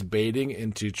sure he's baiting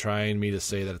into trying me to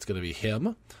say that it's going to be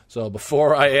him. So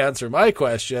before I answer my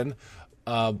question,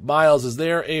 Miles, is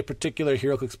there a particular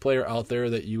HeroClix player out there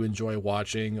that you enjoy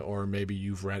watching or maybe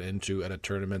you've ran into at a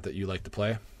tournament that you like to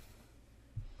play?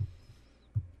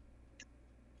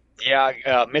 Yeah,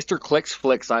 Mr. Clicks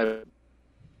Flicks.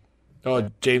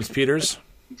 James Peters?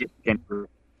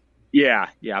 Yeah,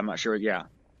 I'm not sure. Yeah.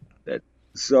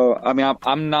 So, I mean,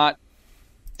 I'm not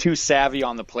too savvy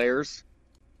on the players,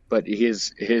 but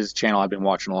his channel I've been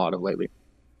watching a lot of lately.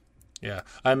 Yeah,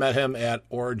 I met him at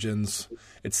Origins.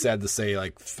 It's sad to say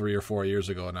 3 or 4 years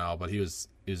ago now, but he was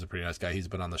a pretty nice guy. He's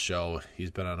been on the show.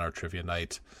 He's been on our trivia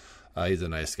night. He's a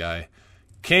nice guy.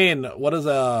 Kane, what is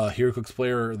a HeroClix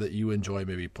player that you enjoy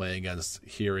maybe playing against,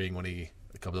 hearing when he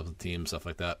comes up with the team, stuff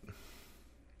like that?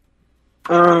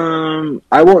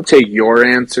 I won't take your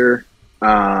answer.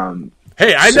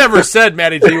 Hey, I never said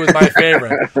Matty G was my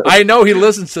favorite. I know he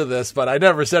listens to this, but I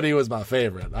never said he was my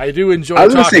favorite. I do enjoy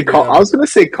talking to him. I was going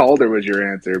to say Calder was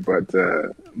your answer, but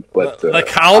the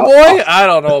Cowboy? I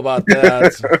don't know about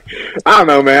that. I don't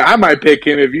know, man. I might pick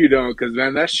him if you don't, because,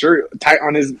 man, that shirt tight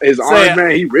on his arm,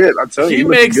 man, he ripped. I'll tell you. He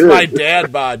makes my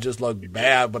dad bod just look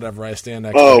bad whenever I stand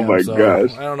next to him. Oh, my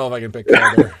gosh. I don't know if I can pick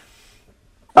Calder.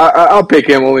 I'll pick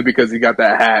him only because he got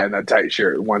that hat and that tight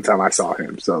shirt one time I saw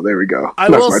him. So there we go. I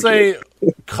will say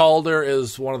Calder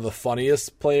is one of the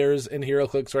funniest players in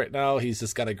HeroClix right now. He's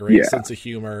just got a great sense of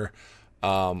humor.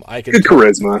 Good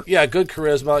charisma. Yeah, good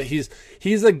charisma.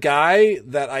 He's a guy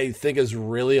that I think is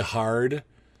really hard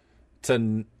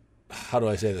to, how do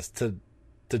I say this, to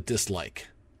dislike.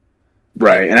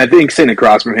 Right, and I think sitting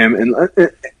across from him,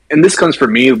 and this comes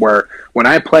from me, where when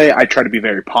I play, I try to be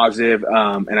very positive,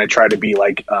 and I try to be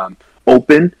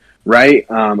open, right?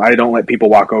 I don't let people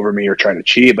walk over me or try to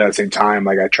cheat, but at the same time,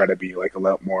 I try to be a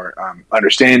lot more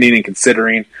understanding and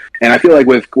considering. And I feel like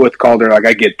with Calder,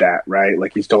 I get that, right?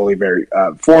 He's totally very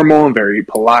formal and very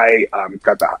polite.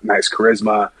 Got that nice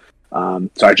charisma.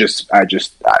 So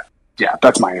yeah,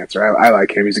 that's my answer. I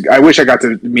like him. I wish I got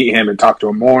to meet him and talk to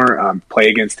him more, play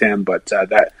against him, but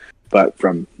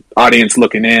from audience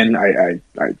looking in.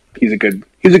 He's a good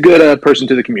person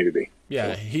to the community.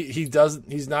 Yeah, he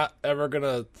doesn't. He's not ever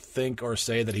gonna think or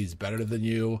say that he's better than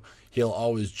you. He'll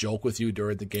always joke with you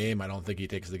during the game. I don't think he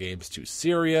takes the games too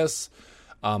serious.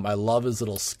 I love his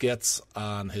little skits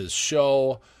on his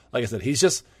show. Like I said,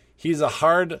 he's a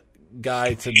hard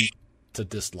guy to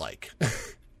dislike.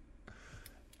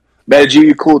 Benji,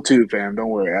 you're cool too, fam. Don't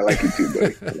worry. I like you too,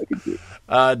 buddy. I like you too.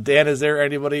 Dan, is there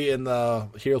anybody in the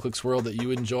HeroClix world that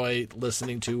you enjoy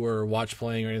listening to or watch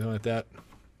playing or anything like that?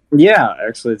 Yeah,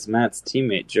 actually, it's Matt's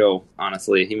teammate, Joe.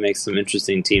 Honestly, he makes some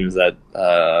interesting teams that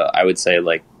I would say,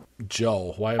 like...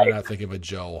 Joe. Why am I not thinking of a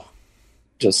Joe?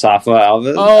 Josafa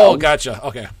Alves. Oh, gotcha.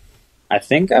 Okay. I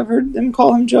think I've heard him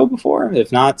call him Joe before.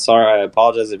 If not, sorry, I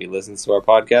apologize if he listens to our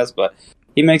podcast, but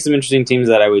he makes some interesting teams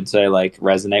that I would say like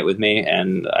resonate with me,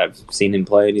 and I've seen him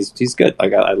play, and he's good.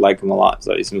 Like I like him a lot,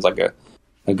 so he seems like a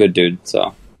good dude.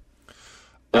 So,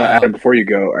 Adam, before you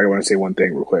go, I want to say one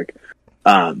thing real quick.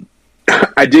 My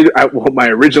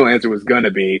original answer was going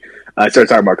to be I started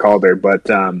talking about Calder, but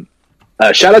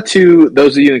shout out to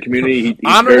those of you in the community. He's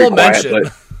honorable very quiet,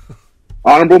 mention.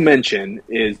 Honorable mention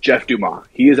is Jeff Dumas.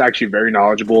 He is actually very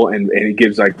knowledgeable and he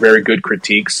gives like very good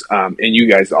critiques. And you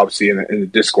guys obviously in the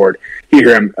Discord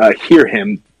hear him here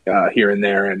and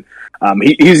there, and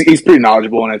he's pretty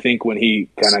knowledgeable. And I think when he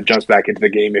kind of jumps back into the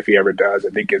game, if he ever does,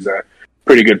 I think is a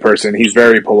pretty good person. He's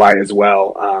very polite as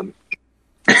well.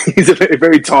 He's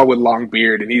very tall with long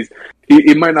beard, and he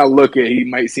might not he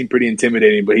might seem pretty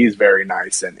intimidating, but he's very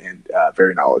nice and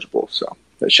very knowledgeable. So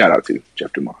shout out to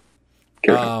Jeff Dumas.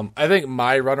 I think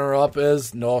my runner-up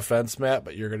is, no offense, Matt,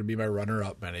 but you're going to be my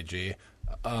runner-up, Benny G.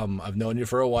 I've known you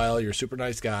for a while. You're a super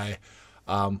nice guy.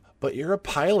 But you're a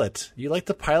pilot. You like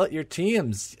to pilot your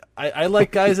teams. I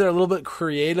like guys that are a little bit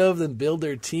creative and build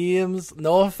their teams.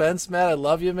 No offense, Matt. I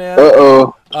love you, man.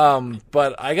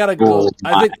 But I got to go.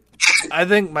 I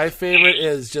think my favorite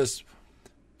is just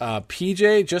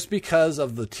PJ, just because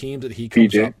of the teams that he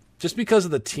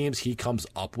comes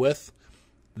up with,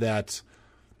 that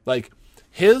like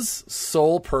his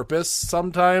sole purpose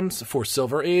sometimes for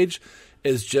Silver Age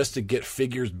is just to get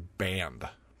figures banned.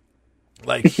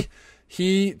 Like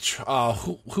who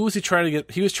was he trying to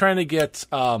get? He was trying to get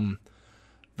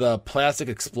the plastic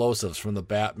explosives from the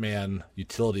Batman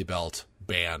utility belt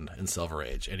banned in Silver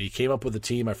Age, and he came up with a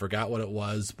team. I forgot what it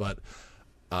was, but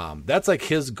that's like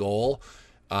his goal.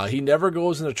 He never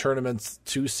goes into tournaments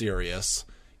too serious.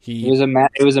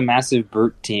 It was a massive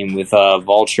Burt team with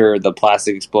Vulture, the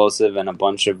plastic explosive, and a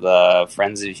bunch of the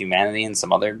Friends of Humanity and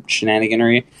some other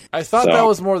shenaniganery. I thought that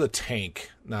was more the tank,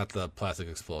 not the plastic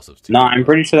explosives team. No, I'm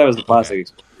pretty sure that was the plastic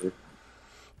explosive.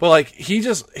 But like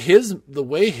the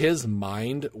way his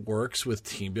mind works with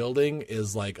team building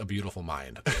is like a beautiful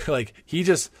mind. Like he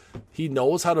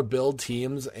knows how to build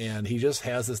teams, and he just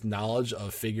has this knowledge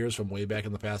of figures from way back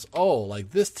in the past. Oh,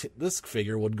 like this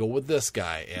figure would go with this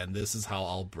guy, and this is how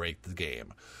I'll break the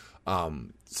game.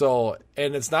 So,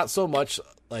 and it's not so much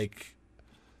like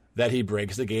that he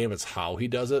breaks the game; it's how he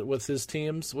does it with his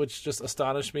teams, which just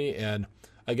astonished me. And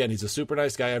again, he's a super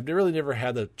nice guy. I've really never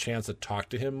had the chance to talk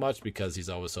to him much because he's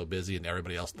always so busy and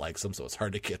everybody else likes him, so it's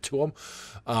hard to get to him.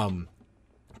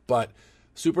 But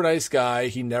super nice guy.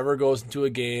 He never goes into a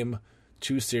game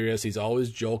too serious. He's always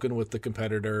joking with the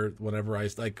competitor. When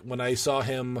I saw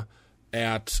him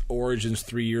at Origins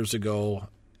 3 years ago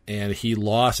and he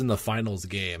lost in the finals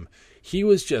game, he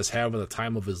was just having the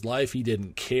time of his life. He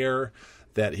didn't care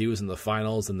that he was in the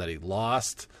finals and that he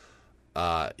lost.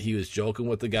 He was joking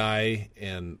with the guy,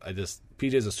 and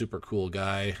PJ's a super cool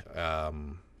guy.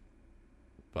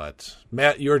 But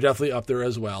Matt, you're definitely up there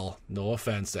as well. No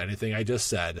offense to anything I just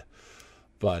said,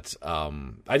 but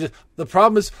the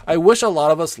problem is I wish a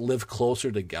lot of us live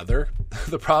closer together.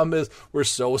 The problem is we're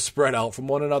so spread out from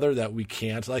one another that we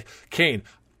can't. Like Kane,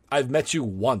 I've met you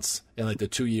once in like the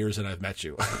 2 years that I've met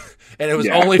you, and it was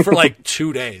only for like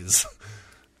 2 days.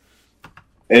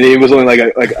 And it was only like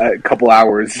a couple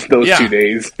hours those 2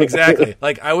 days. Exactly.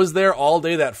 Like I was there all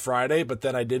day that Friday, but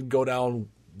then I did go down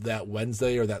that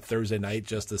Wednesday or that Thursday night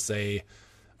just to say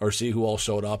or see who all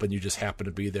showed up, and you just happened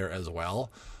to be there as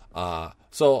well.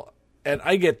 So, and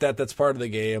I get that that's part of the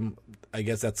game. I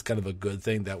guess that's kind of a good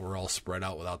thing that we're all spread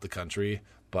out without the country.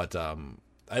 But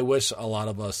I wish a lot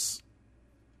of us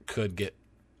could get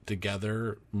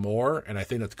together more, and I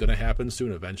think that's going to happen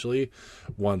soon eventually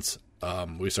once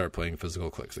we start playing physical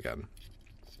clicks again.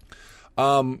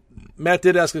 Matt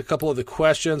did ask a couple of the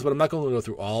questions, but I'm not going to go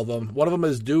through all of them. One of them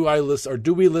is, do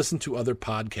we listen to other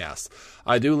podcasts?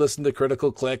 I do listen to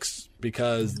Critical Clicks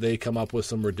because they come up with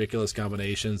some ridiculous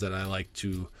combinations that I like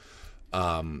to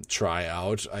try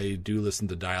out. I do listen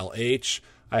to Dial H.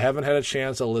 I haven't had a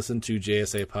chance to listen to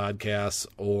JSA podcasts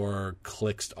or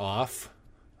Clicked Off.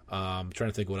 I'm trying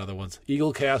to think what other ones.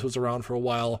 Eaglecast was around for a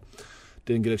while.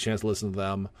 Didn't get a chance to listen to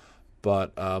them.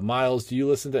 But Miles, do you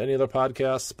listen to any other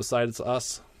podcasts besides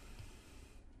us?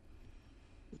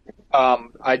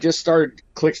 I just started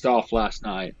Clicked Off last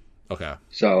night. Okay.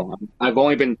 So I've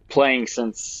only been playing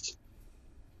since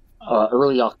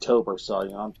early October.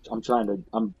 So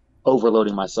I'm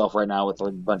overloading myself right now with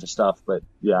a bunch of stuff. But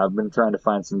yeah, I've been trying to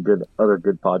find some other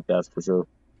good podcasts for sure.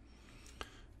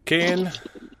 Kane,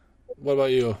 what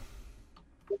about you?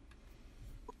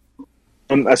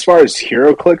 As far as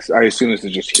HeroClix, I assume this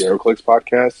is just HeroClix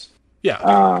podcasts.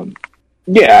 Yeah.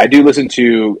 Yeah, I do listen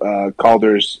to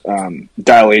Calder's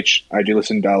Dial H. I do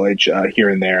listen to Dial H here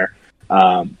and there,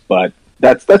 but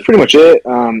that's pretty much it.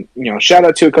 Shout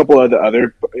out to a couple of the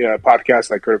other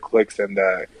podcasts like HeroClix and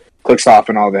Clicks Off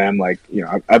and all them. Like,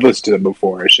 I've listened to them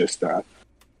before. It's just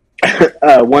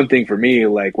one thing for me.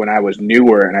 Like when I was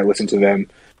newer and I listened to them,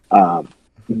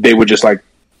 they would just kind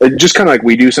of like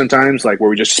we do sometimes, like where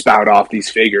we just spout off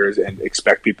these figures and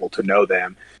expect people to know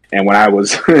them. And when I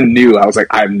was new, I was like,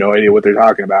 I have no idea what they're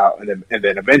talking about. And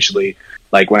then eventually,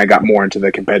 like when I got more into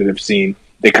the competitive scene,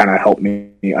 they kind of helped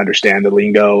me understand the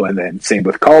lingo. And then same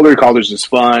with Calder. Calder's just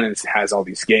fun and it has all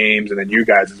these games. And then you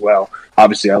guys as well.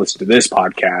 Obviously, I listened to this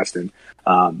podcast and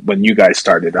when you guys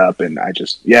started up, and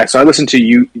so I listened to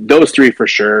you, those three for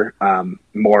sure.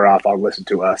 More off, I'll listen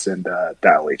to us and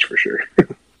Dial H for sure.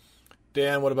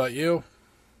 Dan, what about you?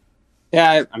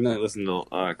 Yeah, I'm going to listen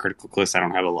to Critical Clips. I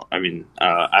don't have a lot. I mean,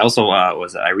 I also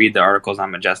I read the articles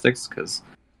on Majestics because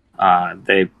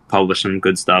they publish some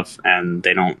good stuff and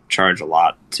they don't charge a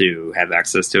lot to have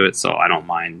access to it, so I don't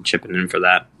mind chipping in for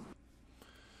that.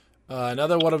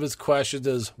 Another one of his questions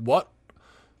is, what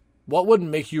would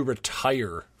make you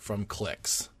retire from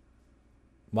Clicks?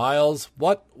 Miles,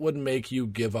 what would make you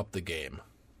give up the game?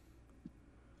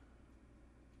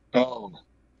 Oh.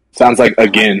 Sounds like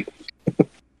again.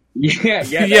 Yeah,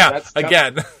 that's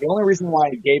again. The only reason why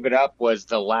I gave it up was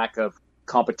the lack of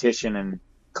competition and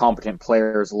competent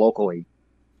players locally.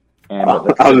 And I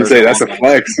was going to say, that's a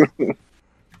flex.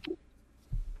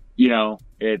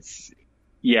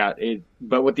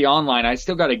 But with the online, I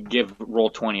still got to give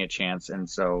Roll20 a chance. And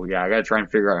so, yeah, I got to try and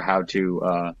figure out how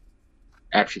to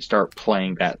actually start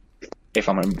playing that if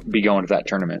I'm going to be going to that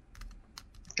tournament.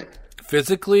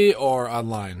 Physically or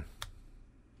online?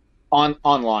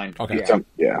 Online. Okay.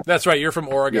 Yeah. That's right. You're from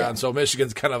Oregon, so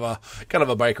Michigan's kind of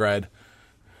a bike ride.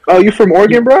 Oh, you from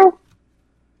Oregon, bro?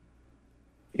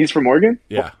 He's from Oregon?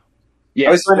 Yeah. I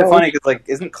always find it funny because, like,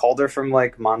 isn't Calder from,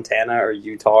 like, Montana or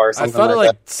Utah or something? I thought like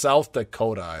like South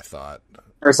Dakota, I thought.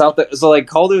 Or South Dakota. So, like,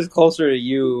 Calder's closer to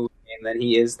you than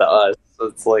he is to us. So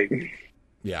it's like...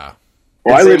 Yeah.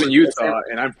 Well, I live in Utah,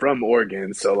 and I'm from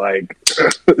Oregon, so, like...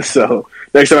 so,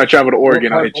 next time I travel to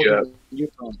Oregon, I'll hit you up.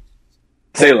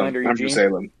 Salem. I'm from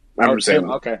Salem. From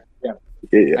Salem. Okay. Yeah.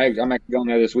 I'm actually going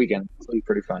there this weekend. It'll be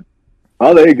pretty fun.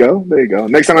 Oh, there you go.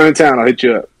 Next time I'm in town, I'll hit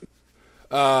you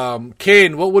up.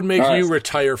 Kane, what would make you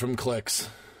retire from Clicks?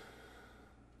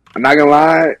 I'm not gonna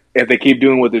lie. If they keep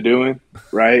doing what they're doing,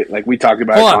 right? Like we talked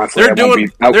about constantly.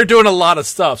 They're doing a lot of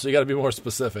stuff, so you got to be more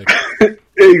specific.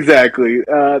 Exactly.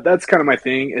 That's kind of my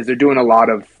thing. Is they're doing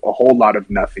a whole lot of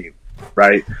nothing.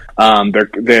 Right.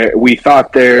 We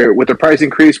thought with their price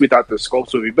increase, we thought the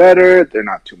sculpts would be better. They're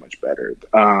not too much better.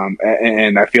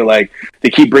 And I feel like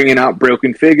they keep bringing out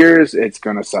broken figures. It's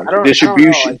going to suck.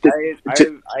 Distribution.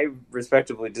 I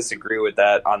respectively disagree with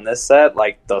that on this set.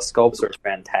 Like the sculpts are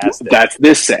fantastic. That's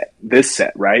this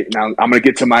set, right? Now I'm going to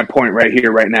get to my point right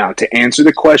here, right now. To answer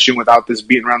the question without this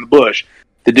beating around the bush,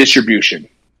 the distribution.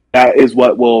 That is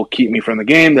what will keep me from the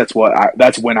game. That's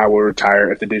when I will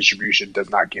retire if the distribution does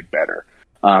not get better.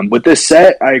 With this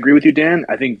set, I agree with you, Dan.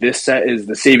 I think this set is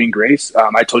the saving grace.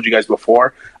 I told you guys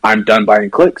before, I'm done buying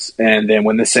clicks. And then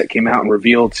when this set came out and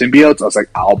revealed symbiotes, I was like,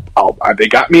 they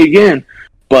got me again.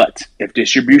 But if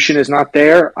distribution is not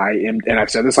there, and I've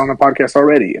said this on the podcast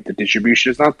already, if the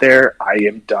distribution is not there, I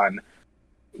am done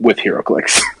with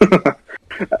HeroClix.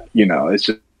 It's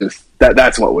just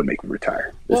that's what would make me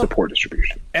retire. Is the poor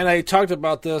distribution. And I talked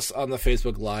about this on the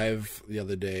Facebook Live the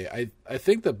other day. I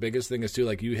think the biggest thing is too,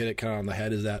 like you hit it kind of on the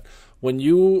head, is that when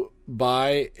you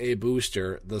buy a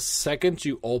booster, the second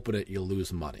you open it, you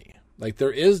lose money. Like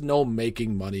there is no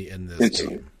making money in this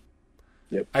game.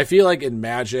 Yep. I feel like in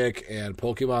Magic and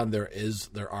Pokemon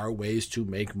there are ways to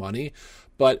make money,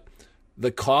 but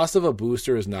the cost of a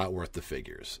booster is not worth the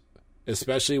figures,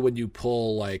 especially when you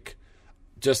pull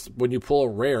when you pull a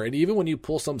rare, and even when you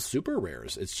pull some super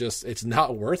rares, it's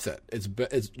not worth it.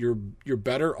 You're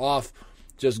better off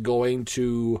just going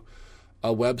to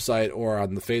a website or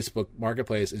on the Facebook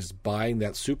Marketplace is buying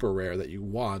that super rare that you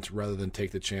want rather than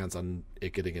take the chance on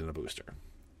it getting in a booster.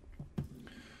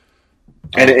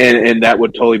 And that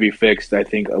would totally be fixed, I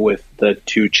think, with the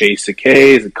 2 Chase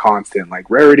Sakeis, the constant like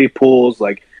rarity pools.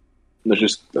 Like, let's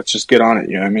just get on it.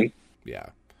 You know what I mean? Yeah.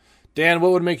 Dan,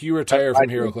 what would make you retire from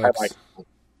HeroClix?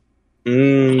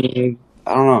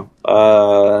 I don't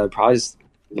know. Probably just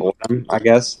boredom, I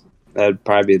guess. That'd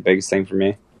probably be the biggest thing for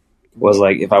me. Was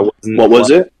like if I wasn't. What was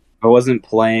it? If I wasn't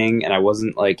playing and I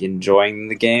wasn't like enjoying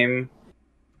the game,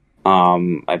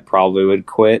 I probably would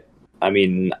quit. I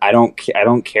mean, I don't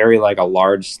carry like a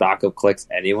large stock of clicks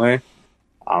anyway.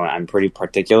 I'm pretty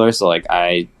particular, so like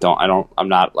I'm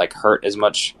not like hurt as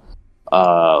much.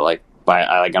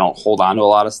 I don't hold on to a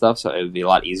lot of stuff, so it would be a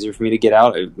lot easier for me to get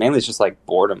out. Mainly, it's just like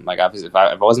boredom. Like obviously, if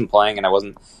I wasn't playing and I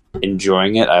wasn't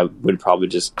enjoying it, I would probably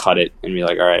just cut it and be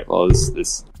like, all right, well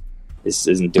this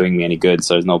isn't doing me any good,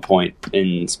 so there's no point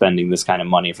in spending this kind of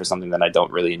money for something that I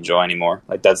don't really enjoy anymore.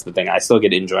 Like that's the thing. I still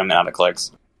get enjoyment out of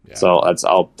clicks, so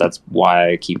that's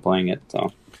why I keep playing it.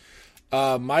 So,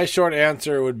 my short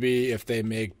answer would be if they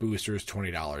make boosters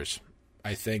 $20.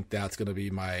 I think that's going to be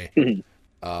my.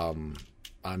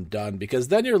 I'm done, because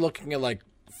then you're looking at like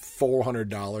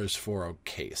 $400 for a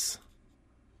case.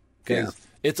 Because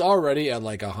it's already at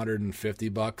like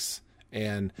 $150,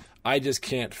 and I just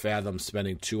can't fathom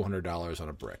spending $200 on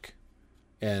a brick.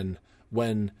 And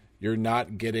when you're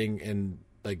not getting, and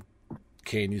like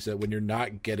Kane, you said, when you're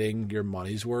not getting your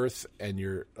money's worth, and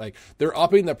you're like, they're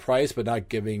upping the price but not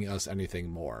giving us anything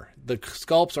more. The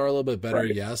sculpts are a little bit better,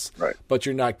 yes, but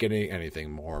you're not getting anything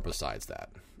more besides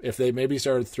that. If they maybe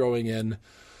started throwing in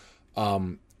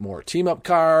more team-up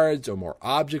cards or more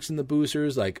objects in the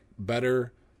boosters, like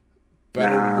better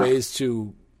ways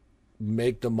to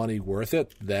make the money worth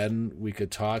it, then we could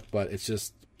talk. But it's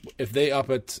just, if they up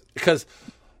it, because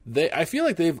I feel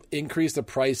like they've increased the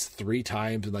price 3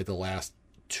 times in like the last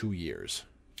 2 years.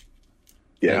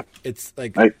 Yeah, like, it's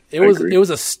like I agree. It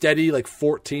was a steady like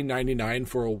 $14.99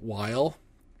 for a while,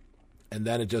 and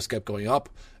then it just kept going up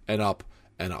and up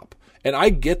and up. And I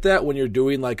get that when you're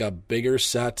doing like a bigger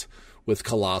set with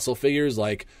colossal figures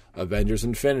like Avengers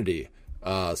Infinity,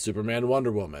 Superman,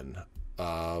 Wonder Woman,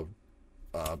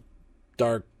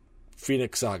 Dark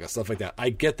Phoenix Saga, stuff like that.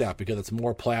 I get that because it's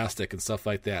more plastic and stuff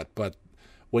like that. But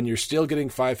when you're still getting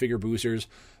 5-figure boosters,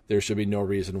 there should be no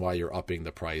reason why you're upping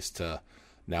the price to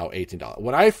now $18.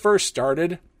 When I first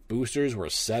started, boosters were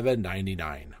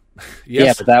 $7.99. Yes.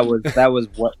 Yeah, but that was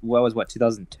what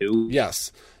 2002?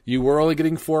 Yes. You were only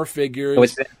getting 4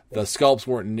 figures. The sculpts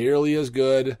weren't nearly as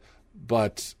good,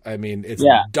 but I mean, it's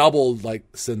doubled, like,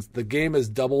 since the game has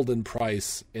doubled in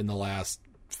price in the last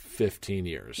 15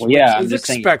 years. Well, yeah, it's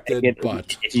expected,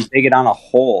 but if you take it on a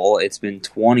whole, it's been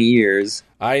 20 years.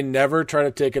 I never try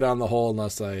to take it on the whole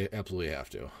unless I absolutely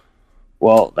have to.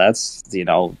 Well, that's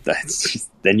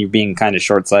then you're being kind of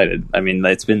short-sighted. I mean,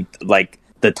 it's been like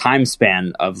the time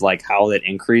span of like how that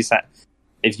increase.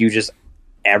 If you just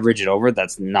average it over,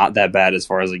 that's not that bad as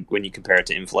far as like when you compare it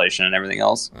to inflation and everything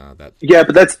else. Yeah,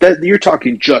 but that's you're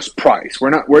talking just price.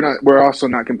 We're also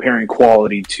not comparing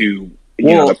quality to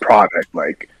the product.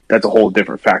 Like that's a whole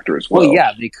different factor as well. Well,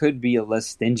 yeah, they could be less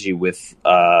stingy with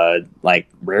like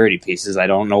rarity pieces. I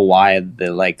don't know why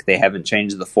they haven't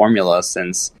changed the formula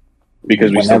since.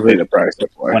 Because we still pay the price.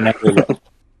 That's why.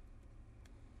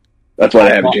 That's why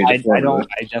I haven't changed the formula.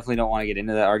 I definitely don't want to get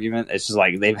into that argument. It's just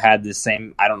like they've had the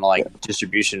same,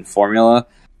 distribution formula.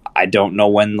 I don't know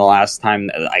when the last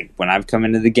time, like when I've come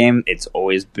into the game, it's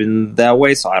always been that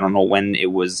way. So I don't know when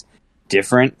it was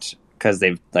different, because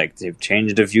they've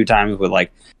changed a few times with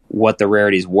like what the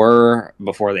rarities were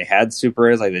before they had super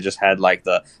rares. Like they just had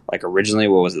originally,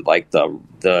 what was it, like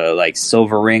the like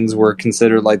silver rings were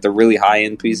considered like the really high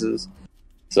end pieces.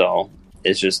 So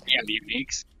it's just the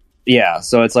uniques. Yeah,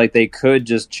 so it's like they could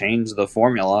just change the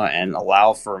formula and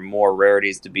allow for more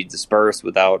rarities to be dispersed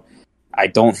without. I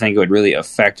don't think it would really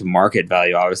affect market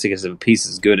value, obviously, because if a piece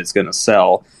is good, it's going to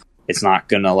sell. It's not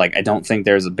going to I don't think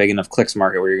there's a big enough clicks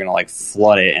market where you're going to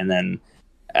flood it and then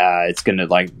it's going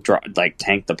to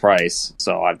tank the price.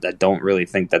 So I don't really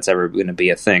think that's ever going to be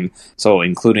a thing. So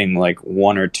including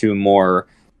 1 or 2 more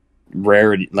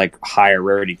rarity, higher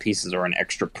rarity pieces or an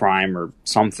extra prime or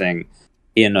something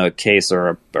in a case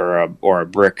or a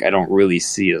brick, I don't really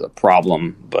see as a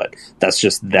problem. But that's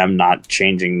just them not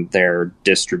changing their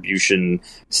distribution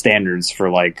standards for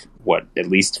at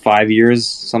least 5 years,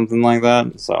 something like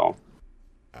that. So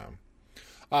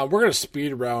we're going to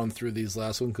speed around through these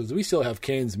last ones because we still have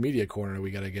Kane's media corner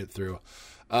we got to get through.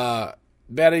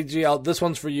 Batty GL, this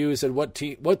one's for you. He said,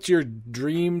 what's your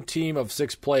dream team of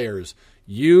 6 players?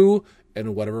 You,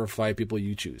 and whatever 5 people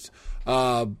you choose.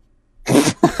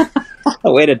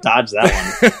 Way to dodge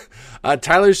that one.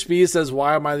 Tyler Spee says,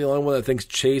 why am I the only one that thinks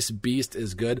Chase Beast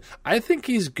is good? I think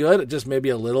he's good, just maybe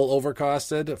a little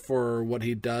overcosted for what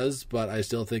he does, but I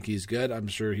still think he's good. I'm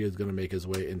sure he is going to make his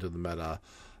way into the meta.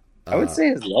 I would say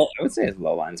his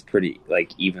low line's pretty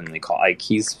like evenly called. Like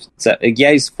he's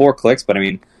 4 clicks, but I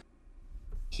mean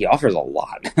he offers a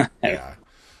lot. Yeah.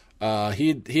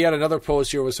 He had another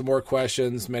post here with some more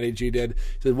questions. Matty G did.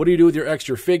 He said, what do you do with your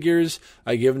extra figures?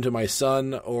 I give them to my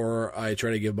son, or I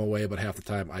try to give them away, but half the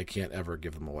time I can't ever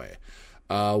give them away.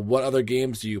 What other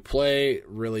games do you play?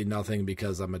 Really nothing,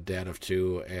 because I'm a dad of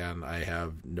 2 and I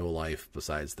have no life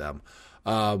besides them.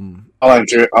 I'll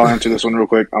answer this one real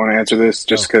quick. I want to answer this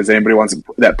just because anybody wants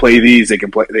that play these, they can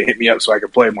play. They hit me up so I can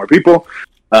play more people.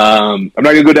 I'm not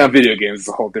gonna go down video games. It's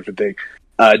a whole different thing.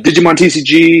 Digimon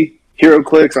TCG. Hero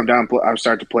Clicks, I'm down. I'm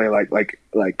starting to play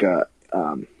the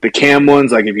cam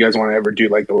ones. Like if you guys want to ever do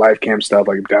like the live cam stuff,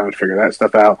 like I'm down to figure that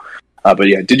stuff out. But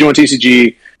yeah, Digimon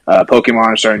TCG, Pokemon.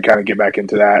 I'm starting to kind of get back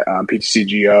into that.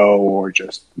 PTCGO, or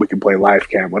just we can play live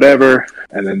cam, whatever.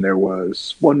 And then there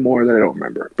was one more that I don't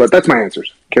remember. But that's my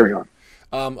answers. Carry on.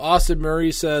 Austin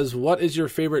Murray says, "What is your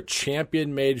favorite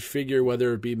champion-made figure,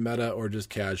 whether it be meta or just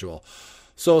casual?"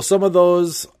 So some of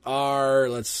those are,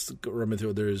 let's run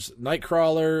through. There's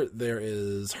Nightcrawler, there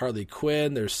is Harley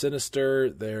Quinn, there's Sinister,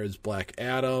 there's Black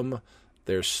Adam,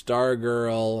 there's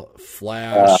Stargirl,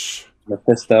 Flash,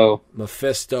 Mephisto.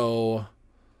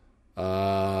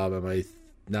 Am I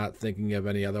not thinking of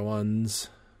any other ones?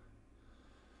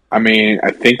 I mean,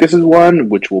 I think this is one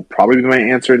which will probably be my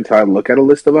answer until I look at a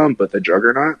list of them. But the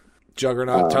Juggernaut,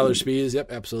 Tyler Spees,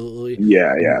 yep, absolutely.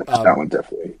 Yeah, that one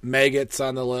definitely. Maggot's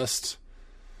on the list.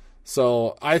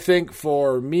 So I think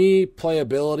for me,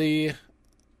 playability,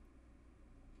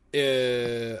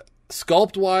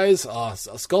 sculpt-wise,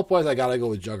 I gotta go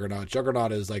with Juggernaut.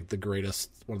 Juggernaut is like the greatest,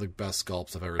 one of the best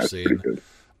sculpts I've ever seen.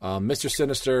 Mr.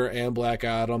 Sinister and Black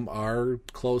Adam are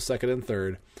close second and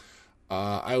third.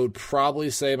 I would probably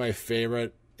say my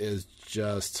favorite is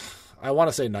just, I want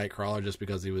to say Nightcrawler just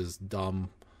because he was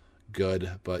dumb good,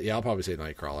 but yeah, I'll probably say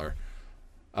Nightcrawler.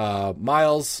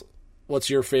 Miles, what's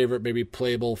your favorite, maybe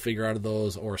playable figure out of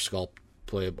those, or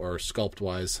sculpt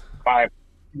wise?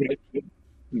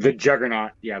 The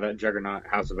Juggernaut, that Juggernaut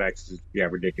House of X is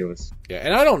ridiculous. Yeah,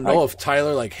 and I don't know if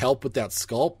Tyler helped with that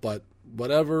sculpt, but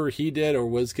whatever he did or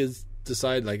WizKids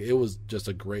decided, it was just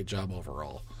a great job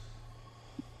overall.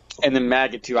 And then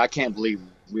Maggot too. I can't believe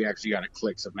we actually got a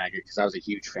Clicks of Maggot, because I was a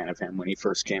huge fan of him when he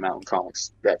first came out in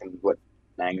comics back in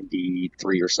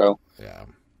 93 or so. Yeah.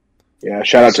 Yeah,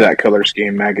 shout out to that color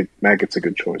scheme. Maggot's a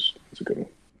good choice. It's a good one.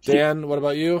 Dan, what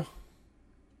about you?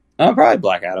 Probably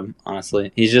Black Adam,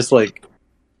 honestly. He's just they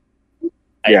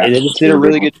just did a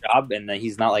really good job, and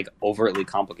he's not overtly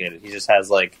complicated. He just has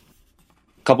a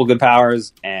couple good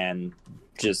powers and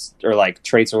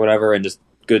traits or whatever, and just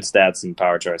good stats and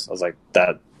power choice. I was like,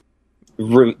 that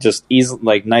just easy,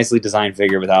 nicely designed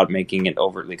figure without making it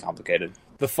overtly complicated.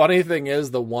 The funny thing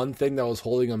is, the one thing that was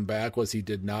holding him back was he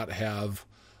did not have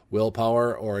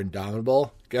willpower or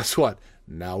indomitable. Guess what?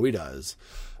 Now he does.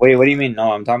 Wait, what do you mean?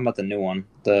 No, I'm talking about the new one,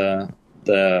 the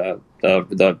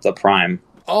Prime.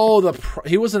 Oh,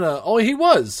 he wasn't he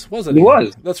was, wasn't he? He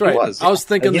was. That's right. Was. I was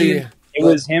thinking it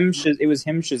was him,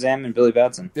 Shazam, and Billy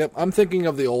Batson. Yep, I'm thinking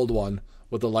of the old one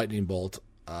with the lightning bolt.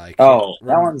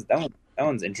 That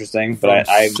one's interesting, but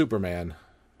Superman.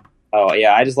 Oh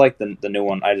yeah, I just like the new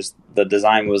one. The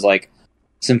design was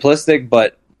simplistic,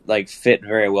 but fit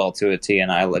very well to a T,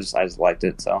 and I just liked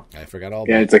it. So I forgot all.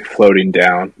 Yeah, it's floating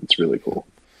down. It's really cool.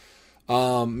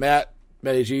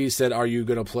 Matty G said, "Are you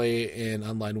going to play in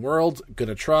Online World?"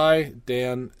 Gonna try.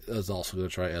 Dan is also going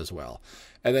to try as well.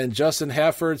 And then Justin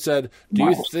Hafford said, "Do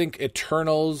you think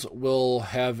Eternals will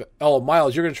have?" Oh,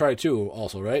 Miles, you're going to try too,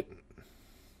 also, right?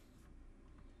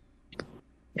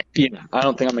 Yeah, I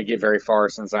don't think I'm going to get very far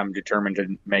since I'm determined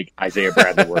to make Isaiah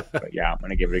Bradley work. But yeah, I'm going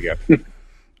to give it a go.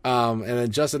 And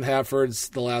then Justin Hafford's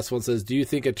the last one says, "Do you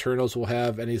think Eternals will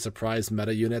have any surprise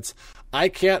meta units?" I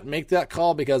can't make that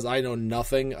call because I know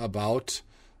nothing about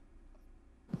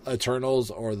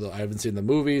Eternals I haven't seen the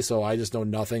movie, so I just know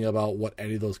nothing about what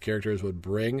any of those characters would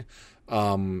bring.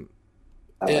 Who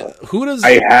does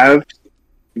I have?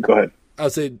 Go ahead. I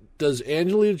would say, does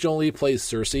Angelina Jolie play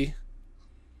Cersei?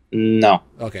 No.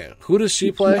 Okay, who does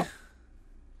she play? No.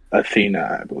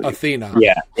 Athena, I believe. Athena.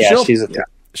 Yeah, she's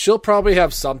She'll probably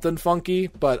have something funky,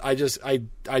 but I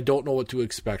don't know what to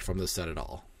expect from this set at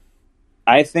all.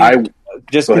 I think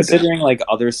considering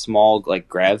other small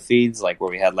grab feeds, where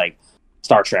we had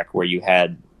Star Trek, where you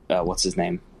had what's his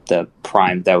name, the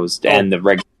Prime that was and the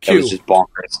regular that was just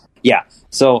bonkers. Yeah.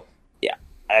 So yeah,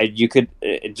 you could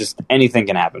just anything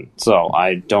can happen. So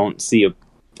I don't see a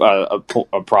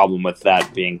problem with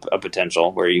that being a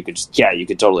potential where you could you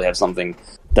could totally have something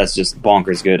that's just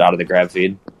bonkers good out of the grab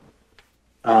feed.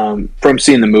 From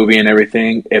seeing the movie and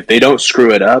everything, if they don't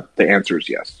screw it up, the answer is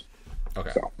yes.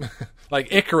 Okay. So.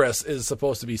 Like Icarus is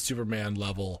supposed to be Superman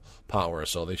level power,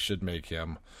 so they should make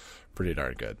him pretty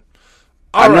darn good.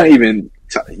 Not even.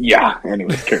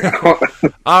 Anyway, carry on.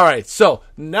 All right, so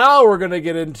now we're going to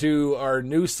get into our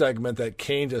new segment that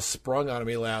Kane just sprung on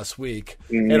me last week.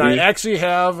 Mm-hmm. And I actually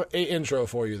have an intro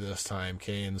for you this time,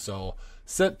 Kane. So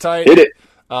sit tight. Hit it.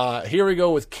 Here we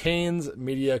go with Kane's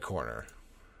Media Corner.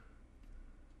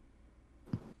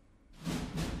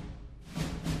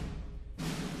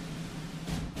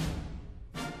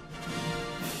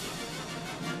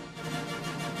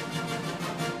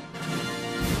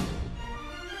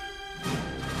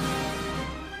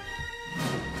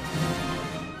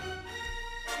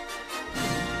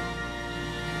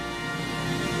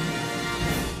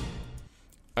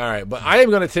 All right, but I am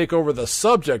going to take over the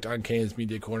subject on Kane's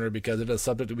Media Corner because it is a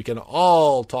subject that we can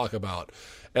all talk about.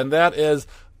 And that is,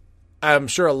 I'm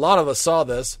sure a lot of us saw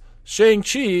this,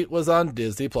 Shang-Chi was on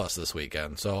Disney Plus this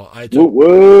weekend. So I took...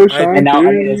 and now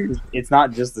it's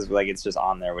not just this, like it's just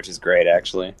on there, which is great,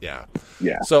 actually. Yeah.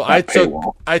 Yeah. So I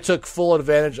took full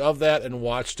advantage of that and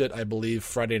watched it, I believe,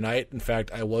 Friday night. In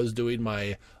fact, I was doing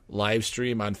my live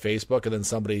stream on Facebook, and then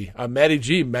somebody, Maddie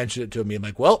G, mentioned it to me. I'm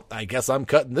like, well, I guess I'm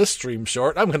cutting this stream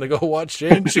short. I'm going to go watch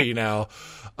Shang-Chi now.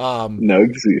 No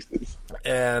excuses.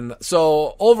 And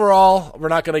so overall, we're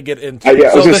not going to get into. I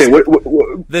was going to say,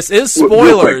 this is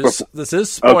spoilers. This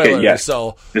is spoilers. Okay, yes.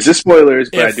 So this is spoilers,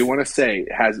 but I do want to say,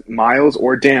 has Miles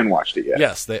or Dan watched it yet?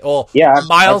 Yes,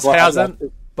 Miles hasn't,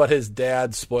 but his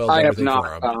dad spoiled everything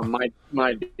for him.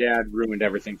 My dad ruined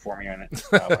everything for me on it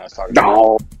when I was talking.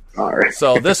 No. All right.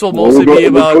 So this will mostly be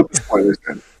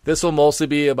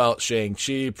about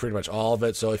Shang-Chi, pretty much all of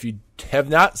it. So if you have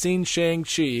not seen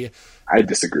Shang-Chi, I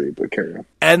disagree, but carry on.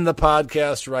 End the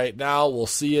podcast right now. We'll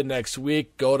see you next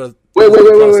week. Go to wait,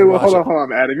 hold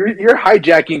on, Adam. You're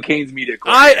hijacking Kane's Media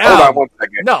Corner. I am. Hold on 1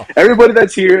 second. No. Everybody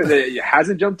that's here that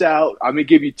hasn't jumped out, I'm going to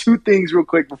give you 2 things real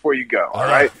quick before you go. All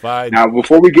right? Fine. Now,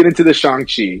 before we get into the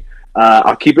Shang-Chi,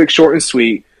 I'll keep it short and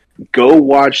sweet. Go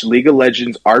watch League of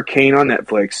Legends Arcane on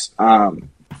Netflix.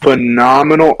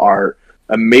 Phenomenal art.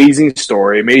 Amazing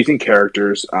story, amazing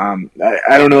characters. I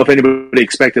don't know if anybody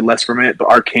expected less from it, but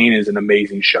Arcane is an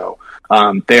amazing show.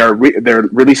 They're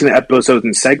releasing the episodes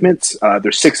in segments.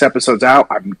 There's 6 episodes out.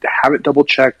 I haven't double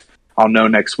checked. I'll know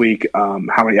next week how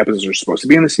many episodes are supposed to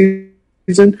be in the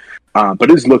season. But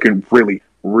it's looking really,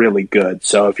 really good.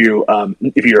 So if you're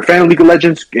a fan of League of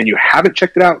Legends and you haven't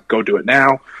checked it out, go do it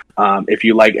now. If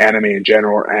you like anime in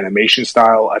general or animation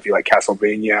style, if you like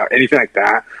Castlevania, anything like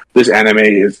that, this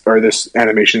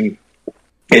animation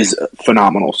is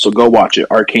phenomenal. So go watch it.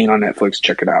 Arcane on Netflix,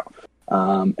 check it out.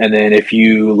 And then if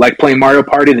you like playing Mario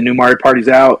Party, the new Mario Party's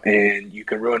out, and you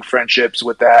can ruin friendships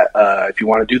with that. If you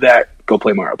want to do that, go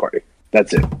play Mario Party.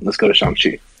 That's it. Let's go to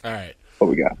Shang-Chi. All right.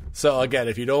 What we got? So again,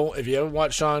 if you haven't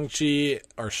watched Shang-Chi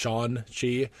or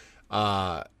Shang-Chi,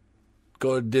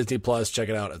 go to Disney Plus, check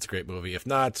it out. It's a great movie. If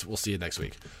not, we'll see you next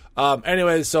week.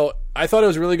 Anyways, so I thought it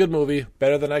was a really good movie,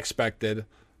 better than I expected.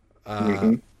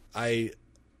 I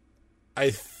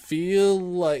feel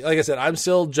like I said, I'm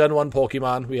still Gen 1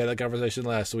 Pokemon. We had that conversation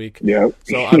last week. Yeah.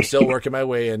 So I'm still working my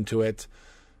way into it.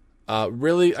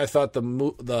 Really, I thought the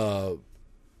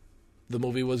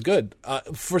movie was good.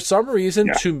 For some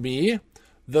reason, to me,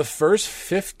 the first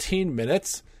 15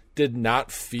 minutes did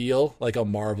not feel like a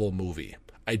Marvel movie.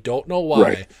 I don't know why.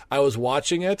 Right. I was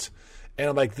watching it, and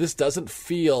I'm like, this doesn't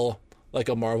feel like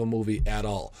a Marvel movie at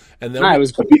all. And then it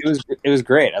was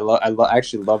great. I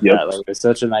actually loved that. Like, it was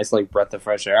such a nice breath of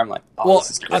fresh air. I'm like,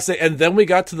 this is great. I say, and then we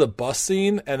got to the bus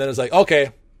scene, and then it's like,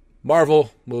 okay,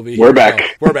 Marvel movie. We're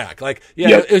back. We're back. Like,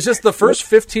 it was just the first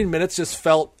 15 minutes just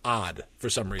felt odd for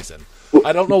some reason.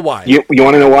 I don't know why. You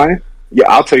want to know why? Yeah,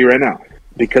 I'll tell you right now.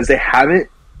 Because they haven't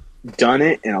done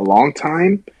it in a long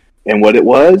time, and what it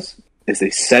was is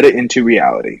they set it into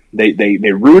reality. They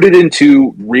rooted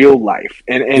into real life.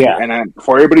 And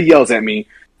before everybody yells at me,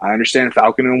 I understand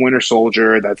Falcon and Winter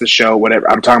Soldier, that's a show, whatever.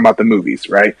 I'm talking about the movies,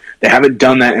 right? They haven't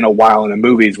done that in a while in the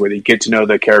movies where they get to know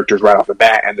the characters right off the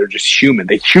bat and they're just human.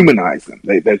 They humanize them.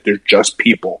 They're just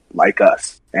people like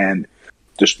us. And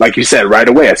just like you said, right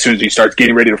away, as soon as he starts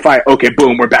getting ready to fight, okay,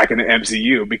 boom, we're back in the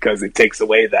MCU because it takes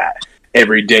away that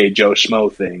everyday Joe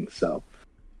Schmo thing. So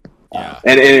Yeah.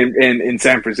 And in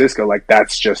San Francisco, like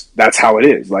that's how it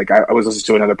is. Like I was listening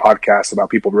to another podcast about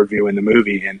people reviewing the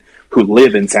movie and who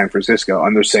live in San Francisco,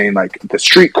 and they're saying like the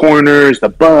street corners, the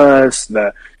bus,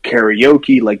 the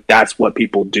karaoke, like that's what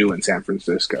people do in San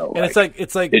Francisco. And like,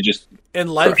 it's like it just and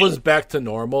life was back to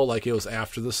normal. Like it was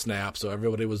after the snap, so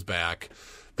everybody was back.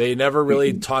 They never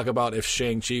really talk about if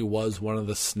Shang-Chi was one of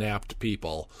the snapped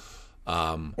people.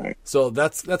 So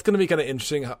that's going to be kind of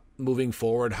interesting moving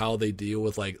forward how they deal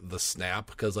with like the snap,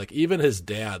 because like even his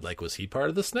dad, like was he part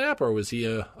of the snap or was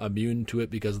he immune to it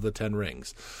because of the 10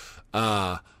 rings?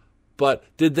 But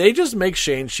did they just make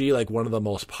Shang-Chi like one of the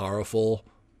most powerful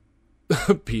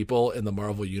people in the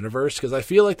Marvel universe? Because I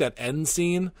feel like that end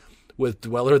scene with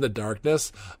Dweller in the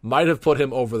Darkness might have put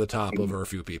him over the top over a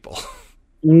few people.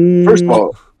 First of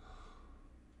all,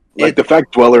 like the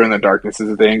fact Dweller in the Darkness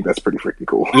is a thing, that's pretty freaking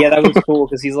cool. Yeah, that was cool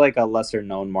because he's like a lesser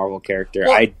known Marvel character.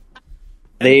 Well,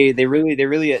 They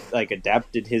really like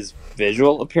adapted his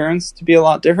visual appearance to be a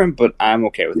lot different, but I'm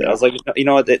okay with it. I was like, you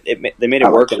know what, they made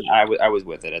it work, and I was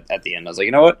with it at the end. I was like,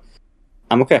 you know what,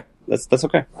 I'm okay. That's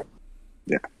okay.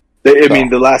 Yeah, I mean,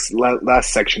 the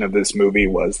last section of this movie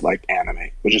was like anime,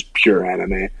 it was just pure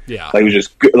anime. Yeah, like it was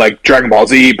just like Dragon Ball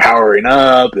Z powering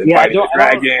up and fighting the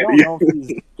dragon. I don't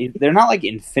know they're not like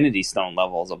Infinity Stone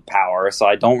levels of power, so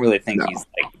I don't really think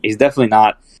he's definitely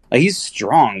not. Like, he's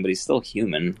strong, but he's still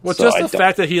human. Well, so just the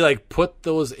fact that he, like, put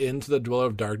those into the Dweller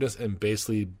of Darkness and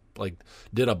basically, like,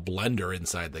 did a blender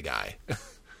inside the guy.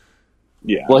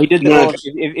 Yeah. Well, he did.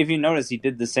 If you notice, he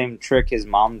did the same trick his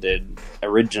mom did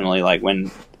originally, like, when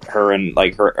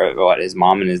his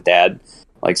mom and his dad,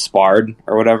 like, sparred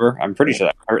or whatever. I'm pretty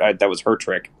sure that was her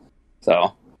trick.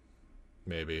 So.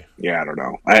 Maybe. Yeah, I don't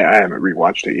know. I haven't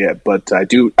rewatched it yet, but I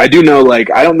do know, like,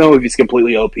 I don't know if he's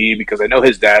completely OP, because I know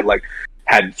his dad, like,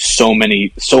 had so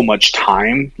much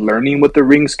time learning what the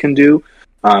rings can do.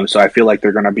 So I feel like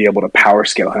they're going to be able to power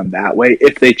scale him that way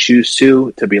if they choose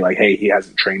to be like, hey, he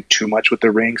hasn't trained too much with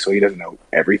the ring, so he doesn't know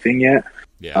everything yet.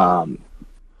 Yeah.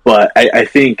 But I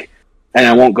think, and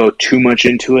I won't go too much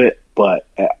into it, but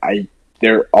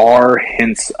there are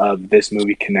hints of this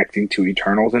movie connecting to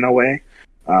Eternals in a way,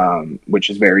 which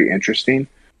is very interesting.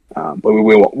 But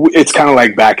it's kind of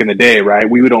like back in the day, right?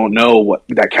 We don't know what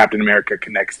that Captain America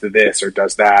connects to this or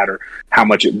does that, or how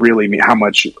much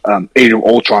Age of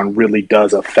Ultron really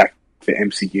does affect the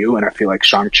MCU. And I feel like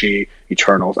Shang-Chi,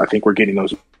 Eternals, I think we're getting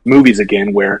those movies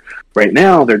again where right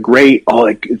now they're great. Oh,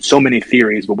 like so many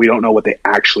theories, but we don't know what they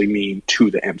actually mean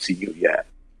to the MCU yet.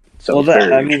 So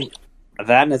and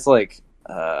it's like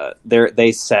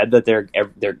they said that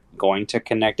they're going to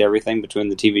connect everything between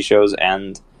the TV shows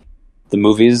and the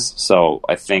movies, so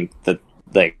I think that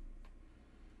I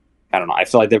don't know. I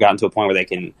feel like they've gotten to a point where they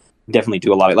can definitely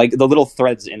do a lot of, like, the little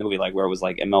threads in the movie, like where it was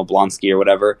like Emil Blonsky or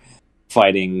whatever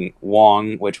fighting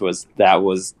Wong, which was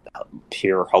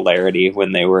pure hilarity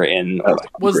when they were in.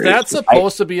 Was that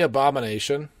supposed to be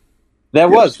Abomination? That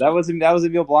was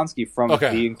Emil Blonsky from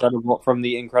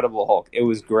the Incredible Hulk. It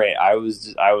was great. I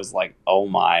was like, oh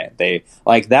my, they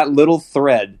like that little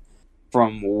thread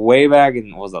from way back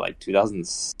in, what was it, like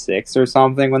 2006 or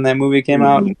something when that movie came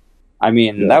out? I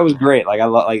mean, that was great. Like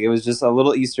it was just a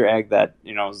little Easter egg that,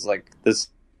 you know, was like this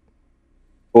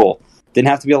cool. Didn't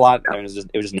have to be a lot. I mean,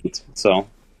 it was just neat. So,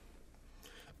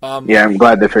 yeah, I'm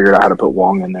glad they figured out how to put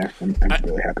Wong in there. I'm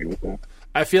really happy with that.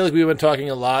 I feel like we've been talking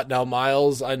a lot now,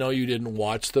 Miles. I know you didn't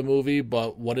watch the movie,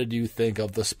 but what did you think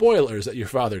of the spoilers that your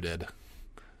father did?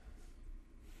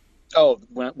 Oh,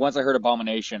 once I heard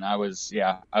Abomination, I was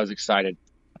excited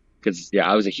because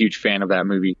I was a huge fan of that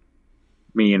movie.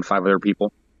 Me and 5 other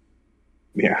people.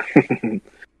 Yeah.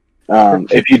 I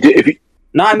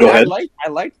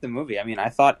liked the movie. I mean, I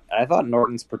thought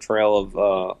Norton's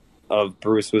portrayal of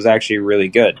Bruce was actually really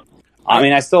good. I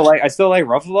mean, I still like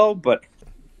Ruffalo, but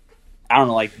I don't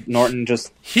know, like Norton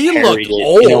just looked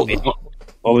old. You know,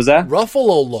 what was that?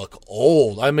 Ruffalo look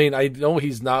old. I mean, I know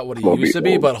he's not what he used to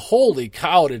be, but holy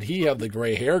cow, did he have the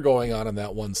gray hair going on in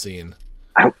that one scene?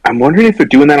 I'm wondering if they're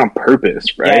doing that on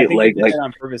purpose, right? Yeah, I think they did that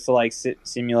on purpose to like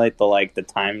simulate the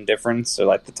time difference or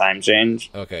like the time change.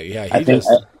 Okay, yeah, he just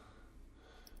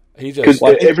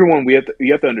everyone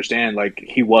you have to understand, like,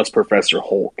 he was Professor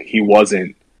Hulk. He was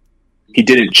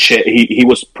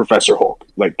Professor Hulk.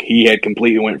 Like, he had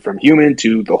completely went from human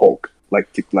to the Hulk.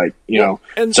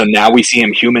 And so now we see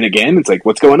him human again. It's like,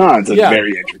 what's going on? It's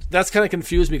very interesting. That's kind of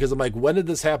confused me because I'm like, when did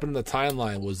this happen in the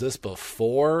timeline? Was this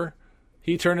before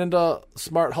he turned into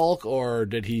Smart Hulk, or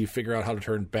did he figure out how to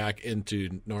turn back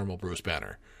into normal Bruce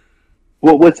Banner?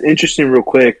 Well, what's interesting, real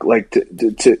quick, like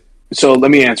so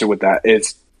let me answer with that.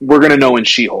 It's we're gonna know in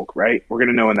She-Hulk, right? We're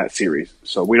gonna know in that series.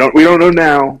 So we don't know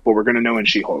now, but we're gonna know in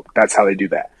She-Hulk. That's how they do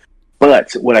that.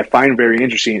 But what I find very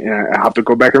interesting, and I have to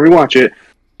go back and rewatch it,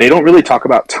 they don't really talk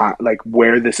about time, like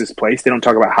where this is placed. They don't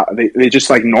talk about how they just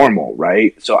like normal,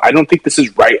 right? So I don't think this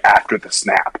is right after the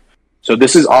snap. So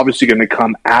this is obviously going to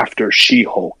come after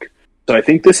She-Hulk. So I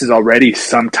think this is already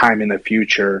sometime in the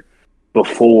future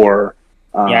before.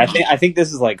 I think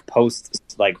this is like post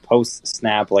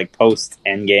snap, like post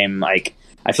Endgame. Like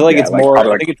I feel like it's more.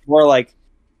 I think it's more like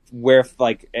where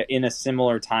like in a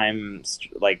similar time,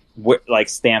 like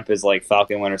Stamp is like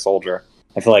Falcon Winter Soldier.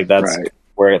 I feel like that's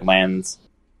where it lands.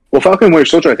 Well, Falcon Winter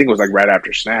Soldier, I think, was like right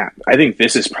after Snap. I think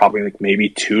this is probably like maybe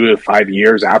 2 to 5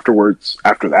 years afterwards.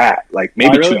 After that, like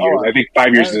maybe 2 years. I think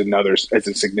 5 years is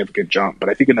a significant jump, but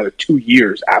I think another 2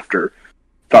 years after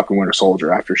Falcon Winter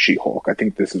Soldier, after She-Hulk, I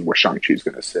think this is where Shang-Chi's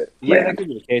going to sit. Yeah, that could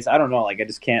be the case. I don't know. Like,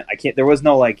 I can't. There was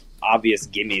no like obvious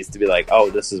gimmies to be like, oh,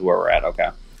 this is where we're at.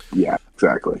 Okay. Yeah,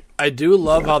 exactly. I do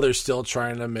love how they're still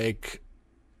trying to make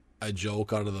a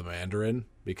joke out of the Mandarin,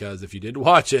 because if you did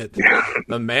watch it,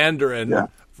 the Mandarin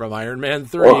from Iron Man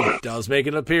 3 does make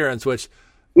an appearance, which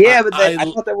I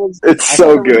thought that was good.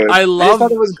 I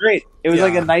thought it was great. It was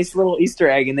like a nice little Easter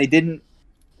egg, and they didn't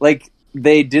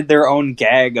they did their own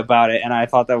gag about it, and I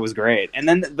thought that was great. And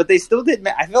then, but they still did.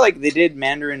 I feel like they did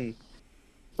Mandarin,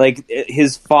 like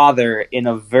his father, in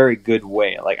a very good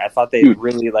way. Like I thought they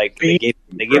really they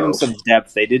gave him some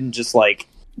depth. They didn't just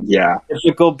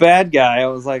typical bad guy. I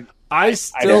was like, I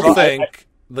still think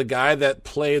the guy that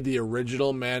played the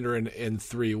original Mandarin in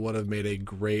 3 would have made a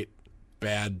great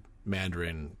bad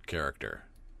Mandarin character.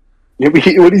 Yeah, but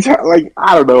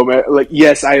I don't know, man. Like,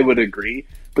 yes, I would agree.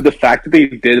 But the fact that they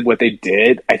did what they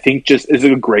did, I think just is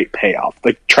a great payoff.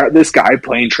 Like, this guy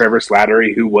playing Trevor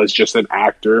Slattery, who was just an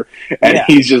actor, and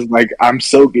he's just like, I'm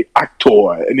so good,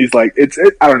 actor. And he's like,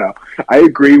 I don't know. I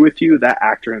agree with you. That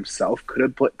actor himself could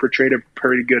have portrayed a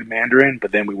pretty good Mandarin,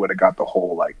 but then we would have got the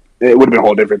whole, it would have been a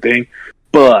whole different thing.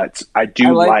 But I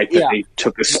do like that they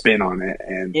took a spin on it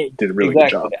and did a really good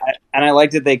job. And I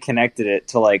liked that they connected it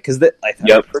to because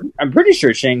I'm pretty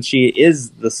sure Shang-Chi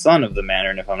is the son of the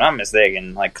Mandarin, if I'm not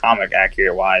mistaken, like comic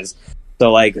accurate wise.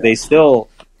 So they still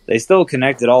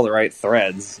connected all the right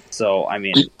threads. So I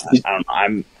mean, I don't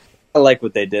know. I like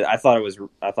what they did. I thought it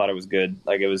was good.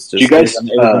 Like it was just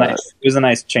it was a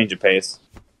nice change of pace.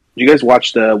 You guys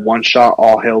watch the one shot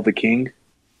All Hail the King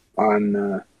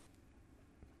on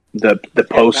the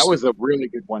post? That was a really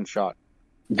good one shot.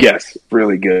 Yes,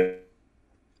 really good.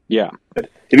 Yeah. If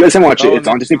you guys haven't watched it, it's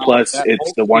on Disney Plus.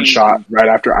 It's the one shot right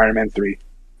after Iron Man 3.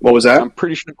 What was that? I'm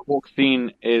pretty sure the Hulk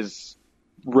scene is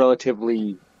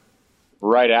relatively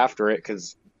right after it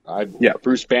because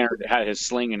Bruce Banner had his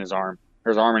sling in his arm,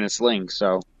 or his arm in his sling.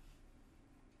 So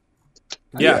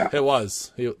it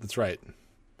was. That's right.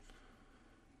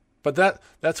 But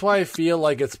that's why I feel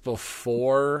like it's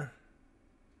before.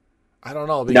 I don't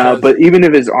know. No, but even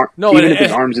if his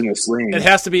arm's in the sling, it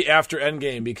has to be after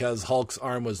Endgame because Hulk's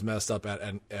arm was messed up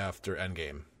after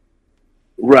Endgame.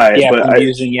 Right. Yeah,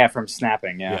 but from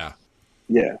snapping. Yeah.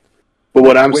 But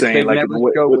what I'm saying, they never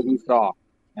show what you saw,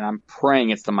 and I'm praying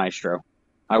it's the Maestro.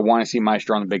 I want to see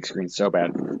Maestro on the big screen so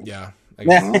bad. Yeah.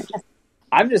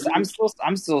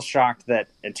 I'm still shocked that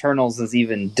Eternals is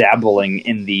even dabbling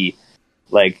in the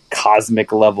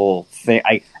cosmic level thing.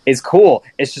 It's cool.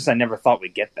 It's just I never thought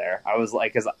we'd get there. I was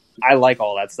like, because I like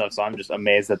all that stuff, so I'm just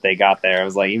amazed that they got there. I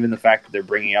was like, even the fact that they're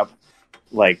bringing up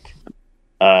was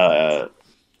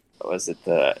it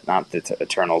not the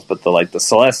Eternals, but the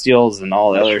Celestials and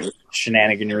all the other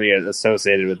shenaniganry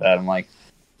associated with that. I'm like,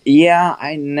 yeah,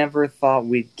 I never thought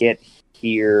we'd get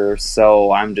here,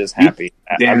 so I'm just happy.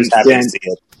 I'm just happy to see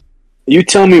it. You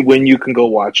tell me when you can go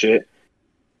watch it,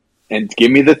 and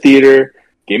give me the theater.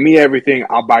 Give me everything.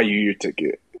 I'll buy you your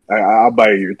ticket. I'll buy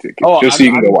you your ticket just so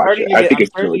you can go watch it. I think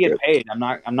it's really good. Paid.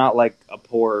 I'm not like a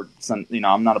poor son.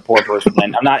 I'm not a poor person.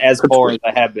 I'm not as poor as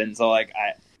I have been. So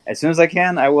as soon as I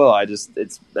can, I will.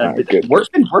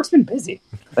 Work's been busy.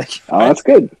 That's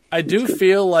good. I do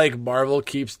feel like Marvel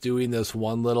keeps doing this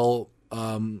one little.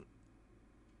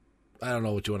 I don't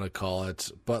know what you want to call it,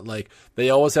 but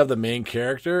they always have the main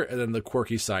character and then the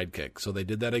quirky sidekick. So they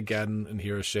did that again in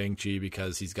Here is Shang-Chi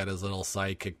because he's got his little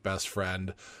sidekick best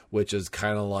friend, which is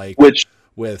kind of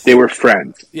with they were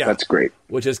friends. Yeah, that's great.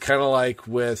 Which is kind of like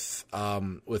with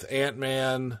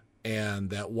Ant-Man and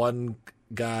that one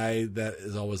guy that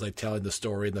is always telling the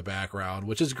story in the background,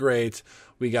 which is great.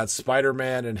 We got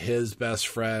Spider-Man and his best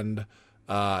friend.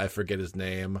 I forget his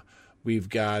name. We've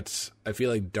got, I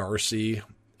feel like Darcy.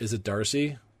 Is it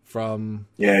Darcy from.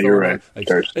 Yeah, you're right. Like,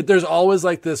 there's always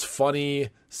like this funny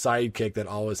sidekick that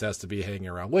always has to be hanging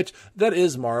around, which that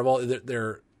is Marvel.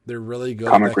 They're really good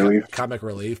at comic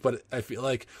relief, but I feel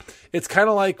like it's kind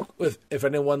of like if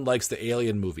anyone likes the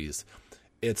Alien movies,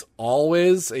 it's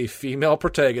always a female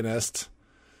protagonist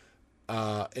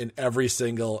in every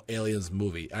single Aliens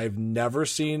movie. I've never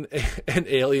seen an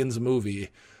Aliens movie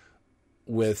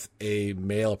with a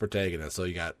male protagonist. So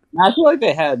you got. I feel like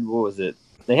they had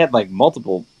They had like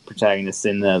multiple protagonists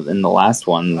in the last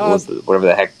one. Whatever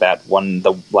the heck that one.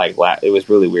 It was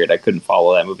really weird. I couldn't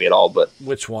follow that movie at all. But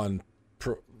which one?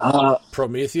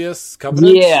 Prometheus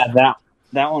Covenant? Yeah,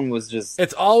 that one was just.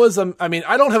 It's always. I mean,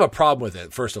 I don't have a problem with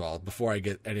it. First of all, before I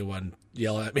get anyone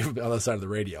yelling at me from the other side of the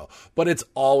radio, but it's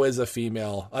always a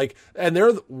female. And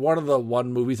they're one of the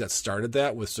movies that started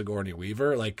that with Sigourney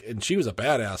Weaver. And she was a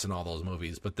badass in all those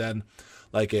movies. But then,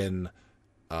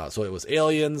 so it was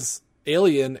Aliens,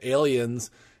 Alien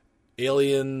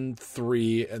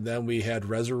 3, and then we had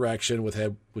Resurrection,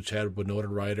 which had Winona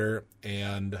Ryder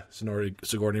and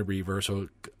Sigourney Weaver, so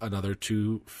another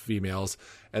 2 females.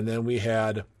 And then we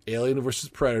had Alien vs.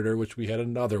 Predator, which we had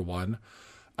another one.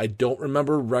 I don't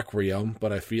remember Requiem,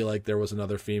 but I feel like there was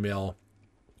another female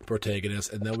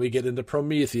protagonist. And then we get into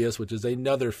Prometheus, which is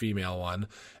another female one.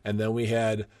 And then we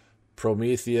had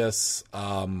Prometheus,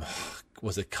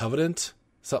 was it Covenant?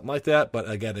 Something like that. But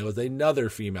again, it was another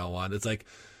female one. It's like,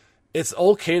 it's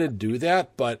okay to do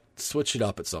that, but switch it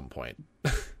up at some point.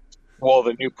 Well,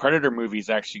 the new Predator movie is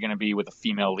actually going to be with a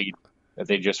female lead that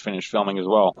they just finished filming as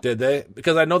well. Did they?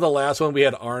 Because I know the last one we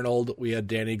had Arnold, we had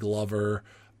Danny Glover,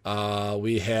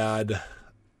 we had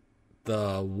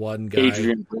the one guy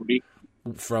Adrian Brody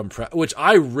from which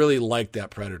I really liked that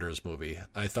Predators movie.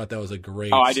 I thought that was a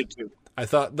great. Oh, I did too. I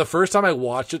thought the first time I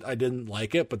watched it, I didn't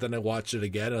like it, but then I watched it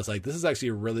again, and I was like, this is actually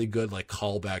a really good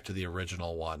callback to the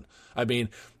original one. I mean,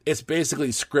 it's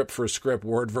basically script for script,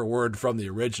 word for word from the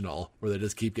original, where they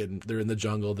just keep they're in the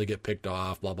jungle, they get picked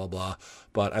off, blah, blah, blah.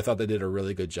 But I thought they did a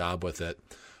really good job with it.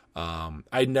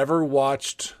 I never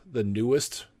watched the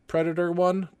newest Predator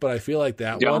one, but I feel like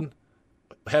that one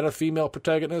had a female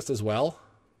protagonist as well.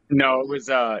 No, it was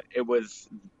a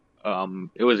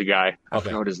guy. I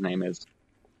don't know what his name is.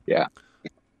 Yeah.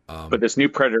 But this new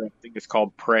Predator, I think it's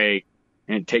called Prey,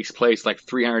 and it takes place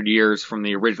 300 years from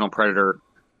the original Predator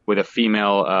with a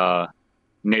female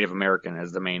Native American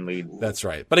as the main lead. That's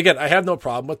right. But again, I have no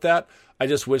problem with that. I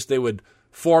just wish they would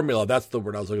that's the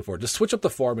word I was looking for. Just switch up the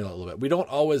formula a little bit. We don't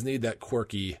always need that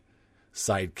quirky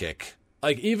sidekick.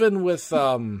 Even with,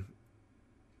 what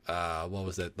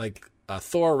was it?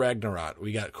 Thor Ragnarok,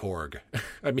 we got Korg.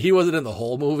 I mean, he wasn't in the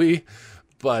whole movie,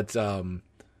 but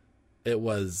it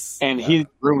was. And he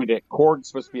ruined it. Korg's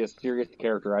supposed to be a serious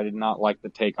character. I did not like the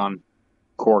take on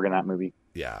Korg in that movie.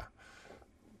 Yeah.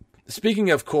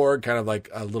 Speaking of Korg, kind of like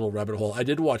a little rabbit hole, I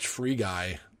did watch Free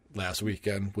Guy last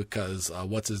weekend because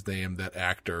what's his name? That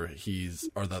actor,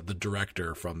 the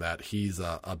director from that. He's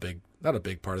a big, not a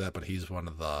big part of that, but he's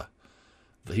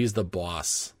he's the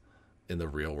boss in the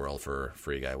real world for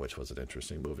Free Guy, which was an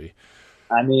interesting movie.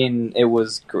 I mean,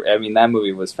 that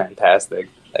movie was fantastic.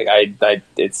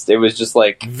 It was just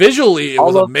visually, it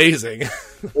was amazing.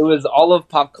 It was all of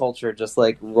pop culture, just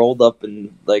rolled up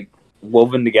and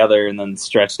woven together and then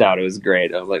stretched out. It was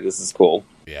great. I was like, this is cool.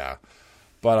 Yeah.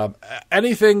 But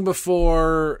anything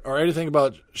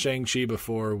about Shang-Chi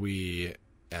before we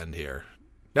end here?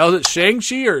 Now, is it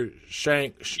Shang-Chi or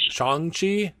Shang-Chi?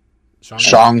 Shang-Chi.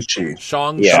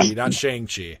 Shang-Chi, not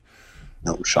Shang-Chi.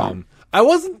 No, Shang. I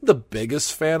wasn't the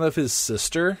biggest fan of his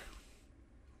sister,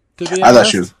 to be honest. I thought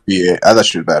she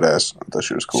was badass. I thought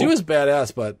she was cool. She was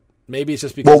badass, but maybe it's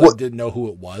just because I didn't know who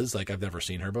it was. I've never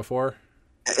seen her before.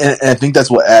 And I think that's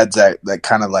what adds that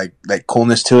kind of that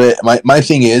coolness to it. My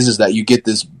thing is that you get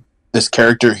this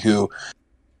character who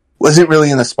wasn't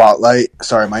really in the spotlight.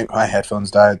 Sorry, my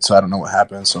headphones died, so I don't know what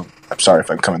happened. So I'm sorry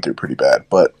if I'm coming through pretty bad,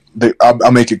 but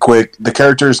I'll make it quick. The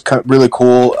character is really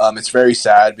cool. It's very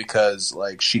sad because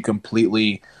she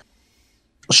completely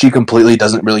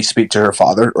doesn't really speak to her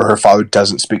father, or her father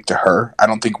doesn't speak to her. I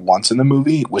don't think once in the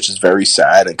movie, which is very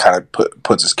sad and kind of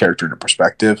puts his character into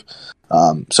perspective.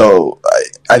 So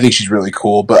I think she's really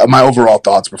cool. But my overall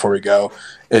thoughts before we go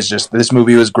is just this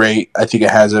movie was great. I think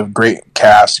it has a great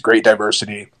cast, great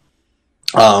diversity.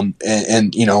 And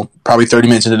probably 30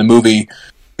 minutes into the movie,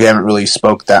 we haven't really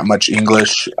spoke that much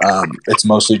English. It's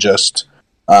mostly just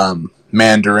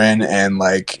Mandarin, and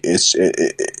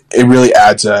it really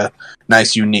adds a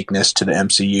nice uniqueness to the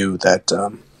MCU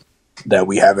that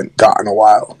we haven't gotten in a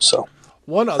while. So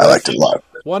I liked it a lot.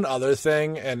 One other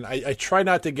thing, and I try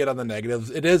not to get on the negatives.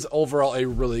 It is overall a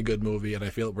really good movie, and I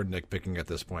feel like we're nitpicking at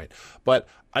this point. But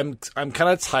I'm kind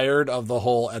of tired of the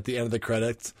whole at the end of the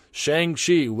credits.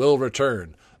 Shang-Chi will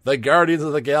return. The Guardians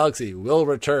of the Galaxy will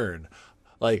return.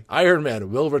 Like Iron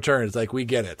Man will return. It's like we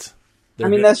get it.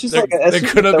 That's just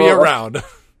they're gonna be around.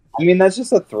 I mean, that's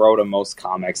just a throw to most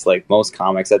comics. Like most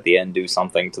comics at the end do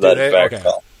something to that effect. Okay.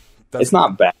 So it's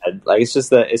not bad. Like it's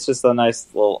just a nice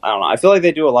little. I don't know. I feel like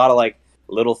they do a lot of like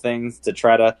little things to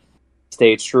try to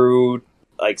stay true,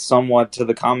 like somewhat to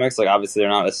the comics. Like obviously they're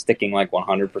not sticking like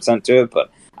 100% to it,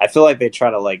 but I feel like they try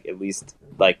to like at least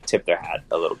like tip their hat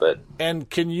a little bit. And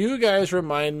can you guys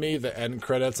remind me the end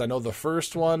credits? I know the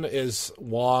first one is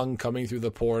Wong coming through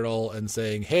the portal and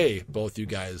saying, "Hey, both you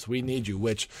guys, we need you."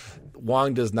 Which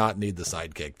Wong does not need the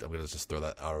sidekick. I'm going to just throw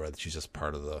that out already. She's just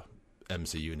part of the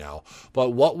MCU now.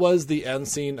 But what was the end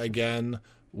scene again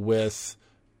with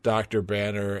Dr.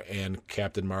 Banner and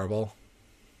Captain Marvel?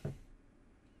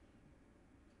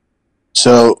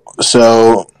 So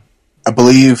I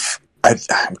believe I'm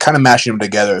kind of mashing them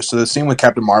together. So the scene with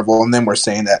Captain Marvel and them were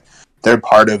saying that they're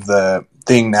part of the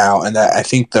thing now, and that I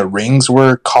think the rings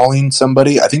were calling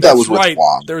somebody. I think that was right. With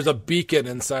Wong. There was a beacon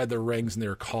inside the rings, and they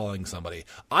were calling somebody.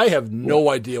 I have no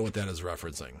idea what that is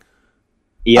referencing.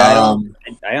 Yeah,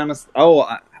 I honestly.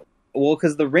 Well,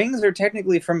 because the rings are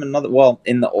technically from another. Well,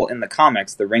 in the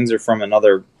comics, the rings are from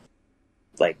another,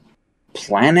 like,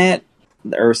 planet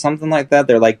or something like that.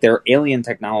 They're alien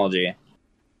technology.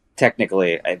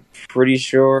 Technically, I'm pretty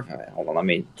sure. Hold on, let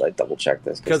me double check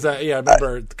this. Because I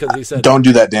remember because he said, "Don't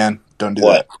do that, Dan. Don't do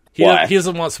that." He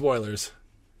doesn't want spoilers.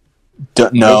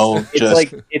 No,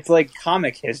 it's like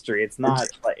comic history. It's not.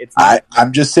 It's not.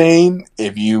 I'm just saying,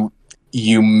 if you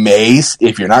may,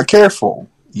 if you're not careful,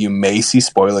 you may see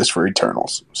spoilers for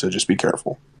Eternals. So just be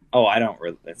careful. Oh, I don't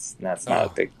really. That's not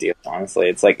a big deal, honestly.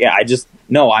 It's like,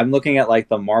 I'm looking at like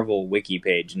the Marvel wiki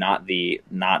page, not the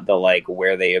like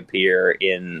where they appear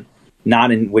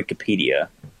not in Wikipedia.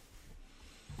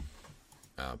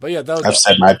 But yeah, I've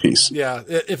said my piece. Yeah,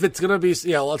 if it's gonna be,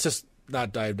 let's just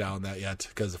not dive down that yet,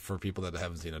 because for people that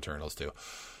haven't seen Eternals too.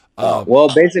 Well,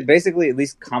 basically, at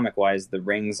least comic wise, the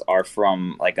rings are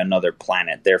from like another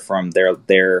planet.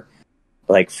 They're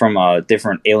like from a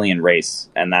different alien race,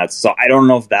 and so I don't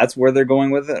know if that's where they're going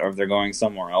with it or if they're going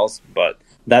somewhere else, but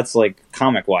that's like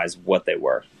comic wise what they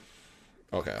were.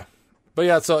 Okay. But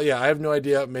I have no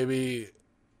idea, maybe,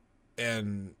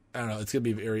 and I don't know, it's going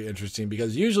to be very interesting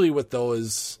because usually with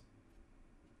those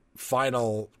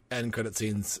final end credit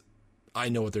scenes, I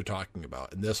know what they're talking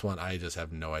about. In this one, I just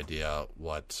have no idea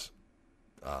what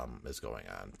is going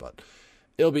on, but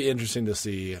it'll be interesting to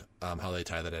see how they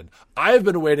tie that in. I've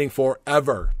been waiting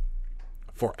forever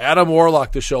for Adam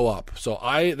Warlock to show up. So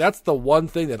that's the one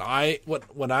thing that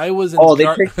when I was in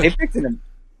they picked him.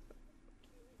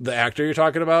 The actor you're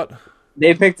talking about?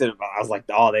 They picked it. I was like,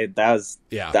 that was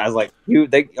like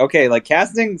like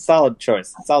casting, solid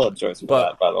choice for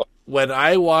that, by the way. When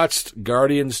I watched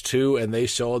Guardians 2 and they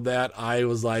showed that, I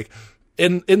was like,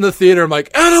 in the theater, I'm like,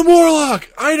 Adam Warlock!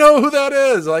 I know who that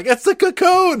is! Like, it's the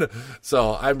Cocoon!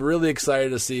 So I'm really excited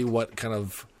to see what kind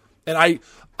of... And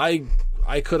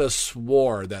I could have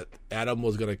swore that Adam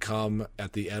was going to come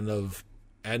at the end of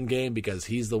Endgame because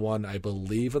he's the one, I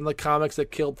believe, in the comics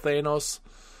that killed Thanos.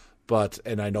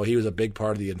 And I know he was a big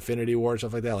part of the Infinity War and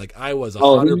stuff like that. Like, I was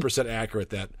 100%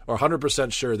 accurate or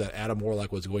 100% sure that Adam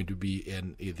Warlock was going to be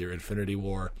in either Infinity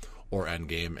War or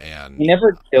Endgame. And he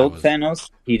never killed Thanos.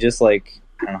 He just, like,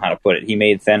 I don't know how to put it. He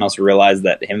made Thanos realize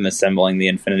that him assembling the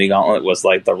Infinity Gauntlet was,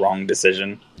 like, the wrong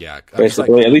decision. Yeah.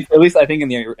 Basically, at least I think in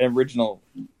the original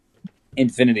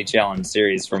Infinity Challenge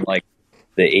series from, like,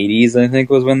 the 80s, I think,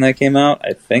 was when that came out,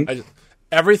 I think.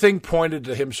 Everything pointed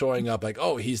to him showing up, like,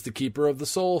 oh, he's the keeper of the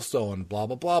Soul Stone, blah,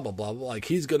 blah, blah, blah, blah, blah. Like,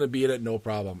 he's going to be in it, no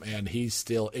problem. And he's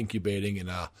still incubating in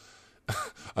a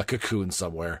cocoon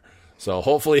somewhere. So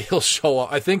hopefully he'll show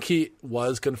up. I think he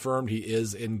was confirmed he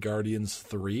is in Guardians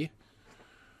 3,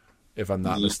 if I'm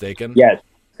not mistaken. Yeah,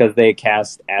 because they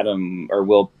cast Adam or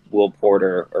Will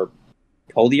Porter or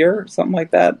Collier, something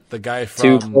like that. The guy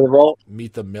from the role.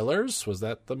 Meet the Millers? Was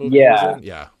that the movie? Yeah. He was in?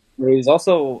 Yeah. He was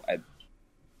also... I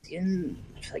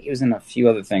feel like he was in a few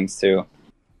other things too.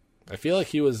 I feel like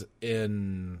he was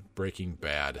in Breaking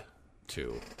Bad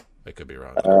too. I could be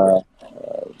wrong.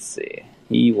 Let's see.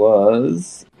 He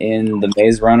was in The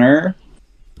Maze Runner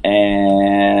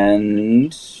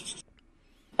and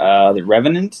The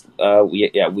Revenant.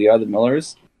 We Are the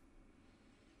Millers.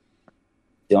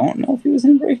 Don't know if he was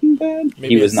in Breaking Bad.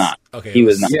 Maybe he was not. Okay, he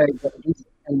was not. Yeah,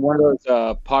 and one of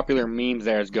those popular memes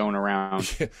that is going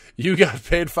around. You got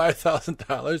paid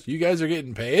 $5,000. You guys are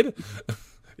getting paid.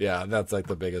 Yeah, that's like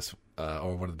the biggest,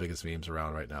 or one of the biggest memes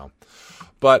around right now.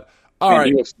 But all right,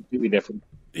 he looks completely different.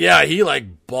 Yeah, he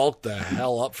like bulked the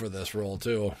hell up for this role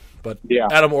too. But yeah.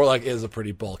 Adam Warlock is a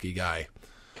pretty bulky guy.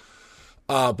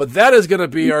 But that is going to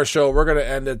be our show. We're going to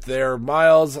end it there.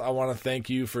 Miles, I want to thank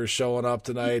you for showing up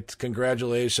tonight.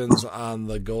 Congratulations on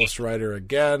the Ghost Rider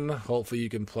again. Hopefully you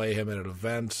can play him at an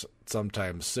event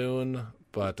sometime soon.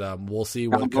 But we'll see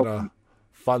what kind of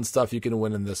fun stuff you can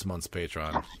win in this month's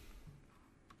Patreon.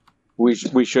 We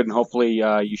should, and hopefully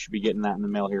you should be getting that in the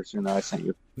mail here soon that I sent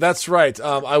you. That's right.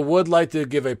 I would like to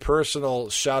give a personal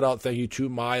shout-out thank you to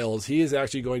Miles. He is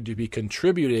actually going to be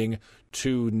contributing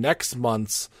to next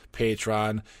month's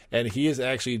Patreon, and he is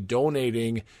actually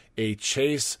donating a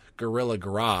Chase Gorilla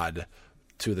Grodd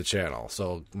to the channel.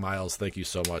 So, Miles, thank you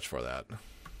so much for that.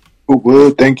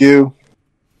 Ooh, thank you.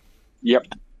 Yep.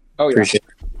 Oh, yeah.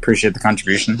 Appreciate the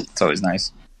contribution. It's always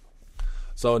nice.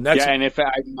 So next, and if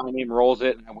my name rolls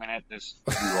it and I win it, just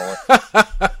roll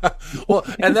it. Well,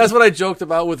 and that's what I joked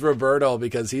about with Roberto,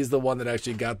 because he's the one that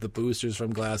actually got the boosters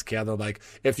from Glass Cannon. Like,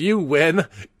 if you win,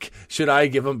 should I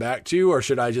give them back to you or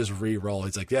should I just re-roll?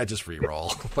 He's like, yeah, just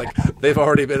re-roll. Like, they've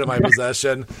already been in my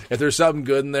possession. If there's something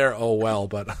good in there, oh well.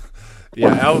 But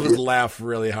yeah, I would laugh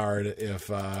really hard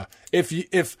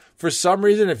if for some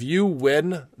reason if you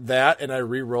win that and I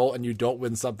re-roll and you don't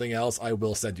win something else, I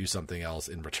will send you something else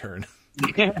in return.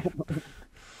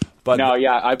 But no,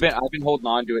 yeah, I've been holding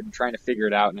on to it and trying to figure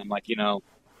it out, and I'm like,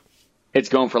 it's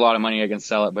going for a lot of money. I can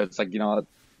sell it, but it's like,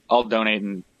 I'll donate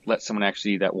and let someone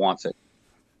actually that wants it.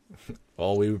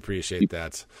 Well, we appreciate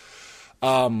that.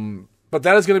 But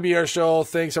that is going to be our show.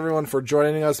 Thanks everyone for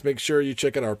joining us. Make sure you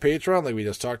check out our Patreon, like we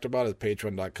just talked about, at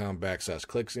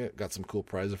patreon.com/clicksingit. Got some cool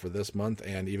prizes for this month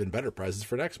and even better prizes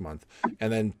for next month.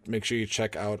 And then make sure you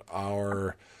check out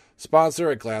our sponsor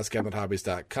at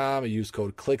glasscabinethobbies.com. Use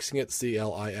code CLIXINIT,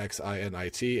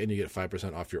 CLIXINIT, and you get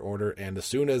 5% off your order. And as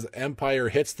soon as Empire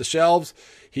hits the shelves,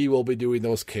 he will be doing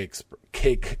those case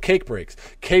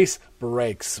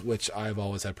breaks, which I've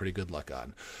always had pretty good luck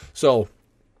on. So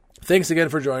thanks again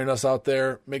for joining us out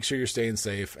there. Make sure you're staying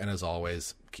safe, and as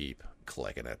always, keep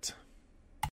clicking it.